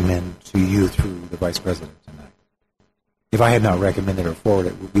recommend to you through the vice president tonight. If I had not recommended or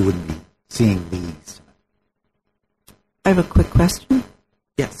forwarded it, you wouldn't be seeing these tonight. I have a quick question.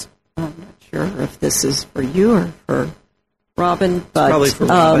 Yes. I'm not sure if this is for you or for Robin, but probably for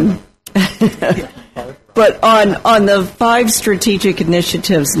Robin. But on the 5 strategic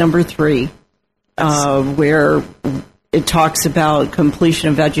initiatives, number 3, where it talks about completion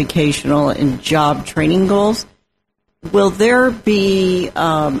of educational and job training goals, will there be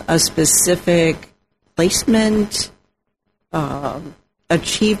a specific placement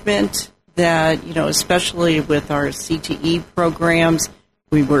achievement that, especially with our CTE programs,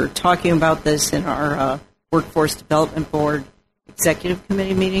 we were talking about this in our Workforce Development Board Executive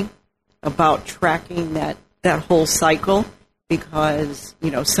Committee meeting about tracking that whole cycle, because,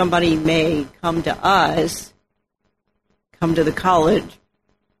 somebody may come to us, come to the college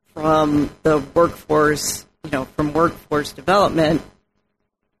from the workforce, from workforce development,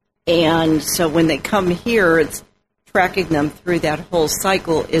 and so when they come here, it's tracking them through that whole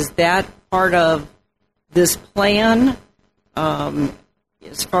cycle. Is that part of this plan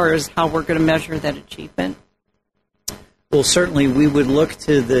as far as how we're going to measure that achievement? Well, certainly we would look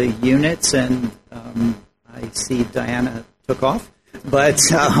to the units, and I see Diana took off, but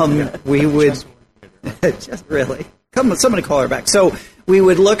we would just really somebody call her back. So we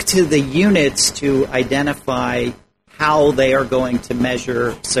would look to the units to identify how they are going to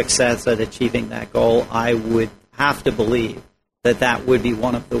measure success at achieving that goal. I would have to believe that would be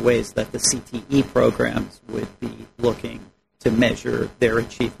one of the ways that the CTE programs would be looking to measure their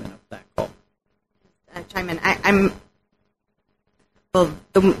achievement of that goal. Chime in. Well,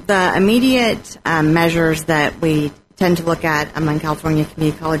 the immediate measures that we tend to look at among California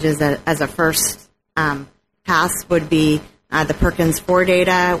community colleges as a first pass would be the Perkins 4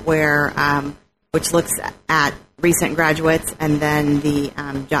 data, which looks at recent graduates and then the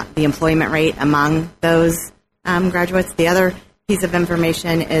employment rate among those graduates. The other piece of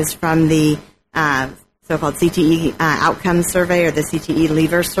information is from the so-called CTE outcomes survey, or the CTE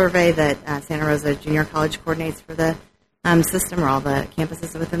leavers survey that Santa Rosa Junior College coordinates for the system, or all the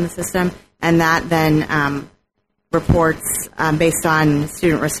campuses within the system, and that then reports based on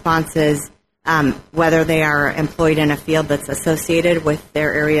student responses whether they are employed in a field that's associated with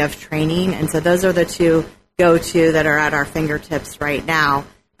their area of training. And so those are the two go-to that are at our fingertips right now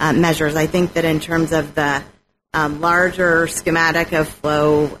measures. I think that in terms of the larger schematic of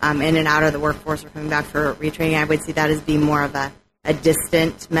flow in and out of the workforce or coming back for retraining, I would see that as being more of a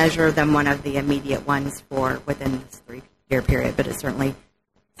distant measure than one of the immediate ones for within this 3-year period. But it's certainly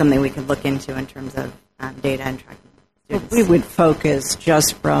something we could look into in terms of data and tracking students. We would focus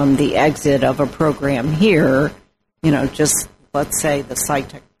just from the exit of a program here, just let's say the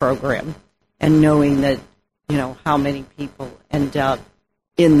SciTech program, and knowing that, how many people end up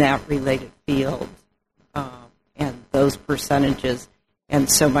in that related field and those percentages. And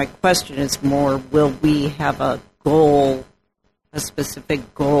so my question is more, will we have a goal, a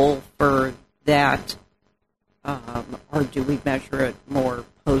specific goal for that, or do we measure it more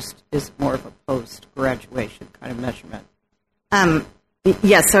is it more of a post-graduation kind of measurement?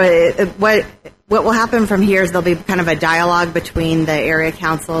 Yes, so what will happen from here is there'll be kind of a dialogue between the area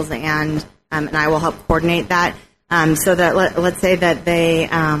councils and I will help coordinate that. So that let's say that the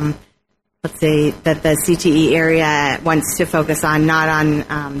CTE area wants to focus on not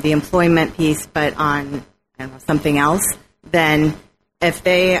on the employment piece, but on something else. Then if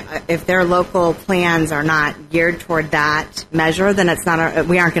their local plans are not geared toward that measure, then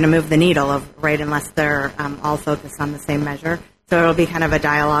we aren't going to move the needle unless they're all focused on the same measure. So it'll be kind of a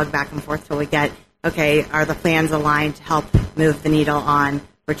dialogue back and forth till we get, okay, are the plans aligned to help move the needle on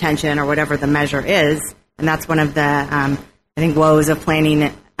retention or whatever the measure is? And that's one of the, I think, woes of planning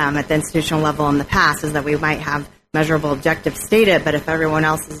at the institutional level in the past, is that we might have measurable objectives stated, but if everyone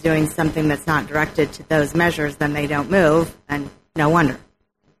else is doing something that's not directed to those measures, then they don't move, and no wonder.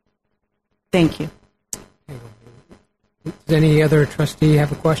 Thank you. Does any other trustee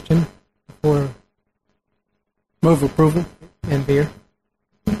have a question before? Move approval. And Beer.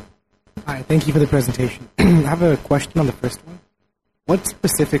 Hi, thank you for the presentation. I have a question on the first one. What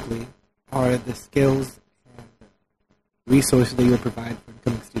specifically are the skills and resources that you will provide for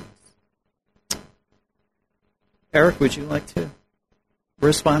incoming students? Eric, would you like to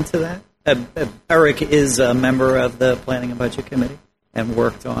respond to that? Eric is a member of the Planning and Budget Committee and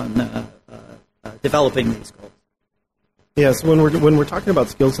worked on developing these goals. Yes, when we're talking about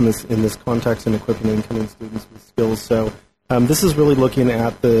skills in this context and equipping incoming students with skills, so this is really looking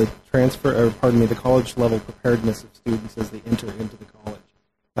at the college level preparedness of students as they enter into the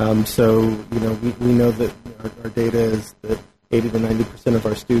college. So we know that our data is that 80 to 90% of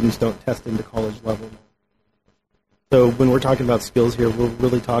our students don't test into college level. So when we're talking about skills here, we're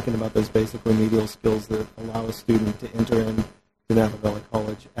really talking about those basic remedial skills that allow a student to enter into Napa Valley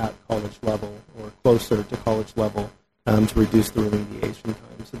College at college level or closer to college level to reduce the remediation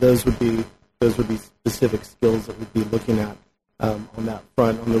time. So those would be specific skills that we'd be looking at on that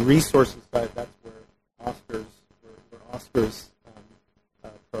front. On the resources side, that's where Oscar's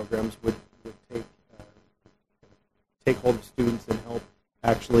programs would take hold of students and help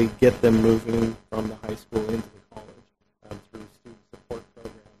actually get them moving from the high school into the college through student support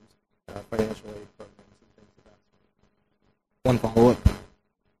programs, financial aid programs, and things of that sort. One follow-up.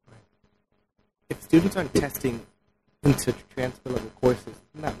 If students aren't testing into transfer-level courses,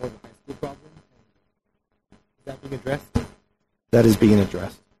 isn't that more of a high school problem? Is that being addressed? That is being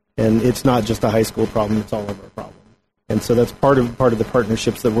addressed. And it's not just a high school problem, it's all of our problem. And so that's part of the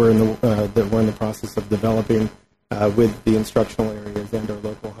partnerships that we're in the process of developing with the instructional areas and our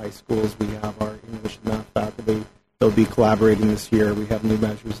local high schools. We have our English and math faculty. They'll be collaborating this year. We have new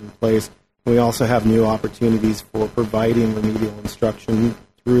measures in place. We also have new opportunities for providing remedial instruction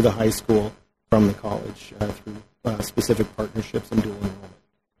through the high school from the college through specific partnerships and dual enrollment.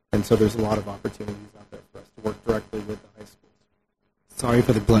 And so there's a lot of opportunities out there for us to work directly with the high schools. Sorry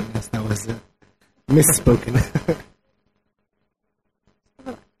for the bluntness. That was misspoken.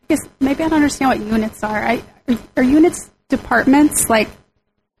 I guess maybe I don't understand what units are. Are units departments like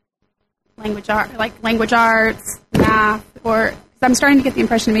language arts, math, or I'm starting to get the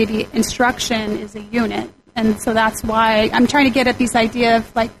impression maybe instruction is a unit, and so that's why I'm trying to get at this idea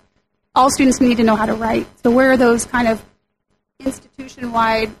of like all students need to know how to write. So where are those kind of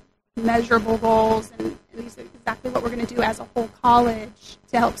institution-wide measurable goals, and these are exactly what we're going to do as a whole college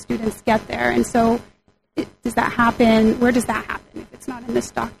to help students get there. And so does that happen? Where does that happen if it's not in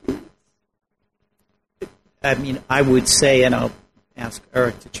this document? I mean, I would say, and I'll ask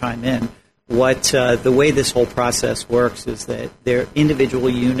Eric to chime in, the way this whole process works is that they're individual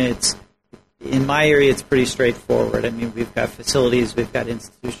units. In my area, it's pretty straightforward. I mean, we've got facilities, we've got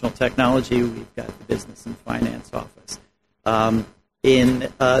institutional technology, we've got the business and finance office. In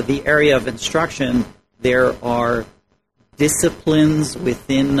the area of instruction, there are disciplines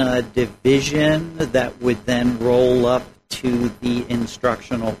within a division that would then roll up to the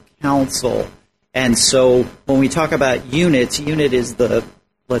instructional council. And so when we talk about units, unit is the,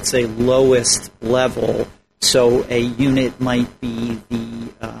 let's say, lowest level. So a unit might be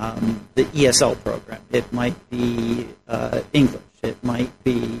the ESL program. It might be English. It might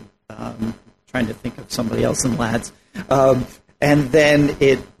be trying to think of somebody else in LADS. And then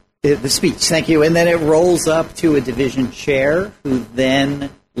the speech, thank you. And then it rolls up to a division chair who then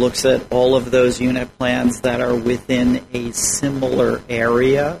looks at all of those unit plans that are within a similar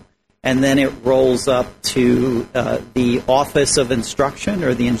area. And then it rolls up to the Office of Instruction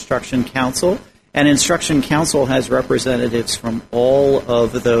or the Instruction Council. And Instruction Council has representatives from all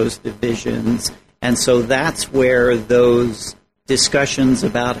of those divisions. And so that's where those discussions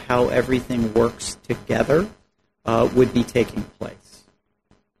about how everything works together would be taking place.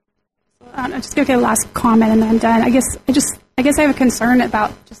 I'm just going to get a last comment and then I'm done. I guess I have a concern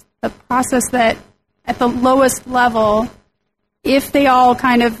about just the process that at the lowest level, if they all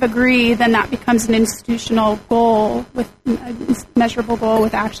kind of agree, then that becomes an institutional goal with a measurable goal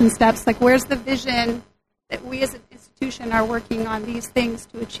with action steps. Like, where's the vision that we as an institution are working on these things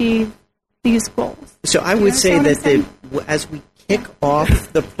to achieve these goals? So I would say that as we kick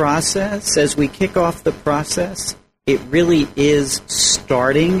off the process, it really is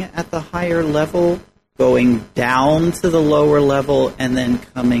starting at the higher level, going down to the lower level, and then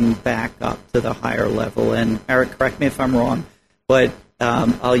coming back up to the higher level. And Eric, correct me if I'm wrong, but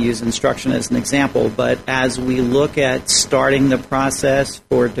I'll use instruction as an example. But as we look at starting the process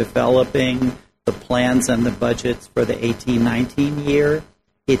for developing the plans and the budgets for the 18-19 year,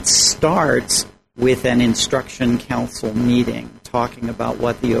 it starts with an instruction council meeting, talking about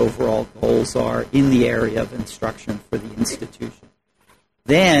what the overall goals are in the area of instruction for the institution.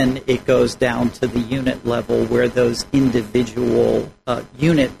 Then it goes down to the unit level where those individual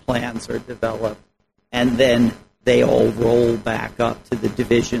unit plans are developed, and then they all roll back up to the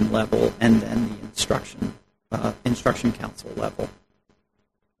division level and then the instruction council level.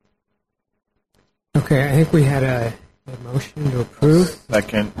 Okay, I think we had a motion to approve.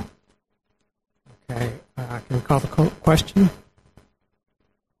 Second. Okay, can we call the question?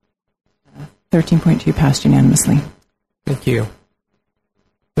 13.2 passed unanimously. Thank you.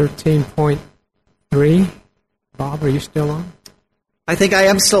 13.3. Bob, are you still on? I think I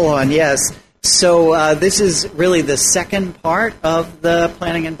am still on, yes. So this is really the second part of the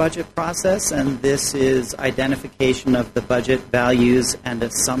planning and budget process, and this is identification of the budget values and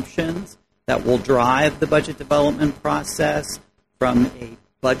assumptions that will drive the budget development process from a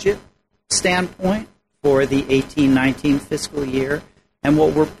budget standpoint for the 18-19 fiscal year. And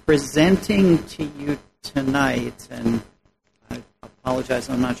what we're presenting to you tonight, and I apologize,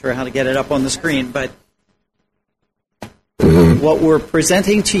 I'm not sure how to get it up on the screen, but what we're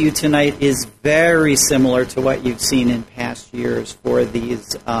presenting to you tonight is very similar to what you've seen in past years for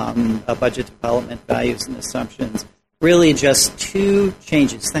these budget development values and assumptions. Really just two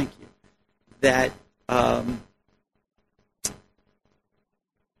changes, thank you, that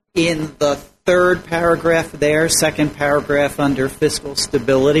in the third paragraph there, second paragraph under fiscal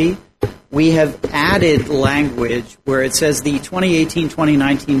stability, we have added language where it says the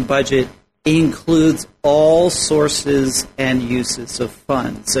 2018-2019 budget includes all sources and uses of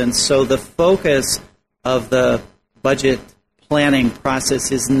funds. And so the focus of the budget planning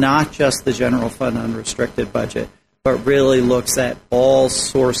process is not just the general fund unrestricted budget, but really looks at all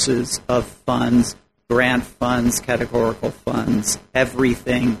sources of funds, grant funds, categorical funds,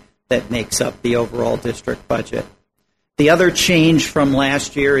 everything that makes up the overall district budget. The other change from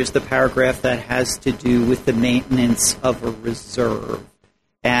last year is the paragraph that has to do with the maintenance of a reserve.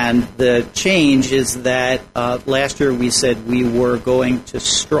 And the change is that last year we said we were going to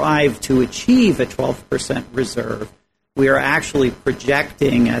strive to achieve a 12% reserve. We are actually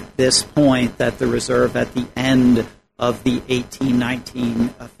projecting at this point that the reserve at the end of the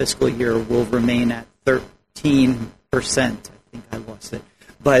 18-19 fiscal year will remain at 13%. I think I lost it.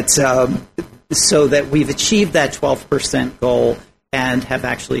 But so that we've achieved that 12% goal and have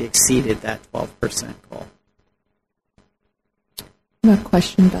actually exceeded that 12% goal. I have a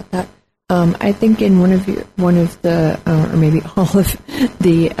question about that. I think in one of the, or maybe all of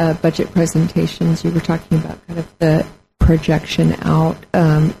the budget presentations, you were talking about kind of the projection out.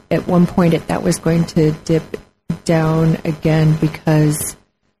 At one point, that was going to dip down again because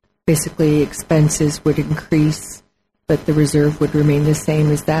basically expenses would increase, but the reserve would remain the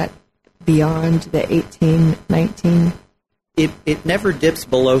same. Is that beyond the 18-19? It never dips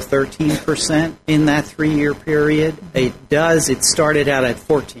below 13% in that 3-year period. It started out at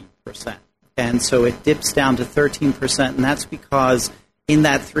 14%. And so it dips down to 13%, and that's because in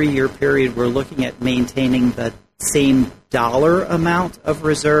that 3-year period we're looking at maintaining the same dollar amount of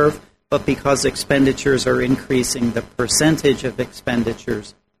reserve, but because expenditures are increasing, the percentage of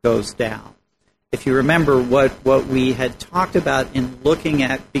expenditures goes down. If you remember what we had talked about in looking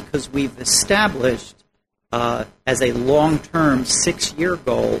at, because we've established as a long-term 6-year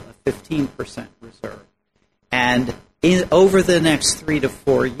goal a 15% reserve. And over the next 3 to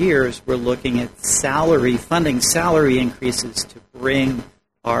 4 years, we're looking at funding salary increases to bring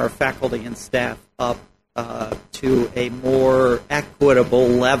our faculty and staff up to a more equitable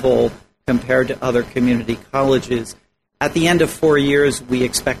level compared to other community colleges. At the end of 4 years, we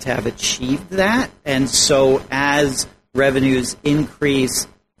expect to have achieved that. And so as revenues increase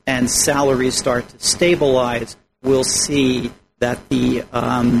and salaries start to stabilize, we'll see that the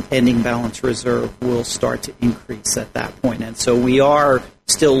ending balance reserve will start to increase at that point. And so we are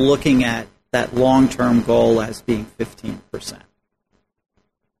still looking at that long-term goal as being 15%.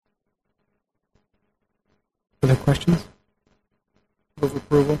 Other questions? Move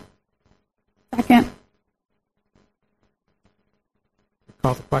approval. Second.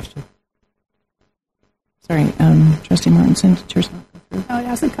 Call the question. Sorry, Trustee Martinson, did yours not go through? No, it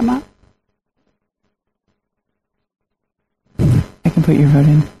hasn't come up. I can put your vote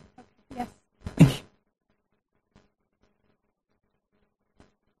in. Yes.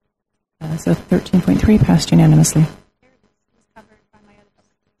 So 13.3 passed unanimously.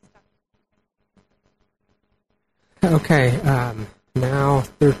 Okay, now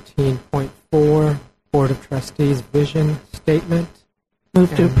 13.4, Board of Trustees vision statement.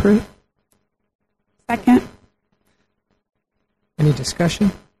 Move to approve. Second. Any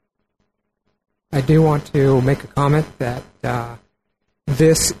discussion? I do want to make a comment that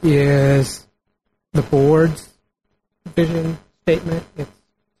this is the board's vision statement. It's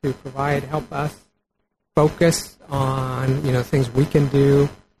to help us focus on things we can do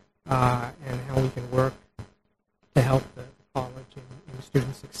and how we can work to help the college and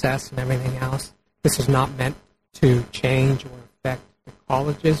student success and everything else. This is not meant to change or affect the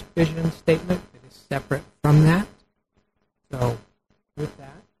college's vision statement. It is separate from that. So, with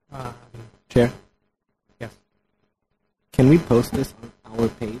that, Chair? Yes. Can we post this on our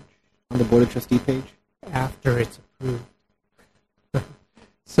page, on the Board of Trustee page? After it's approved.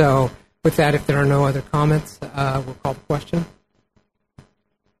 So, with that, if there are no other comments, we'll call the question.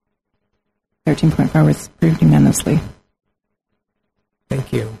 13.4 was approved unanimously.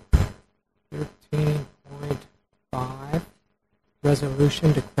 Thank you. 13.5,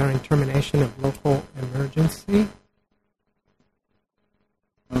 resolution declaring termination of local emergency.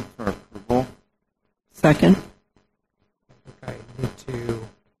 Move for approval. Second. Okay, I need to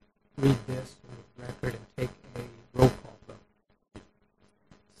read this in the record and take a roll call vote.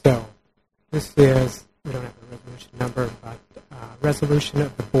 So, this is, we don't have the resolution number, but resolution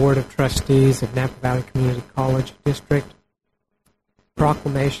of the Board of Trustees of Napa Valley Community College District,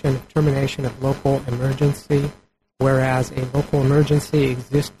 proclamation of termination of local emergency, whereas a local emergency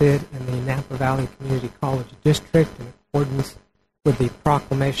existed in the Napa Valley Community College District in accordance with the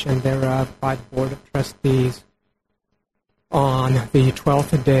proclamation thereof by the Board of Trustees on the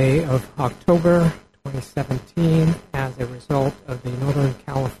 12th day of October 2017 as a result of the Northern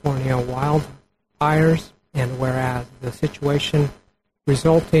California wildfires, and whereas the situation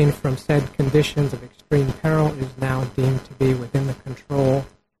resulting from said conditions of extreme peril is now deemed to be within the control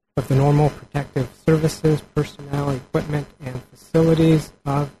of the normal protective services, personnel, equipment, and facilities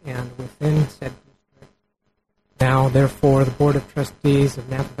of and within said district. Now therefore, the Board of Trustees of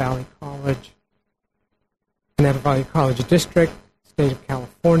Napa Valley College District, State of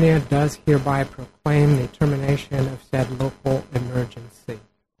California, does hereby proclaim the termination of said local emergency.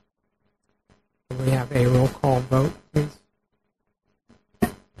 Can we have a roll call vote, please?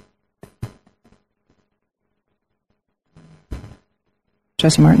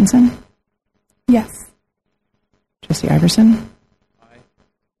 Trustee Martinson? Yes. Trustee Iverson? Aye.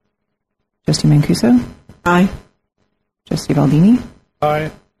 Trustee Mancuso? Aye. Trustee Baldini?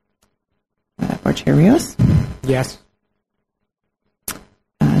 Aye. Board Chair Rios? Yes.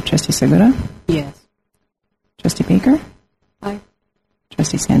 Trustee Segura? Yes. Trustee Baker? Aye.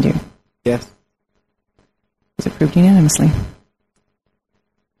 Trustee Sandu? Yes. Is approved unanimously.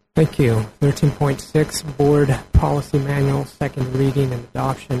 Thank you. 13.6, Board Policy Manual, second reading and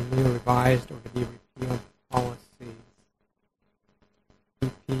adoption, new revised or to be repealed policies.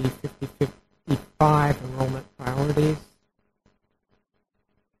 BP 5055, enrollment priorities.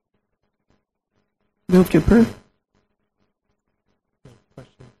 Move to approve.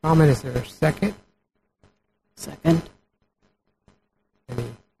 Question, comment, is there a second? Second. Any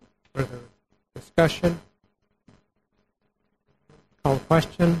further discussion? Call the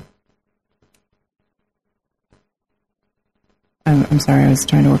question. I'm sorry, I was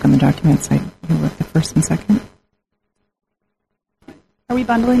trying to work on the documents. I worked the first and second. Are we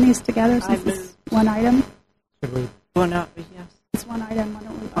bundling these together since it's one item? Should we? Yes. It's one item. Why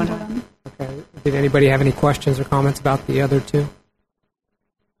don't we bundle them? Okay. Did anybody have any questions or comments about the other two?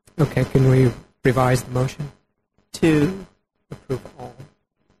 Okay. Can we revise the motion? To approve all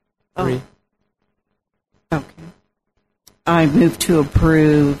three. Oh. Okay. I move to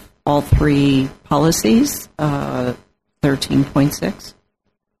approve all three policies. 13.6.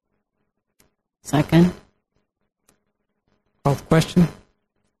 Second. Call the question. Am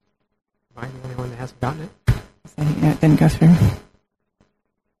I the only one that hasn't gotten it? Yeah, it didn't go through.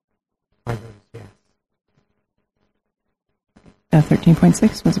 My vote is yes.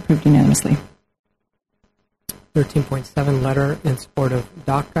 13.6 was approved unanimously. 13.7, letter in support of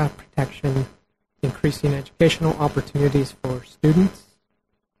DACA protection, increasing educational opportunities for students.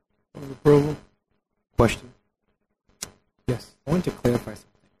 Approval. Question. Yes. I want to clarify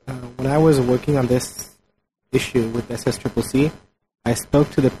something. When I was working on this issue with SSCCC, I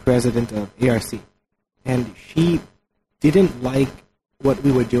spoke to the president of ARC, and she didn't like what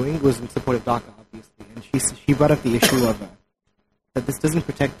we were doing. It was in support of DACA, obviously, and she brought up the issue of that this doesn't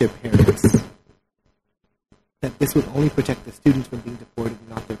protect their parents, that this would only protect the students from being deported,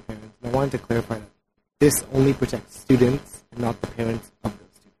 not their parents. And I wanted to clarify that this only protects students and not the parents of those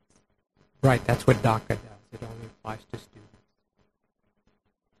students. Right, that's what DACA does. It only applies to students.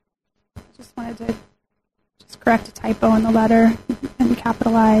 Just wanted to correct a typo in the letter and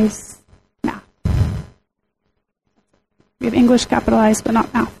capitalize math. We have English capitalized, but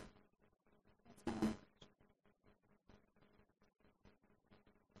not math.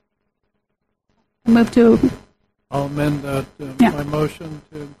 I move to. I'll amend that my motion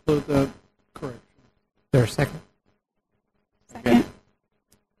to include that correction. Is there a second? Second.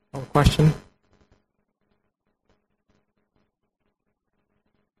 Call the question.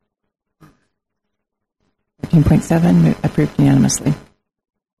 Approved unanimously.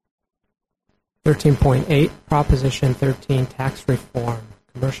 13.8, Proposition 13, tax reform,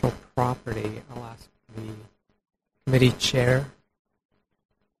 commercial property. I'll ask the committee chair.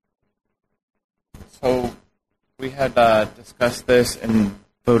 So we had discussed this and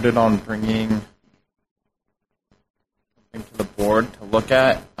voted on bringing something to the board to look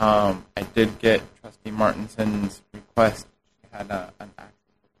at. I did get Trustee Martinson's request. She had an actual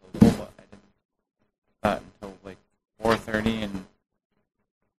proposal, but I didn't get that until like 4:30, and it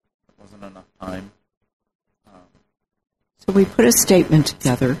wasn't enough time. So we put a statement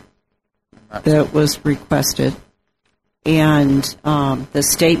together that was requested, and the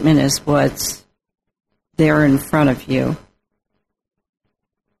statement is what's there in front of you.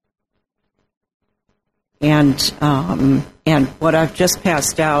 And what I've just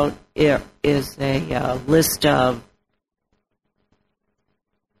passed out is a list of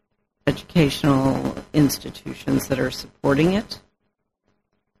educational institutions that are supporting it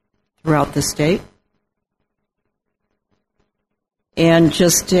throughout the state. And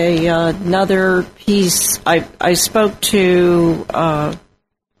just another piece, I spoke to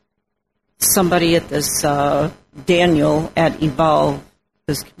somebody at this, Daniel at Evolve,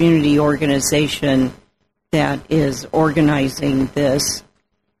 this community organization that is organizing this.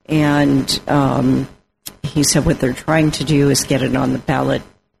 And he said what they're trying to do is get it on the ballot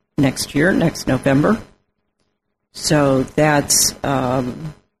next year, next November. So that's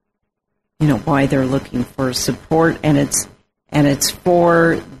why they're looking for support, and it's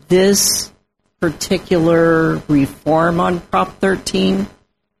for this particular reform on Prop 13,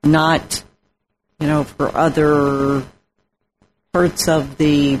 not for other parts of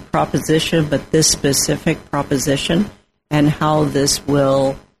the proposition, but this specific proposition, and how this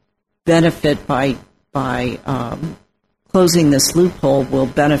will benefit by closing this loophole will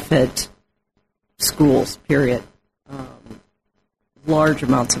benefit schools, period. Large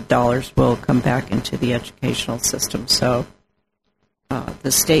amounts of dollars will come back into the educational system. So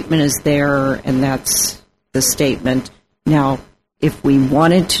the statement is there, and that's the statement. Now, if we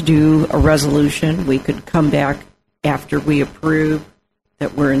wanted to do a resolution, we could come back after we approve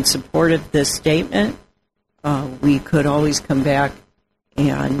that we're in support of this statement. We could always come back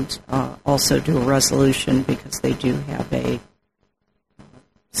and also do a resolution, because they do have a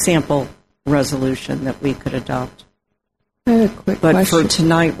sample resolution that we could adopt. I have a quick But question. for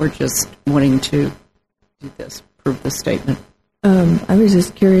tonight, we're just wanting to do this, approve the statement. I was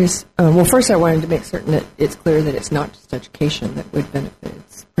just curious. Well, first I wanted to make certain that it's clear that it's not just education that would benefit.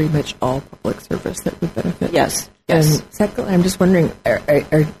 It's pretty much all public service that would benefit. Yes. And secondly, I'm just wondering,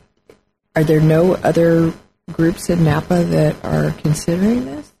 are there no other groups in Napa that are considering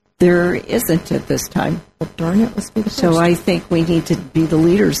this? There isn't at this time. Well, darn it, let's be the first. So I think we need to be the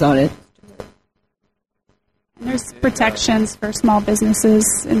leaders on it. And there's protections for small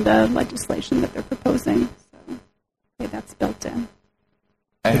businesses in the legislation that they're proposing. So that's built in.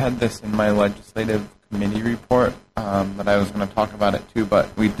 I had this in my legislative committee report that I was going to talk about it too,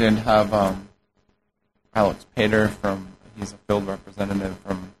 but we did have Alex Pater he's a field representative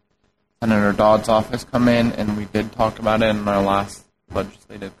from Senator Dodd's office, come in, and we did talk about it in our last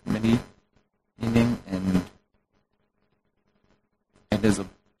legislative committee meeting, and it is a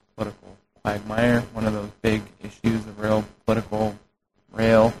political quagmire, one of those big issues, a real political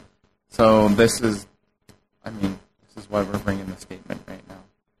rail. So this is why we're bringing the statement right now.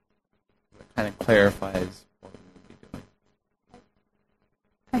 It kind of clarifies what we would be doing.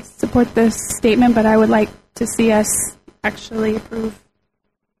 I support this statement, but I would like to see us actually approve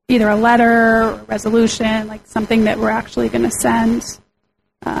either a letter or a resolution, like something that we're actually going to send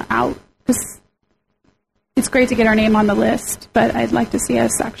out. Because it's great to get our name on the list, but I'd like to see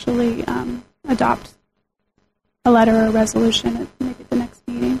us actually adopt a letter or a resolution at maybe the next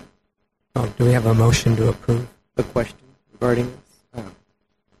meeting. Oh, do we have a motion to approve? The question regarding this.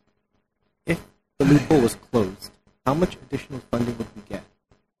 If the loophole was closed, how much additional funding would we get?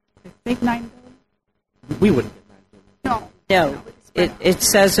 I think $9 billion. We wouldn't get $9 billion. No. It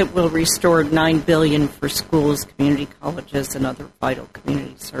says it will restore $9 billion for schools, community colleges, and other vital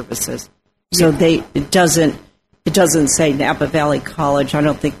community services. So it doesn't say Napa Valley College. I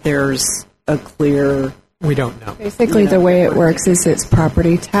don't think there's a clear. We don't know. Basically, the way it works is it's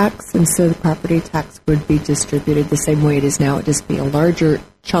property tax, and so the property tax would be distributed the same way it is now. It would just be a larger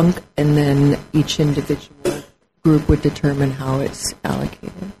chunk, and then each individual group would determine how it's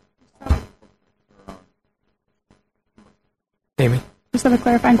allocated. Amy? Just have a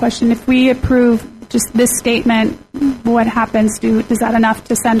clarifying question. If we approve just this statement, what happens? Is that enough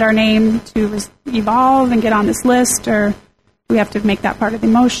to send our name to evolve and get on this list, or do we have to make that part of the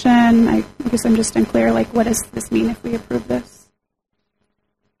motion? I guess I'm just unclear. Like, what does this mean if we approve this?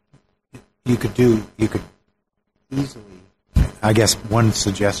 You could easily, I guess one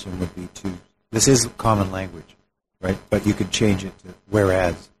suggestion would be this is common language, right? But you could change it to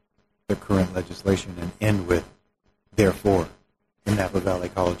whereas the current legislation and end with therefore the Napa Valley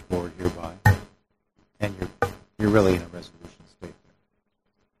College Board hereby. And you're really in a resolution state there.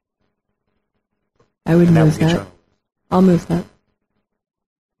 I would And move get you that. on. I'll move that.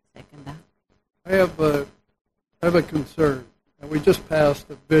 Second that. I have a concern. And we just passed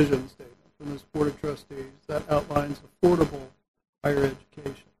a vision statement from this Board of Trustees that outlines affordable higher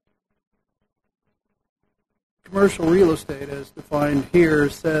education. Commercial real estate, as defined here,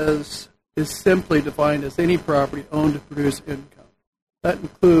 is simply defined as any property owned to produce income. That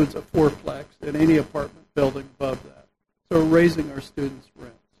includes a fourplex and any apartment building above that. So we're raising our students'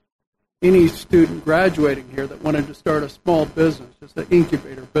 rents. Any student graduating here that wanted to start a small business, just an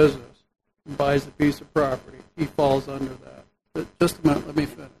incubator business, and buys a piece of property, he falls under that. But just a minute, let me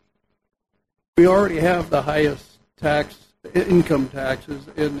finish. We already have the highest income taxes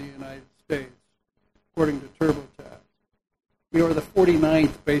in the United States, according to TurboTax. We are the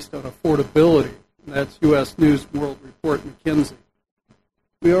 49th based on affordability, and that's U.S. News and World Report McKinsey.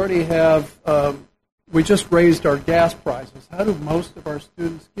 We already have, we just raised our gas prices. How do most of our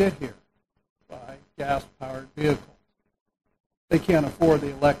students get here? By gas-powered vehicles. They can't afford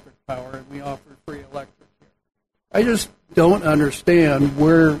the electric power, and we offer free electric here. I just don't understand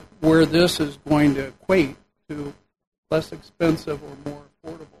where where this is going to equate to less expensive or more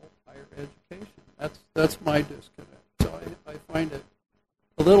affordable higher education. That's my disconnect. So I find it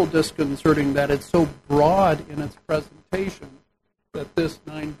a little disconcerting that it's so broad in its presentation that this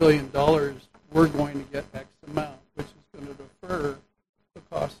 $9 billion, we're going to get X amount, which is going to defer the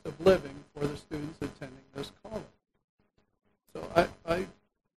cost of living for the students attending this college. So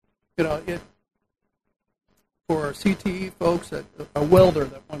for CTE folks, a welder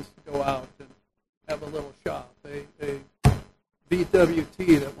that wants to go out and have a little shop, a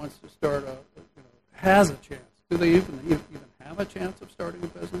VWT that wants to start has a chance. Do they even have a chance of starting a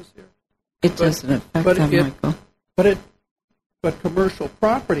business here? It doesn't affect them, Michael. But commercial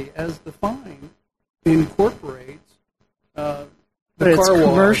property, as defined, incorporates the but it's car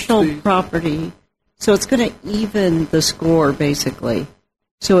wash, commercial property, so it's going to even the score, basically.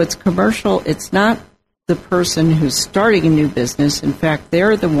 So it's commercial. It's not the person who's starting a new business. In fact,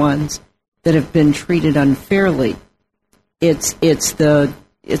 they're the ones that have been treated unfairly. It's the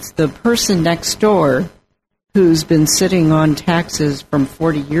person next door who's been sitting on taxes from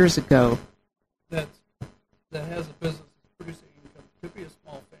 40 years ago. that has a business that's producing income. Could be a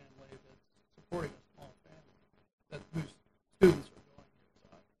small family that's supporting a small family whose students are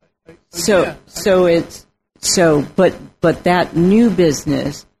going. But that new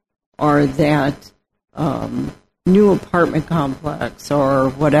business or that new apartment complex or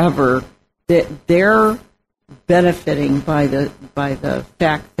whatever, that they're benefiting by the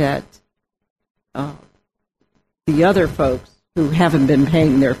fact that the other folks who haven't been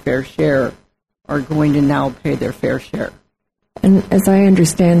paying their fair share are going to now pay their fair share. And as I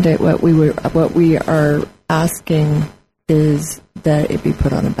understand it, what we are asking is that it be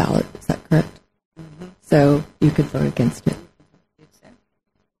put on a ballot. Is that correct? Mm-hmm. So you could vote against it.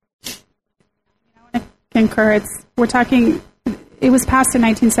 Concur. We're talking. It was passed in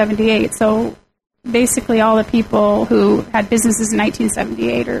 1978, so basically all the people who had businesses in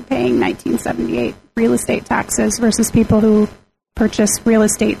 1978 are paying 1978 real estate taxes versus people who purchase real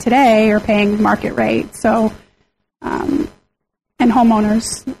estate today are paying market rate. So, and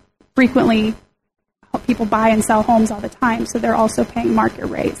homeowners frequently, people buy and sell homes all the time, so they're also paying market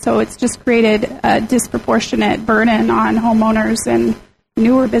rate. So it's just created a disproportionate burden on homeowners and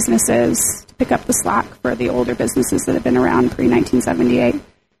newer businesses to pick up the slack for the older businesses that have been around pre-1978.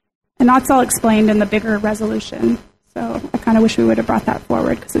 And that's all explained in the bigger resolution. So I kind of wish we would have brought that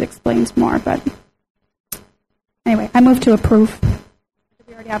forward because it explains more. But anyway, I move to approve.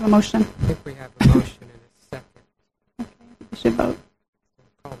 We already have a motion. I think we have a motion and a second. Okay, we should vote.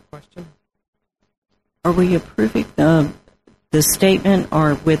 Call the question. Are we approving the statement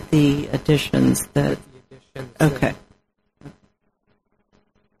or with the additions that? The additions. Okay. I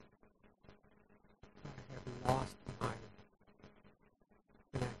have lost my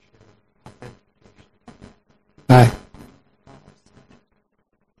connection. Aye.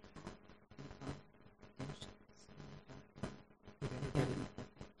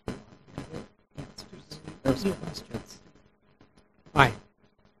 Those questions. Aye.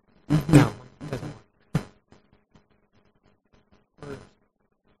 Mm-hmm. No, it doesn't work.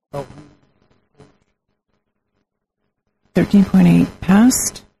 Oh. 13.8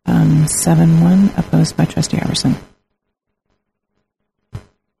 passed. 7-1 opposed by Trustee Iverson.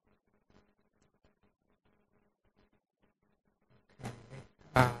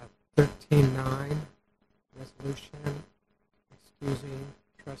 Okay. 13.9 resolution excusing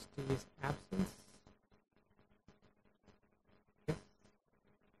trustees' absence. I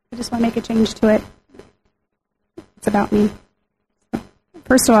just want to make a change to it. It's about me.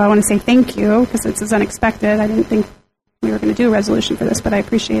 First of all, I want to say thank you because this is unexpected. I didn't think we were going to do a resolution for this, but I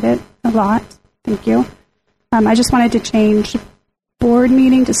appreciate it a lot. Thank you. I just wanted to change board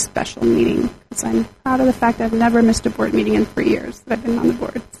meeting to special meeting because I'm proud of the fact that I've never missed a board meeting in 3 years that I've been on the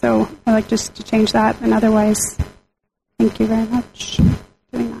board. So I'd like just to change that. And otherwise, thank you very much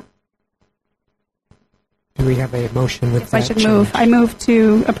for doing that. Do we have a motion with Yes, that I should change? move. I move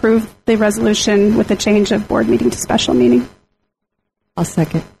to approve the resolution with the change of board meeting to special meeting. I'll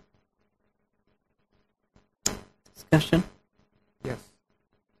second. Discussion? Yes.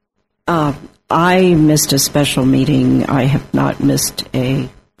 I missed a special meeting. I have not missed a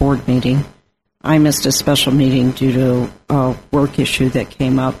board meeting. I missed a special meeting due to a work issue that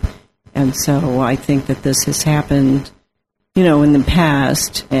came up. And so I think that this has happened, in the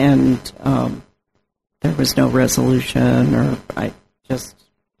past, and there was no resolution, or I just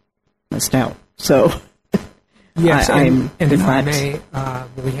missed out. So, yes, and if I not- may,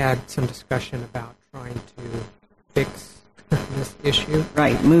 we had some discussion about trying to fix this issue.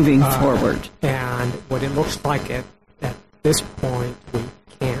 Right, moving forward. And what it looks like at this point, we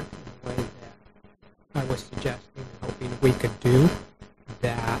can't was suggesting and hoping we could do,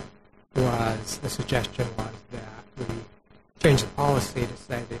 the suggestion was that we change the policy to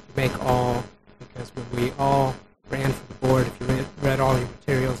say that you make all, because when we all ran for the board, if you read all your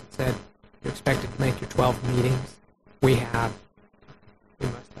materials, it said you're expected to make your 12 meetings. We must have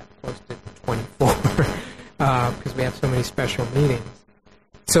close to 24 because we have so many special meetings.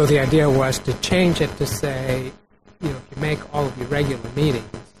 So the idea was to change it to say, if you make all of your regular meetings,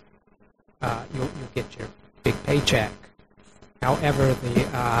 you'll get your big paycheck. However,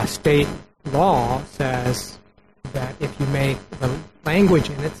 the state law says that if you make, the language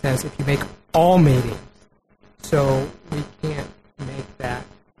in it says if you make all meetings. So we can't make that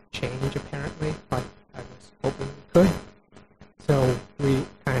change, apparently, but I was hoping we could. So we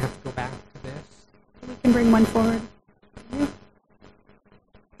kind of have to go back to this. We can bring one forward.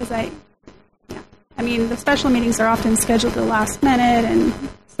 Because the special meetings are often scheduled at the last minute, and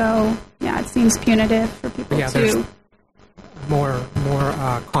so, it seems punitive for people to... There's more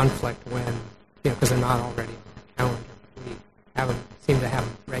conflict when, because they're not already on the calendar. We seem to have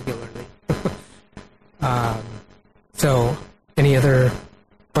them regularly. So, any other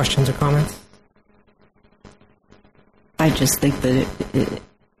questions or comments? I just think that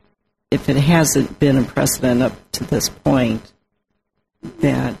if it hasn't been a precedent up to this point,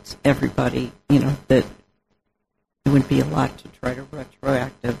 that everybody, that it would be a lot to try to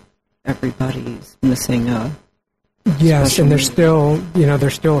retroactive. Everybody's missing a... Yes, and there's still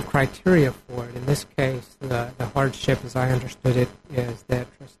a criteria for it. In this case, the hardship, as I understood it, is that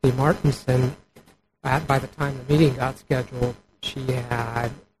Trustee Martinson, by the time the meeting got scheduled, she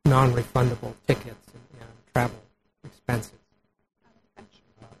had non-refundable tickets and travel expenses.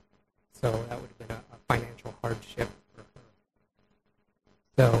 So that would have been a financial hardship for her.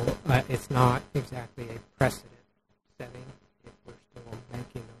 So it's not exactly a precedent setting if we're still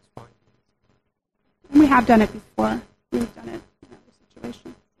making those findings. And we have done it before. We've done it in other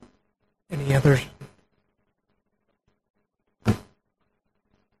situations. Any others?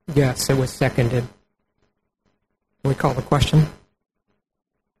 Yes, it was seconded. Can we call the question?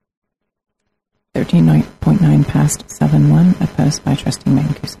 13.9 passed 7-1, opposed by Trustee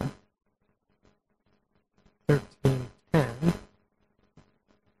Mancuso. 1310.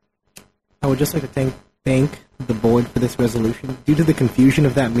 I would just like to thank the board for this resolution. Due to the confusion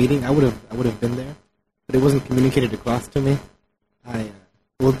of that meeting, I would have been there, but it wasn't communicated across to me.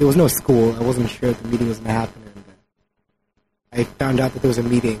 There was no school. I wasn't sure if the meeting was going to happen. And I found out that there was a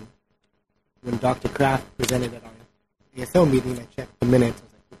meeting when Dr. Kraft presented at our ASL meeting. I checked the minutes. I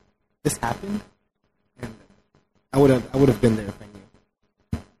was like, "This happened," and I would have been there if I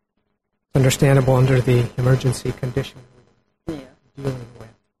knew. Understandable under the emergency condition we're dealing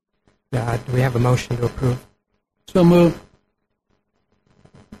with. Do we have a motion to approve? So moved.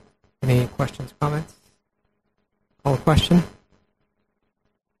 Any questions, comments? Call the question.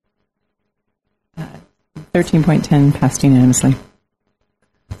 13.10 passed unanimously.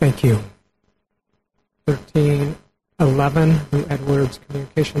 Thank you. 1311, New Edwards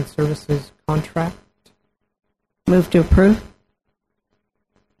Communication Services contract. Move to approve.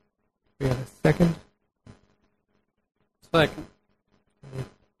 We have a second. Second. Any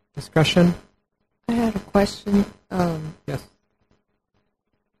discussion? I had a question. Yes.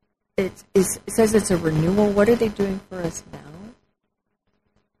 It says it's a renewal. What are they doing for us now?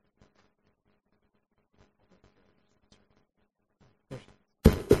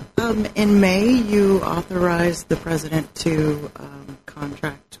 In May, you authorized the president to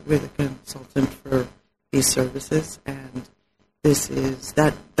contract with a consultant for these services, and this is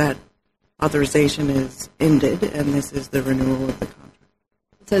that authorization is ended, and this is the renewal of the contract.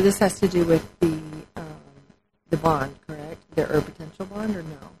 So this has to do with the bond, correct? The potential bond, or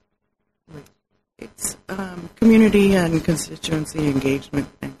no? It's community and constituency engagement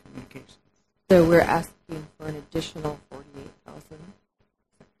and communication. So we're asking for an additional $48,000.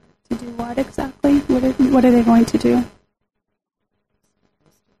 To do what exactly? What are they going to do?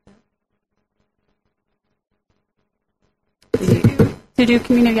 To do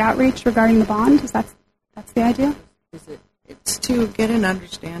community outreach regarding the bond? That's the idea? It's to get an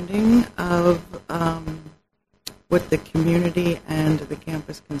understanding of what the community and the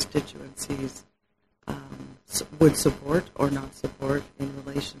campus constituencies would support or not support in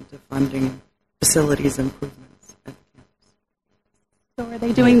relation to funding facilities improvements at the campus. So are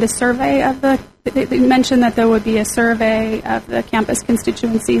they doing the survey of they mentioned that there would be a survey of the campus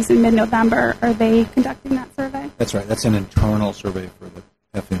constituencies in mid-November. Are they conducting that survey? That's right. That's an internal survey for the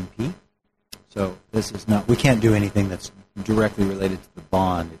FMP. So this is not, we can't do anything that's directly related to the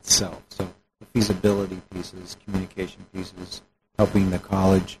bond itself. So the feasibility pieces, communication pieces, helping the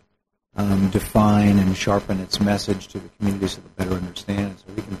college define and sharpen its message to the community so they better understand it, so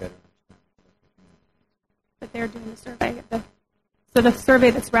we can better But they're doing the survey. So the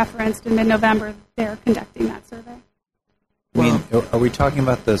survey that's referenced in mid-November, they're conducting that survey. Are we talking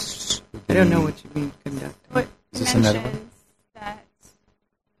about this? I don't know what you mean conducting. But Is this another one? mentions that.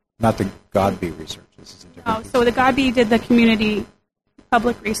 Not the Godby research. This is a different. Oh, so the Godby did the community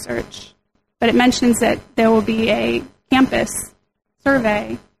public research, but it mentions that there will be a campus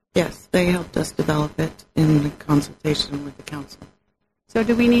survey. Yes, they helped us develop it in consultation with the council. So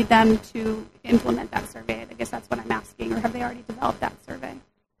do we need them to implement that survey? I guess that's what I'm asking, or have they already developed that survey?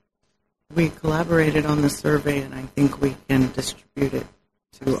 We collaborated on the survey, and I think we can distribute it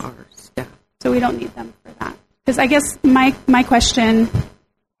to our staff. So we don't need them for that. Because I guess my question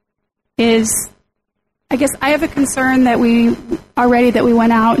is, I guess I have a concern that we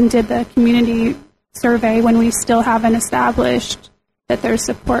went out and did the community survey when we still haven't established that there's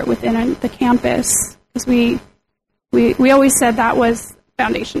support within the campus. Because we always said that was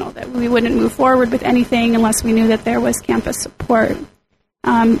foundational, that we wouldn't move forward with anything unless we knew that there was campus support.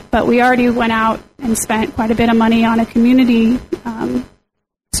 But we already went out and spent quite a bit of money on a community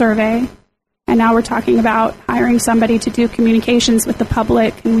survey, and now we're talking about hiring somebody to do communications with the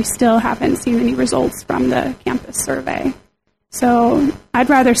public, and we still haven't seen any results from the campus survey. So I'd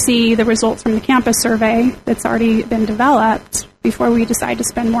rather see the results from the campus survey that's already been developed before we decide to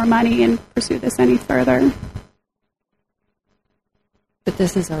spend more money and pursue this any further. But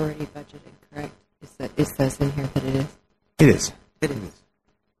this is already budgeted, correct? It says in here that it is. It is. It is.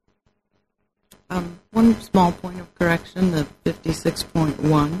 One small point of correction, the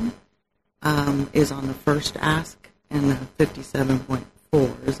 56.1 is on the first ask, and the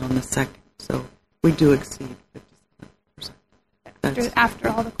 57.4 is on the second. So we do exceed 57%. After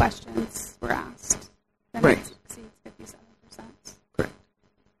all the questions were asked, then Right. it exceeds 57%. Correct.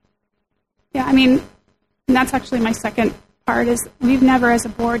 Yeah, I mean, and that's actually my second part is we've never as a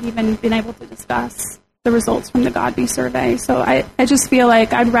board even been able to discuss the results from the Godby survey. So I just feel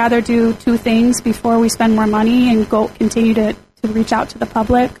like I'd rather do two things before we spend more money and continue to reach out to the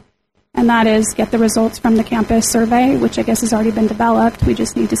public. And that is get the results from the campus survey, which I guess has already been developed. We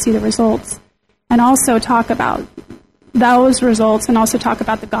just need to see the results. And also talk about those results and also talk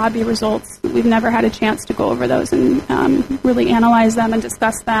about the Godby results. We've never had a chance to go over those and really analyze them and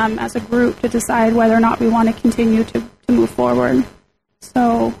discuss them as a group to decide whether or not we want to continue to move forward.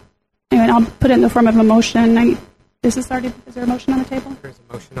 So anyway, I'll put it in the form of a motion. Is there a motion on the table? There's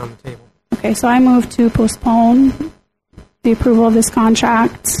a motion on the table. Okay, so I move to postpone the approval of this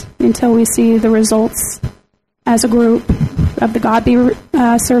contract until we see the results as a group of the Godby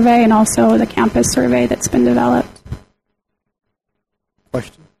survey and also the campus survey that's been developed.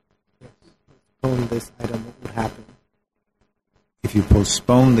 Question? Yes. On this item, what would happen? If you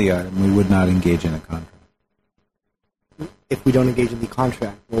postpone the item, we would not engage in a contract. If we don't engage in the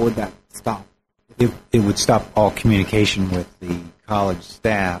contract, what would that stop? It would stop all communication with the college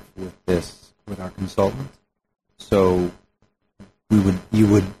staff with our consultant. So you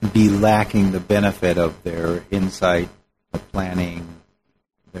would be lacking the benefit of their insight, the planning.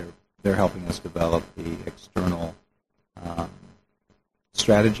 They're helping us develop the external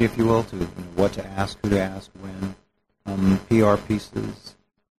strategy, if you will, to what to ask, who to ask, when. PR pieces,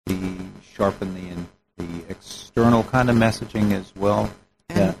 sharpen the external kind of messaging as well.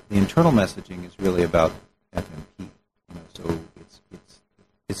 The internal messaging is really about FMP. So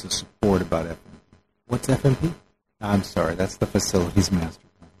it's a support about FMP. What's FMP? I'm sorry, that's the facilities master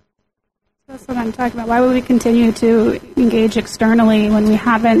plan. That's what I'm talking about. Why would we continue to engage externally when we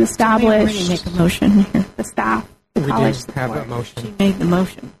haven't established make a motion here. the staff? We college do have a support? motion. She made the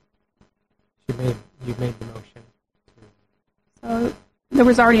motion. You made the motion. So there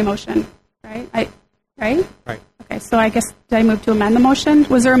was already a motion, right? Right? Right. Okay, so I guess did I move to amend the motion?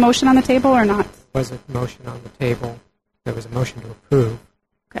 Was there a motion on the table or not? There was a motion on the table. There was a motion to approve.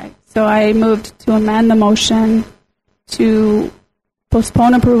 Okay, so I moved to amend the motion to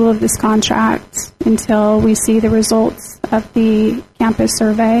postpone approval of this contract until we see the results of the campus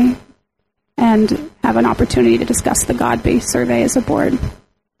survey and have an opportunity to discuss the Godby survey as a board.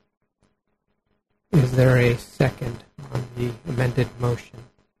 Is there a second on the amended motion?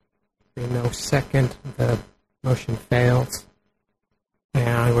 There being no second, the motion fails.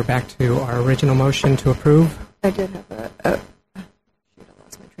 And we're back to our original motion to approve. I did have I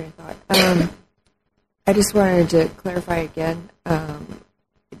lost my train of thought. I just wanted to clarify again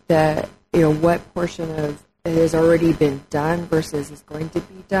that what portion of it has already been done versus is going to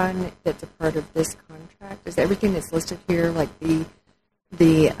be done that's a part of this contract. Is everything that's listed here, like the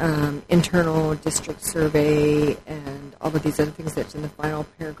internal district survey and all of these other things that's in the final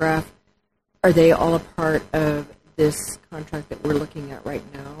paragraph, Are they all a part of this contract that we're looking at right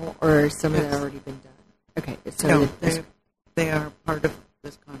now, or some of that already been done? Okay, so No, they are part of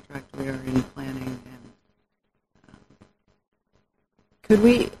this contract. We are in planning, and could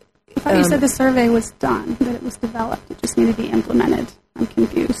we? I thought you said the survey was done, that it was developed. It just needed to be implemented. I'm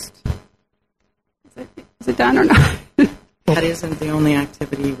confused. Is it done or not? that isn't the only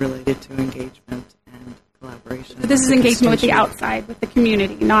activity related to engagement and collaboration. But this is engagement with the outside, with the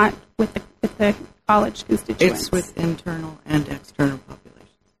community, not with the college constituents. It's with internal and external populations.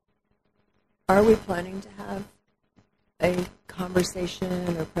 Are we planning to have a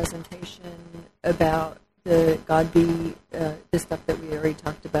conversation or presentation about the Godby, the stuff that we already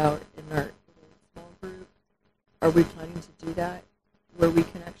talked about in our small group? Are we planning to do that, where we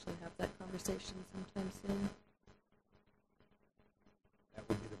can actually have that conversation sometime soon? That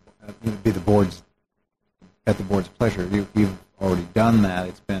would be the board's at the board's pleasure. You've already done that.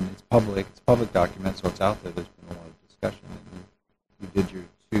 It's public. It's a public document, so it's out there. There's been a lot of discussion. And you did your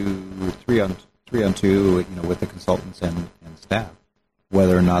three on two, with the consultants and staff.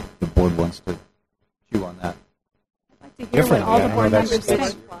 Whether or not the board wants to chew on that. Hear what all the board members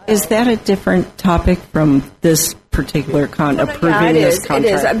think. Is that a different topic from this particular approving yeah, this contract?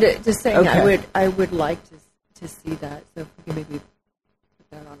 It is. I'm just saying Okay. I would like to see that, so if we can maybe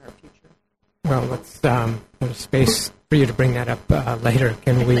put that on our future. Well, let's there's space for you to bring that up later.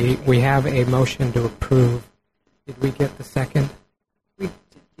 Can we have a motion to approve? Did we get the second? You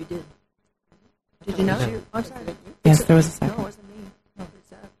did. Did you not? Yeah. I'm sorry. Yes, there was a second. No, it wasn't me. No, it's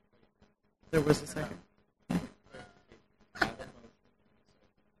that. There was a second.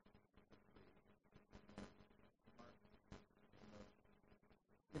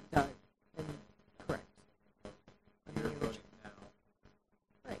 Doug, and correct.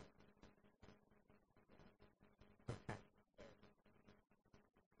 Right.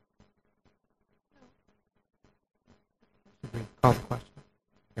 Should we call the question?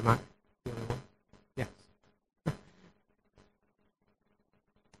 Am I the only one? Yes.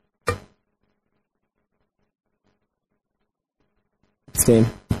 Abstain.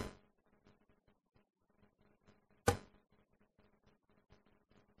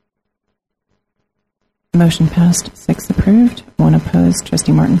 Motion passed, 6 approved, 1 opposed,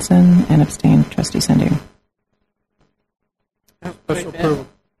 Trustee Martinson, and abstained, Trustee Sandhu. Special approval.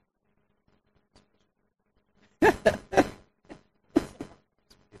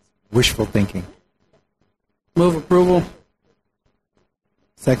 Wishful thinking. Move approval.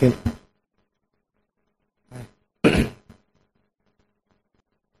 Second.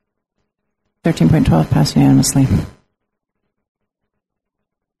 13.12 passed unanimously.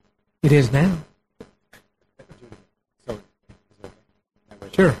 It is now.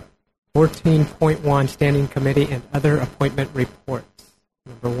 Sure. 14.1, Standing Committee and Other Appointment Reports.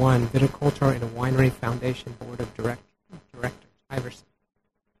 Number 1, Viticulture and Winery Foundation Board of Directors. Iverson.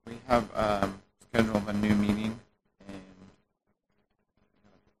 We have scheduled a new meeting, and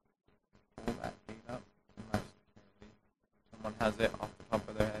pull that date up unless someone has it off the top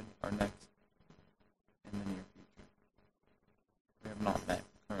of their head, or next in the near future. We have not met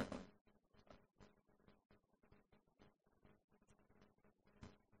currently.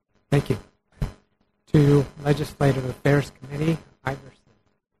 Thank you. To Legislative Affairs Committee, Iverson.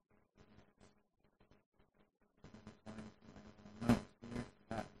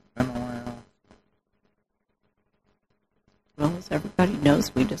 Been a while. Well, as everybody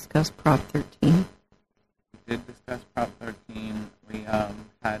knows, we discussed Prop 13. We did discuss Prop 13. We had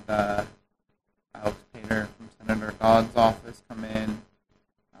Alex Pater from Senator Dodd's office come in.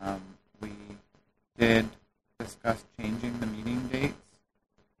 We did discuss changing the meeting dates.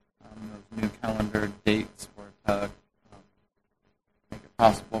 Those new calendar dates were to make it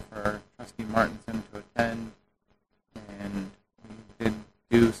possible for Trustee Martinson to attend. And we did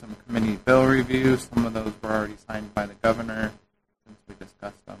do some committee bill reviews. Some of those were already signed by the governor since we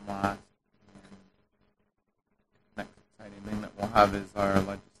discussed them last. And the next exciting thing that we'll have is our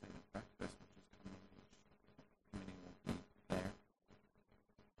legislative breakfast, which is coming. Each committee will be there.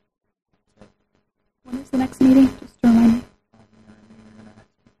 That's it. When is the next meeting? Just to remind me.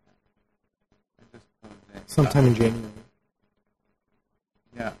 Sometime in January.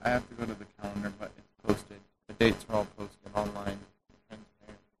 Yeah, I have to go to the calendar, but it's posted. The dates are all posted online.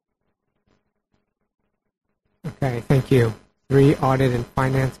 Okay, thank you. 3, Audit and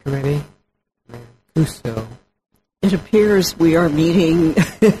Finance Committee, Mancuso. It appears we are meeting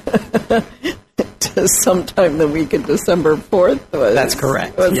to sometime the week of December 4th. That's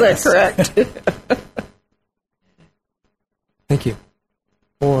correct. Was yes. that correct? Thank you.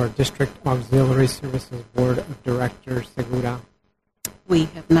 4, District Auxiliary Services Board of Directors, Segura. We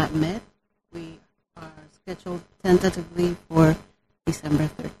have not met. We are scheduled tentatively for December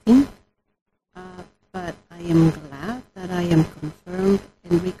 13th, but I am glad that I am confirmed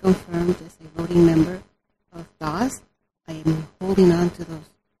and reconfirmed as a voting member of DOS. I am holding on to those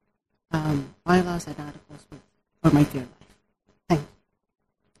bylaws and articles for my dear life. Thank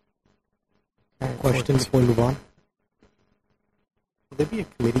you. Question before we move on. Will there be a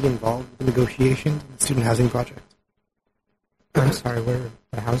committee involved with the negotiations in the student housing project? I'm sorry, we're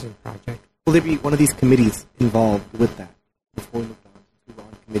the housing project. Will there be one of these committees involved with that before we move on? Move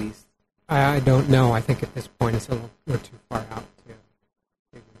on committees. I don't know. I think at this point we're too far out to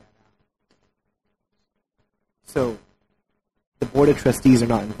figure that out. So the Board of Trustees are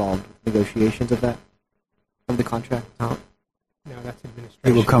not involved with negotiations of that, of the contract? No, that's administration.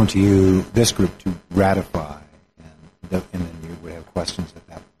 It will come to you, this group, to ratify, and then you would have questions at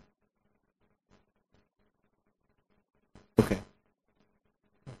that point. Okay.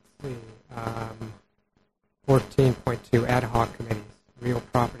 Let's see. 14.2 ad hoc committees, real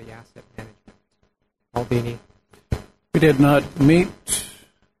property asset management. Aldini. We did not meet,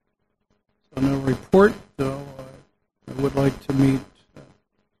 so no report, though I would like to meet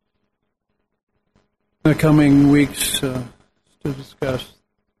in the coming weeks to discuss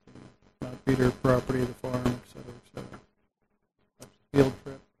the Peter property, the farm, et cetera, et cetera. Field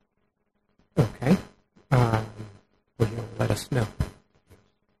trip. Okay. Will you let us know?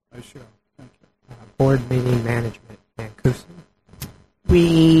 I shall. Thank you. Board meeting management, Mancuso.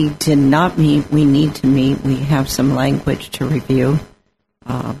 We did not meet. We need to meet. We have some language to review.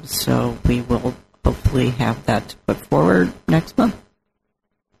 So we will hopefully have that put forward next month.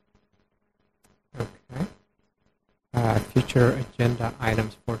 Okay. Future agenda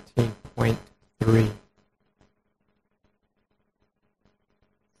items 14.3.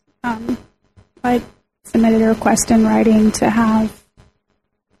 I submitted a request in writing to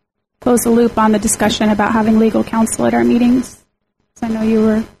close the loop on the discussion about having legal counsel at our meetings. So I know you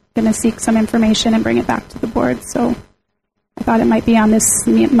were going to seek some information and bring it back to the board. So I thought it might be on this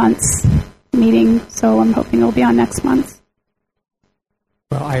month's meeting. So I'm hoping it'll be on next month's.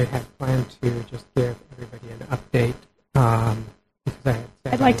 Well, I had planned to just give everybody an update because I had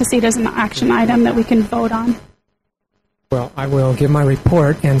said I'd like to see it as an action item that we can vote on. Well, I will give my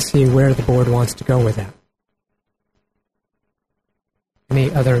report and see where the board wants to go with that.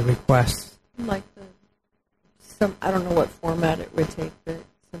 Any other requests? Like I don't know what format it would take, but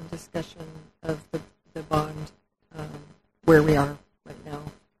some discussion of the bond, where we are right now.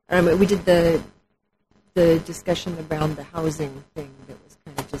 We did the discussion around the housing thing that was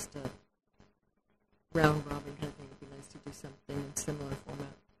kind of just a round robin kind of thing. It'd be nice to do something in similar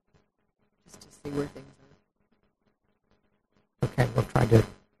format, just to see where things are. Okay, we'll try to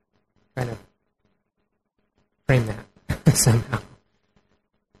kind of frame that somehow.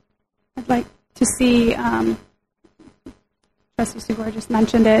 I'd like to see, Trustee Segura just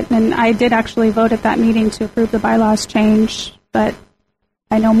mentioned it, and I did actually vote at that meeting to approve the bylaws change, but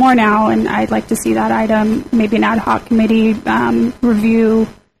I know more now, and I'd like to see that item, maybe an ad hoc committee, review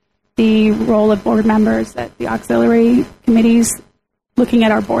the role of board members at the auxiliary committees, looking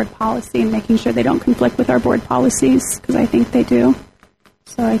at our board policy and making sure they don't conflict with our board policies, because I think they do.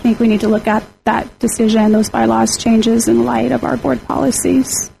 So I think we need to look at that decision, those bylaws changes in light of our board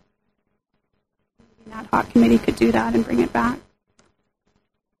policies. An ad hoc committee could do that and bring it back.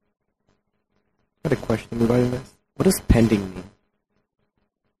 I had a question regarding this. What does pending mean?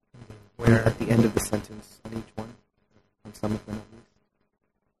 Where? At the end of the sentence on each one? On some of them at least?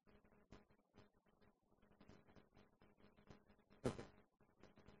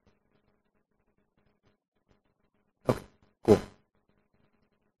 Okay, cool.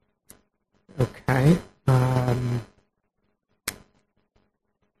 Okay.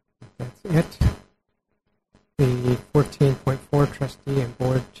 That's it. The 14.4 trustee and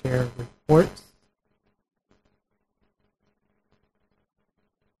board chair reports.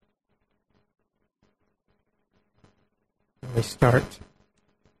 We start.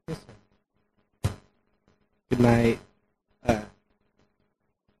 Good night.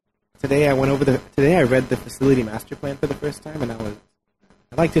 Today I read the facility master plan for the first time, and I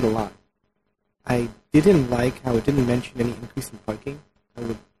liked it a lot. I didn't like how it didn't mention any increase in parking.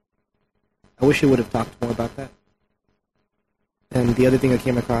 I wish it would have talked more about that. And the other thing I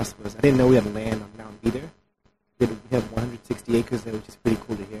came across was I didn't know we had land on Mount Beater. We have 160 acres there, which is pretty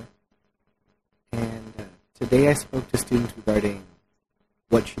cool to hear. And today I spoke to students regarding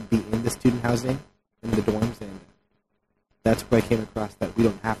what should be in the student housing in the dorms, and that's where I came across that we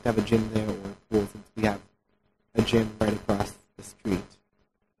don't have to have a gym there or a pool since we have a gym right across the street.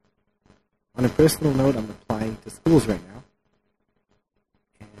 On a personal note, I'm applying to schools right now.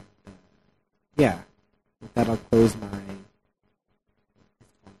 And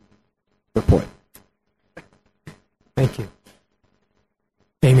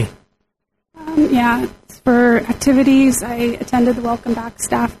Amy. Yeah, for activities, I attended the Welcome Back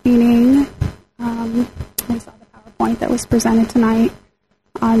staff meeting. I saw the PowerPoint that was presented tonight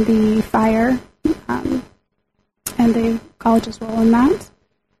on the fire and the college's role in that.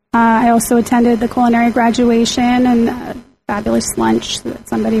 I also attended the culinary graduation and a fabulous lunch that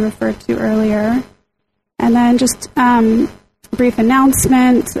somebody referred to earlier. And then just a brief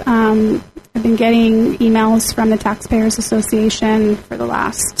announcement. I've been getting emails from the Taxpayers Association for the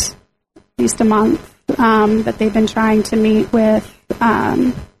last at least a month that they've been trying to meet with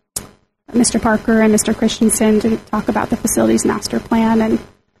Mr. Parker and Mr. Christensen to talk about the facilities master plan, and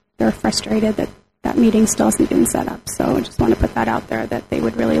they're frustrated that that meeting still hasn't been set up. So I just want to put that out there that they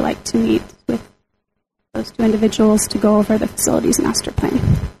would really like to meet with those two individuals to go over the facilities master plan.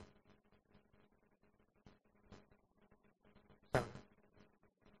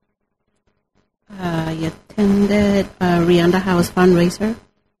 I attended Rianda House fundraiser,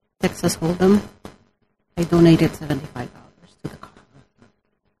 Texas Hold'em. I donated $75 to the cause.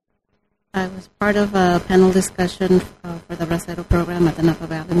 I was part of a panel discussion for the Bracero program at the Napa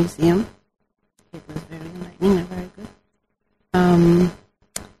Valley Museum. It was very enlightening and very good.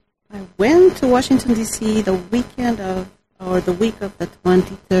 I went to Washington, D.C. the week of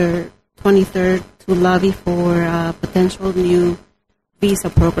the 23rd to lobby for a potential new visa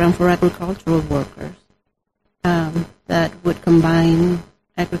program for agricultural workers that would combine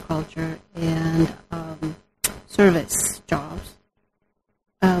agriculture and service jobs.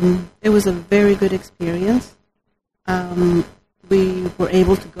 It was a very good experience. We were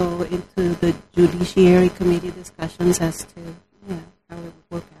able to go into the Judiciary Committee discussions as to how it would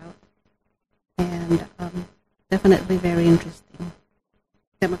work out, and definitely very interesting.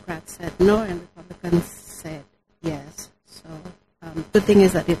 Democrats said no, and Republicans said yes. So good thing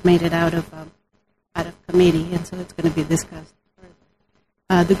is that it made it out of committee, and so it's going to be discussed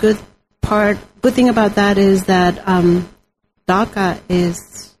further. The good thing about that is that DACA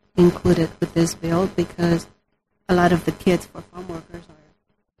is included with this bill because a lot of the kids for farm workers are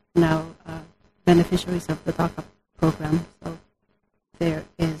now beneficiaries of the DACA program. So there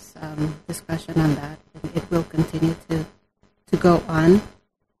is discussion on that, and it will continue to go on.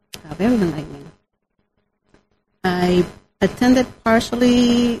 Very enlightening. I attended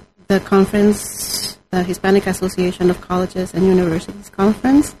partially the conference, the Hispanic Association of Colleges and Universities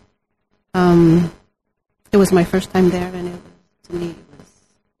conference. It was my first time there, and it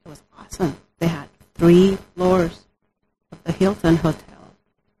was awesome. They had 3 floors of the Hilton Hotel.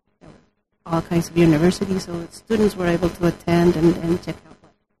 There were all kinds of universities, so students were able to attend and check out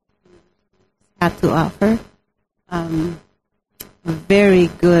what universities had to offer. Very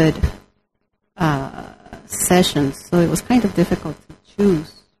good sessions, so it was kind of difficult to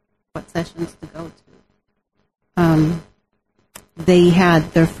choose what sessions to go to. They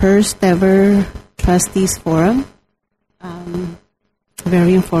had their first ever trustees forum,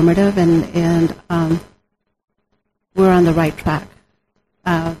 very informative, and we're on the right track.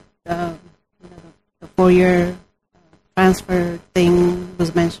 The 4-year transfer thing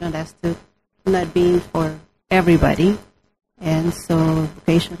was mentioned as to not being for everybody, and so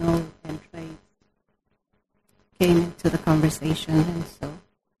vocational and trades came into the conversation, and so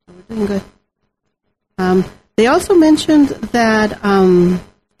we're doing good. They also mentioned that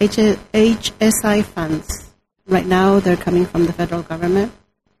HSI funds, right now they're coming from the federal government.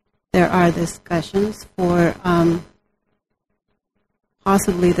 There are discussions for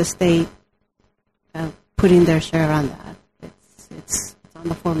possibly the state putting their share on that. It's on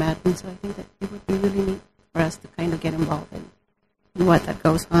the format, and so I think that it would be really neat for us to kind of get involved in what that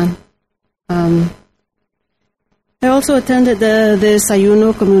goes on. I also attended the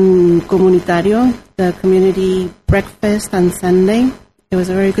Desayuno Comunitario, the community breakfast on Sunday. It was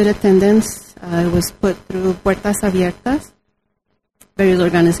a very good attendance. It was put through Puertas Abiertas. Various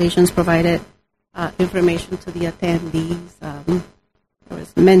organizations provided information to the attendees. There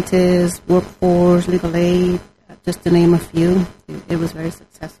was Mentis, Workforce, Legal Aid, just to name a few. It was very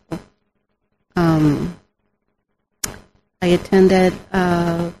successful. I attended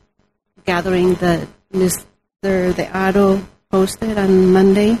a gathering that Mr. De Aro hosted on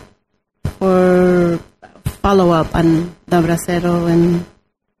Monday for follow-up on the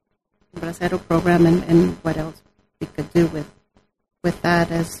Bracero program and what else we could do with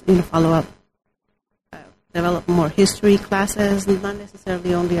that as follow-up. Develop more history classes, not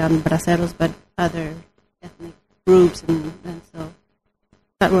necessarily only on Braceros, but other ethnic groups, and so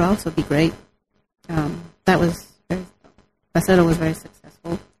that would also be great. Bracero was very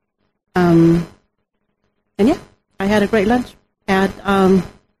successful. And yeah, I had a great lunch at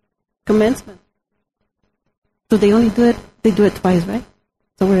commencement. So they do it twice, right?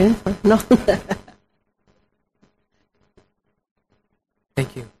 So we're in for no.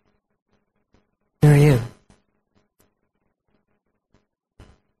 Thank you. Marianne.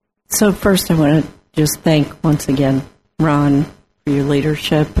 So first, I want to just thank once again Ron for your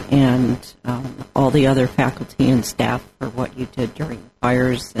leadership and all the other faculty and staff for what you did during the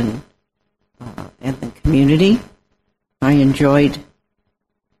fires and the community. I enjoyed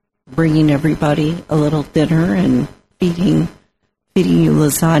bringing everybody a little dinner and feeding you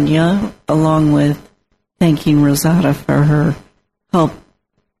lasagna, along with thanking Rosada for her help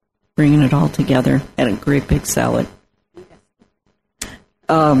bringing it all together, and a great big salad.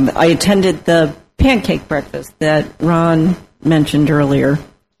 I attended the pancake breakfast that Ron mentioned earlier.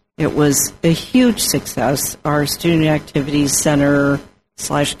 It was a huge success. Our Student Activities Center /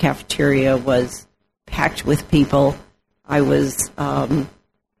 cafeteria was packed with people. I was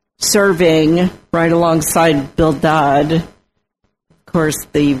serving right alongside Bill Dodd. Of course,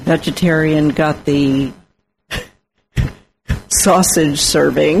 the vegetarian got the sausage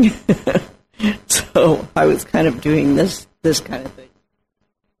serving. So I was kind of doing this kind of thing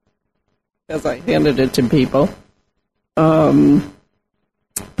as I handed it to people.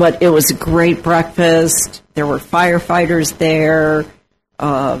 But it was a great breakfast. There were firefighters there,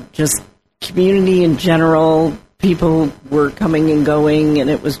 just community in general. People were coming and going, and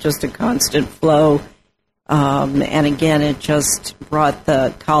it was just a constant flow. And again, it just brought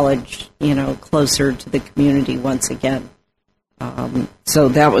the college, closer to the community once again. So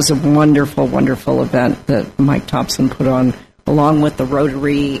that was a wonderful, wonderful event that Mike Thompson put on, along with the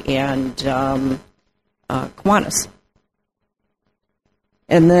Rotary and Kiwanis.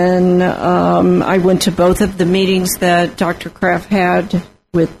 And then I went to both of the meetings that Dr. Kraft had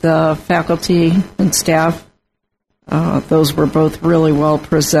with the faculty and staff. Those were both really well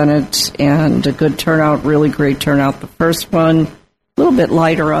presented and a good turnout, really great turnout. The first one, a little bit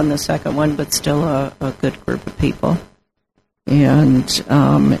lighter on the second one, but still a good group of people. And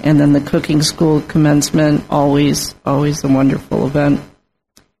then the cooking school commencement, always a wonderful event.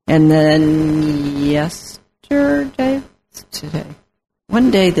 And then today,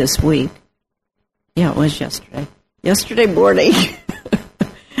 one day this week, it was yesterday morning,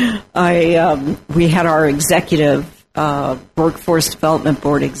 we had our executive Workforce Development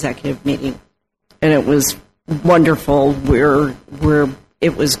Board executive meeting, and it was wonderful.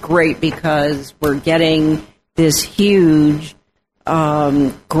 It was great because we're getting this huge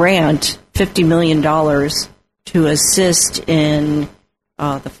grant, $50 million, to assist in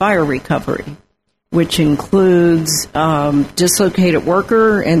the fire recovery, which includes dislocated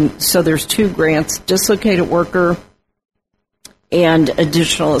worker, and so there's two grants, dislocated worker and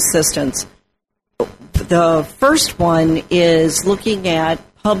additional assistance. The first one is looking at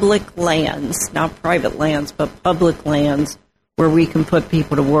public lands, not private lands, but public lands where we can put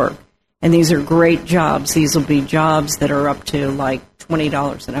people to work. And these are great jobs. These will be jobs that are up to like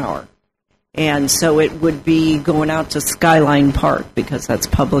 $20 an hour. And so it would be going out to Skyline Park because that's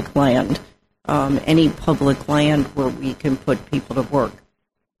public land. Any public land where we can put people to work.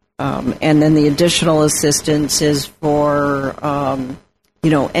 And then the additional assistance is for,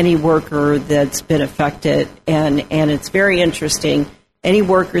 any worker that's been affected. And it's very interesting. Any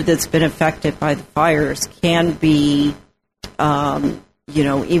worker that's been affected by the fires can be,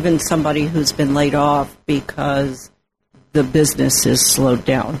 even somebody who's been laid off because the business is slowed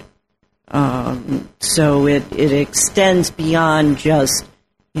down. So it extends beyond just,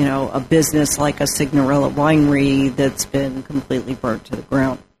 a business like a Signorilla winery that's been completely burnt to the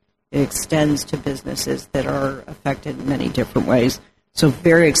ground. It extends to businesses that are affected in many different ways. So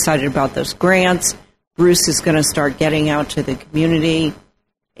very excited about those grants. Bruce is going to start getting out to the community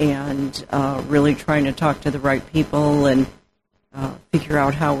and really trying to talk to the right people and figure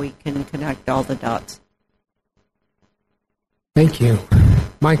out how we can connect all the dots. Thank you,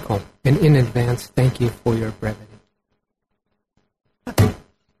 Michael. And in advance, thank you for your brevity.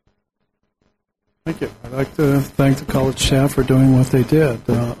 Thank you. I'd like to thank the college staff for doing what they did.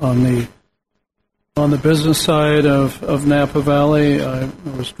 On the business side of Napa Valley, I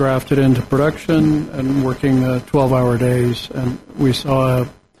was drafted into production and working 12-hour days, and we saw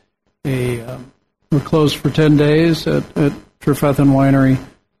we're closed for 10 days at Trefethen Winery,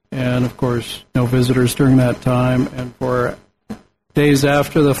 and of course, no visitors during that time. And for days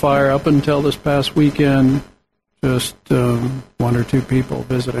after the fire, up until this past weekend, just one or two people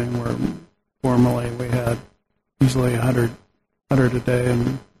visiting, where formerly we had easily 100 a day,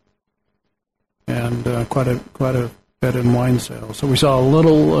 and quite a bit in wine sales. So we saw a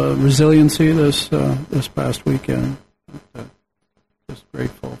little resiliency this past weekend. Just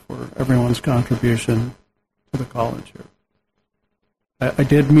grateful for everyone's contribution to the college here. I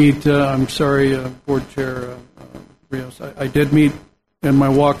did meet, I'm sorry, Board Chair Rios, I did meet in my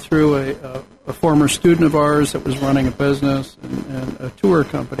walkthrough a former student of ours that was running a business and a tour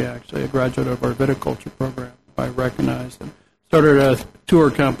company, actually, a graduate of our viticulture program. I recognized and started a tour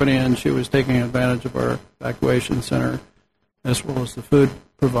company, and she was taking advantage of our evacuation center as well as the food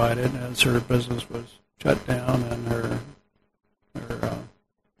provided as her business was shut down and her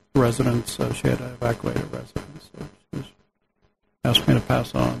residents, she had to evacuate her residents. So she was asked me to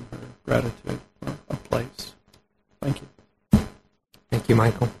pass on her gratitude for a place. Thank you. Thank you,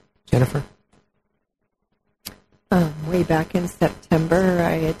 Michael. Jennifer? Way back in September,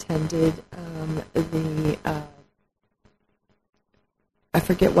 I attended I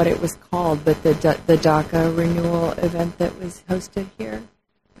forget what it was called, but the DACA renewal event that was hosted here.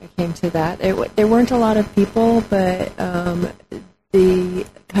 I came to that. There weren't a lot of people, but the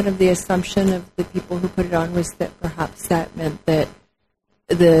kind of the assumption of the people who put it on was that perhaps that meant that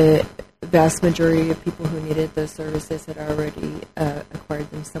the vast majority of people who needed those services had already acquired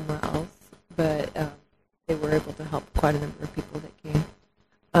them somewhere else, but they were able to help quite a number of people that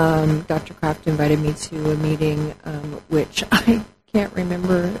came. Dr. Kraft invited me to a meeting, which I can't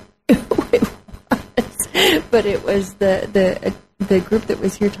remember who it was, but it was the group that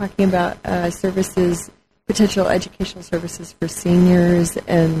was here talking about services, potential educational services for seniors,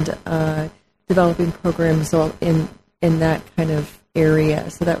 and developing programs all in that kind of area.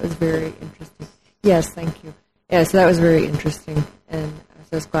 So that was very interesting. Yes, thank you. Yeah, so that was very interesting, and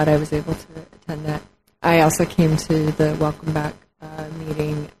I was glad I was able to attend that. I also came to the Welcome Back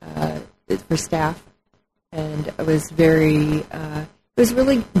meeting for staff, and it was it was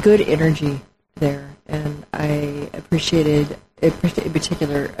really good energy there, and I appreciated in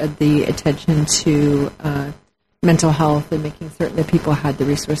particular the attention to mental health and making certain that people had the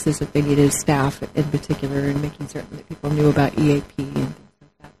resources that they needed, staff in particular, and making certain that people knew about EAP and things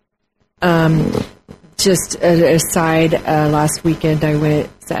like that. Just an aside, last weekend I went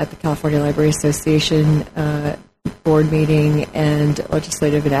at the California Library Association board meeting and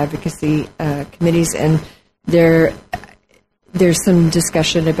legislative and advocacy committees, and there's some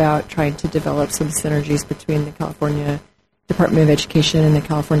discussion about trying to develop some synergies between the California Department of Education and the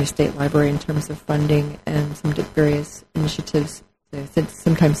California State Library in terms of funding and some various initiatives. It's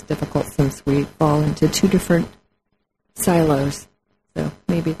sometimes difficult since we fall into two different silos, so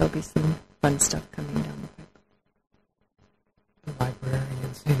maybe there'll be some fun stuff coming down the pipe. The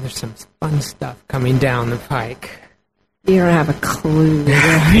librarian saying there's some fun stuff coming down the pike. You don't have a clue.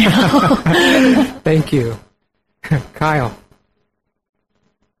 Thank you. Kyle.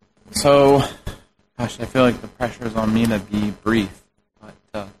 So, gosh, I feel like the pressure is on me to be brief.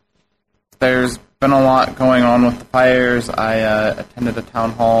 But there's been a lot going on with the fires. I attended a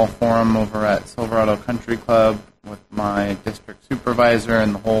town hall forum over at Silverado Country Club with my district supervisor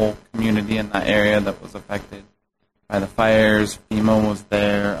and the whole community in that area that was affected by the fires. FEMA was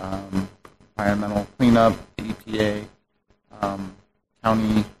there, environmental cleanup, the EPA,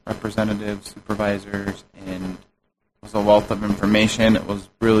 county representatives, supervisors, and it was a wealth of information. It was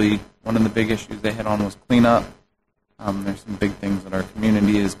really one of the big issues they hit on was cleanup. There's some big things that our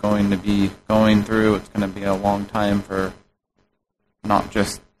community is going to be going through. It's going to be a long time for not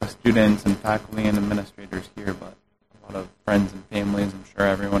just the students and faculty and administrators here, but a lot of friends and families. I'm sure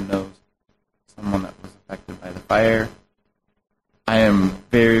everyone knows someone that was affected by the fire. I am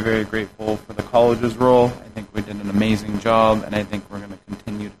very, very grateful for the college's role. I think we did an amazing job, and I think we're going to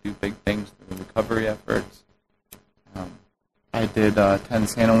continue to do big things through the recovery efforts. I did attend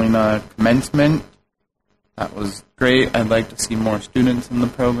Santa Elena commencement. That was great. I'd like to see more students in the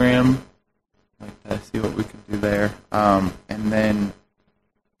program. I'd like to see what we could do there. And then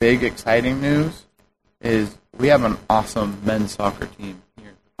big, exciting news is we have an awesome men's soccer team here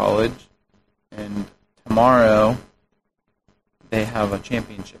at the college. And tomorrow they have a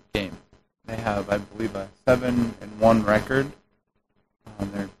championship game. They have, I believe, a 7-1 record.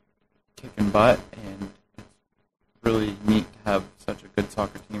 They're kicking butt, and it's really neat to have such a good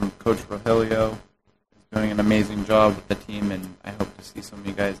soccer team. Coach Rogelio is doing an amazing job with the team, and I hope to see some of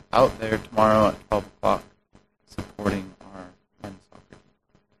you guys out there tomorrow at 12 o'clock supporting our men's soccer team.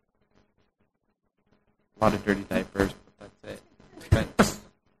 A lot of dirty diapers, but that's it. Thanks.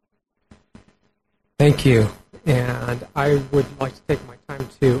 Thank you. And I would like to take my time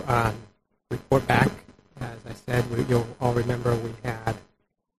to report back. As I said, you'll all remember we had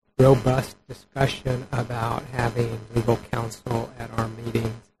robust discussion about having legal counsel at our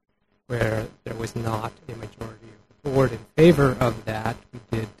meetings where there was not a majority of the board in favor of that. We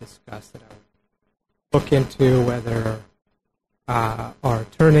did discuss that I would look into whether our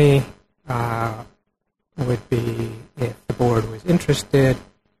attorney would be, if the board was interested, interested,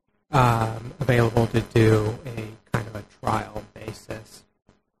 available to do a kind of a trial basis.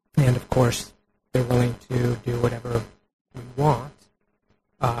 And of course, they're willing to do whatever we want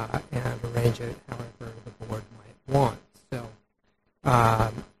and arrange it however the board might want. So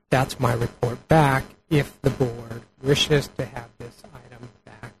that's my report back. If the board wishes to have this item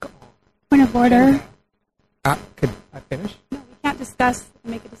back on. Point of order. Could I finish? No, we can't discuss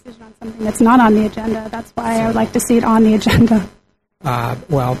and make a decision on something that's not on the agenda. That's why I would like to see it on the agenda.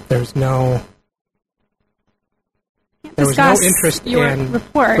 Well, there's no. There was Discuss no interest your in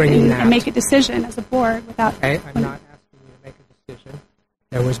report bringing and, that. and make a decision as a board without. Okay, I'm not asking you to make a decision.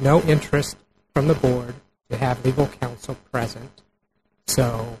 There was no interest from the board to have legal counsel present,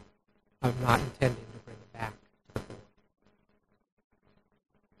 so I'm not intending to bring it back to the board.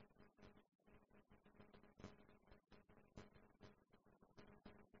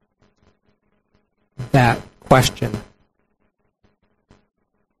 That question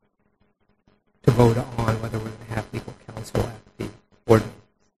to vote on whether we're going to have legal counsel at the board meeting.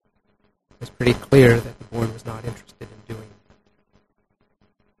 It was pretty clear that the board was not interested in doing it.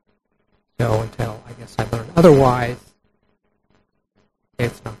 So until I guess I learn otherwise,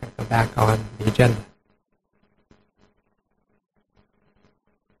 it's not going to come back on the agenda.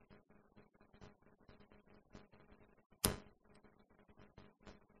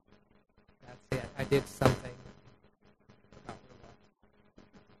 That's it. I did something.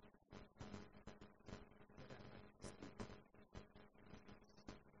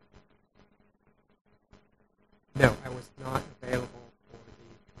 No, I was not available for the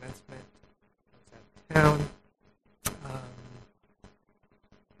commencement. I was out of town.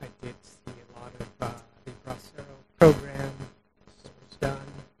 I did see a lot of the Bracero program that was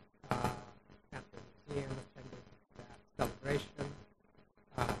done at the museum, attended that celebration.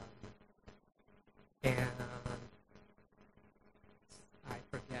 And I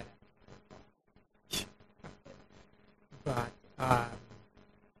forget it. But yeah, I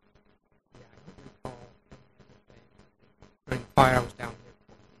don't recall during the fire. I was down here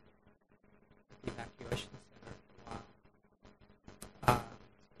for the evacuation center for a while. So I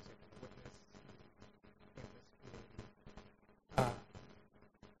was able to witness the campus community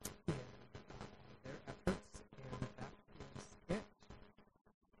in their efforts, and that was it.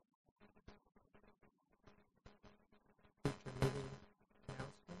 Future meeting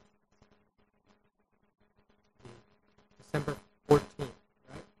announcement. December 14th,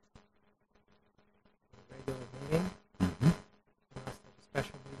 right? Regular meeting. Unless there's a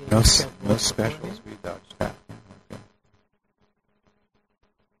special meeting. No scheduled specials. beforehand. We dodged that. Yeah,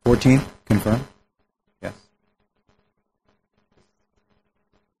 okay. 14th, confirmed? Yes.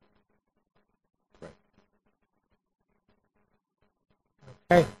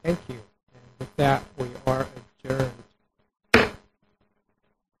 Okay, thank you. And with that, we